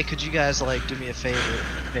gonna say, could you guys like do me a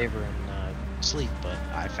favor and sleep? But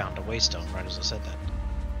I found a waystone right as I said that.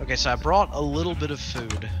 Okay, so I brought a little bit of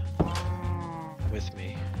food with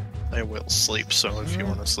me. I will sleep. So if you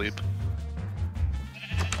want to sleep,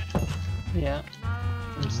 Yeah.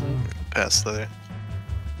 I'm asleep. pass there.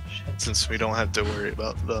 Shit. Since we don't have to worry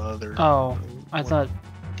about the other. Oh, I one. thought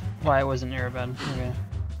why it wasn't near a bed. Okay.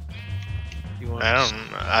 You want?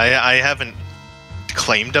 I haven't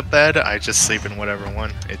claimed a bed. I just sleep in whatever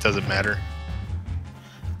one. It doesn't matter.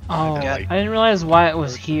 Oh, Yeah. I didn't realize why it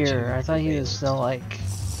was 32 here. I thought he was days. still like,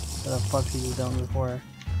 what the fuck he was doing before.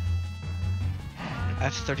 I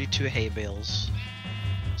have 32 hay bales,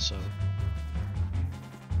 so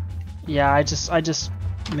Yeah, I just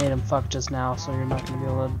made him fuck just now, so you're not gonna be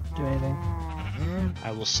able to do anything.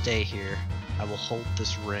 I will stay here. I will hold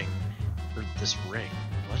this ring. Or this ring?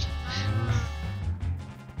 What?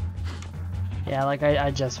 Yeah, like I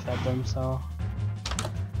just fed them, so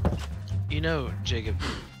You know, Jacob,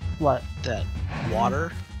 What? that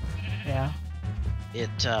water, Yeah. it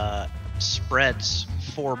spreads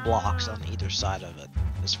 4 blocks on either side of it,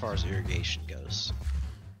 as far as irrigation goes.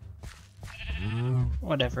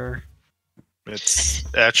 Whatever. It's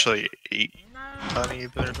actually 8 on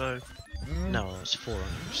either side. No, it's 4 on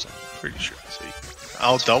either side. Pretty sure it's 8.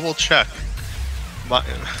 I'll double check.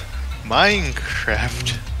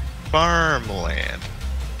 Minecraft farmland.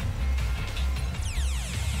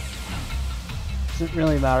 Doesn't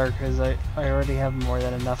really matter because I already have more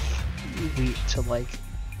than enough wheat to like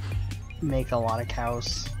make a lot of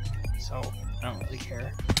cows, so I don't really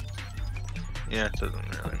care. Yeah, it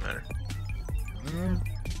doesn't really matter.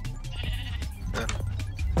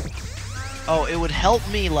 Oh, it would help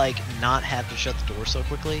me like not have to shut the door so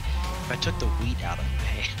quickly if I took the wheat out of my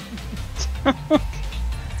hand.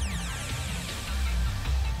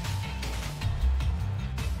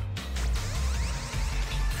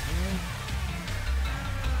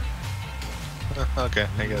 Okay,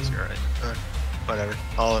 I guess you're right. Whatever.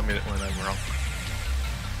 I'll admit it when I'm wrong.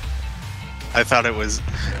 I thought it was...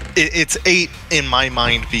 It's 8 in my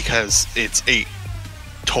mind because it's 8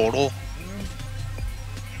 total.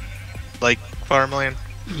 Like, farmland,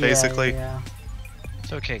 basically. Yeah.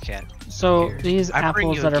 It's okay, Cat. So Here. these I bring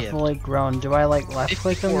apples you a that are gift. fully grown, do I like left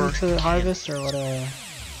click them 54 to harvest or what do I...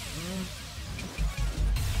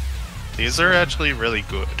 These are actually really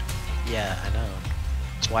good. Yeah, I know.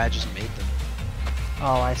 That's why I just made them.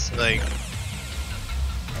 Oh, I see. Like...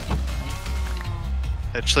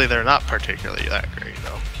 Actually, they're not particularly that great,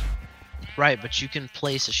 though. Right, but you can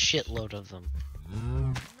place a shitload of them.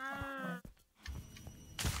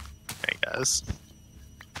 I guess.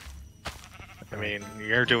 I mean,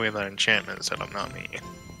 you're doing the enchantment setup, not me.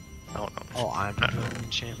 I don't know. Oh, I'm doing an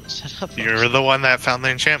enchantment setup. You're the one that found the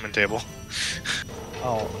enchantment table.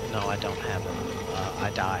 Oh, no, I don't have it. I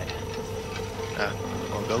died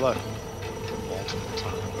Well, good luck. multiple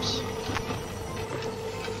times.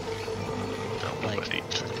 Like, Nobody.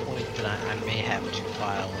 to the point that I may have to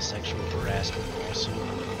file a sexual harassment lawsuit.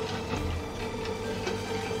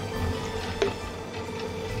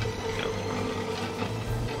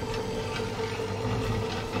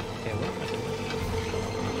 Okay, what am I doing?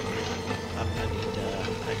 I need to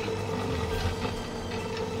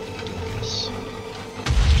do this.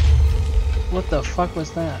 What the fuck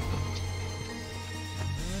was that?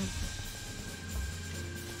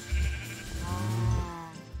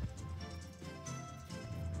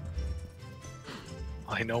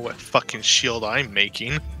 I know what fucking shield I'm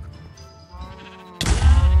making.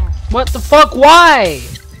 What the fuck? Why?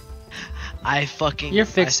 I fucking. You're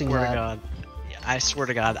fixing I swear that. To God, I swear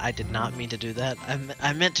to God, I did not mean to do that.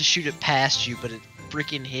 I meant to shoot it past you, but it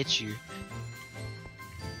freaking hit you.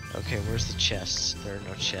 Okay, where's the chests? There are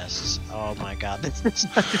no chests. Oh my God, this is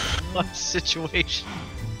such a fun situation.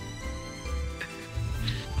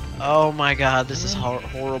 Oh my God, this is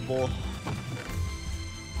horrible.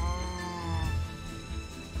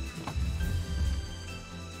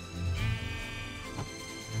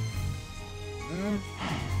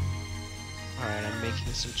 Alright, I'm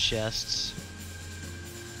making some chests.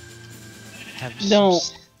 Have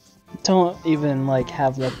Don't even like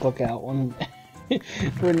have that book out when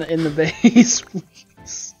we're in the base.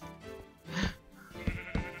 Please.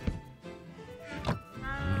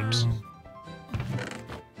 Oops.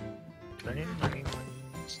 Money. No, okay.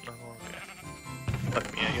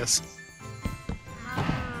 Fuck me, I guess.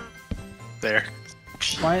 There.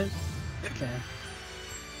 Why? Okay.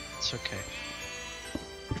 It's okay.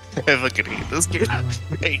 I fucking hate this game. I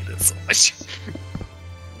hate it so much.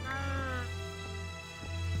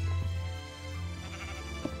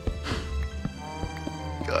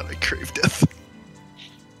 God, I crave death.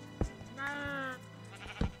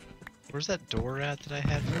 Where's that door at that I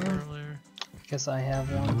had from earlier? Guess I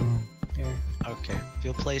have one here. Okay, if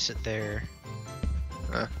you'll place it there.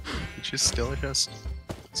 Did you steal a chest?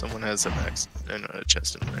 Someone has an axe and a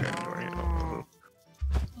chest in their inventory. I don't know who.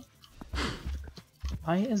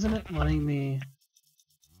 Why isn't it letting me?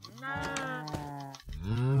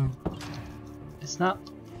 It's not.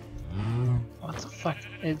 What the fuck?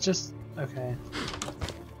 It just. Okay.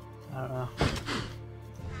 I don't know.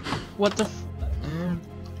 What the f.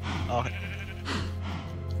 Oh.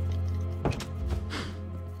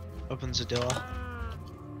 Opens the door.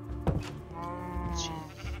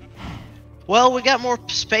 Well, we got more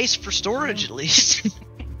space for storage at least.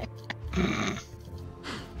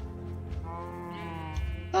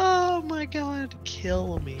 Oh my God,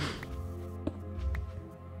 kill me.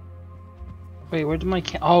 Wait, where did my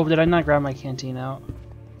oh, did I not grab my canteen out?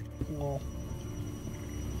 Well.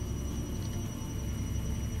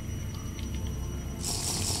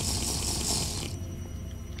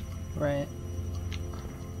 Right.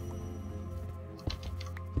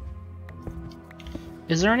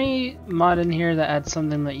 Is there any mod in here that adds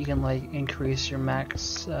something that you can like increase your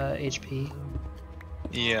max HP?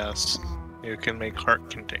 Yes. You can make heart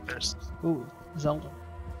containers. Ooh, Zelda.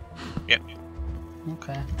 Yeah.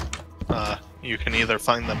 Okay. You can either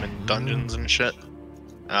find them in dungeons and shit,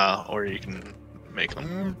 or you can make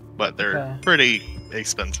them. But they're Okay. pretty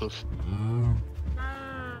expensive.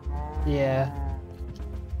 Yeah.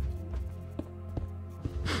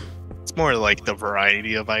 It's more like the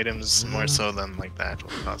variety of items, more so than like the actual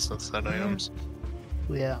cost of said items,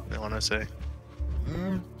 Yeah. I want to say.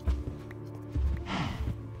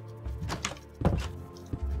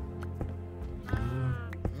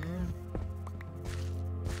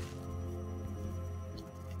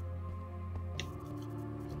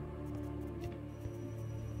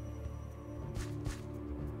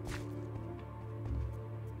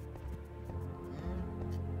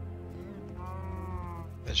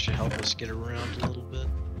 That should help us get around a little bit.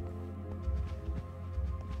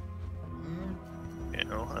 Yeah,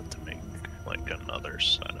 I'll have to make like another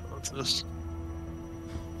setup of this.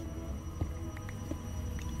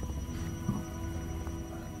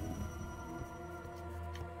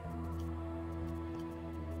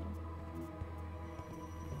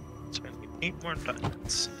 So I need 8 more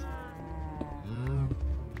diamonds.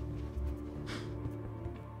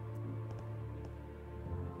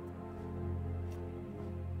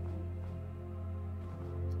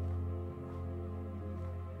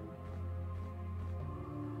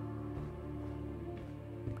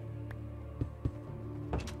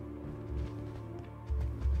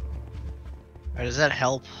 Alright, does that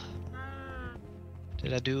help?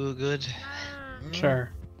 Did I do good? Sure.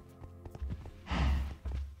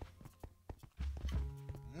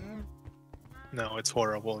 No, it's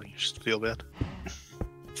horrible. You should feel bad.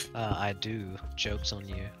 I do. Joke's on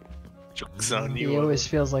you. Joke's on He you. always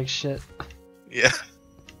feels like shit. Yeah.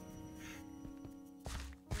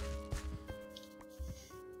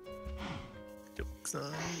 Joke's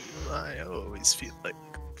on you. I always feel like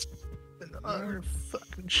an utter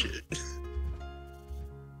fucking shit.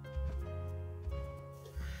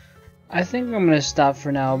 I think I'm gonna stop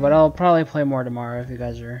for now, but I'll probably play more tomorrow if you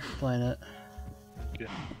guys are playing it.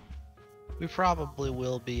 We probably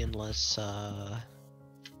will be unless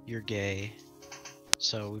you're gay.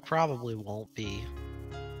 So we probably won't be.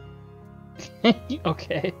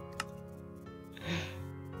 Okay.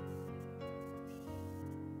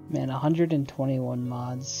 Man, 121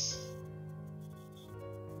 mods.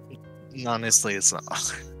 Honestly, it's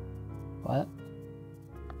not. What?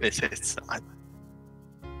 It's not.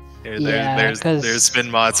 Yeah, there's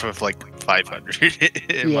been mods with like 500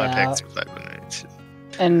 in my Yeah. packs with 500.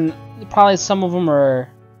 And probably some of them are,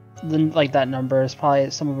 like that number is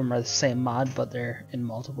probably, some of them are the same mod, but they're in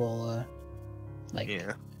multiple, like,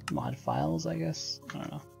 Yeah. mod files, I guess. I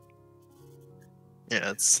don't know.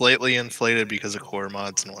 Yeah, it's slightly inflated because of core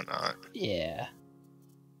mods and whatnot. Yeah.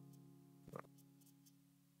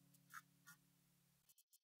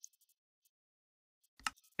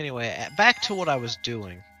 Anyway, back to what I was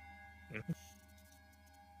doing.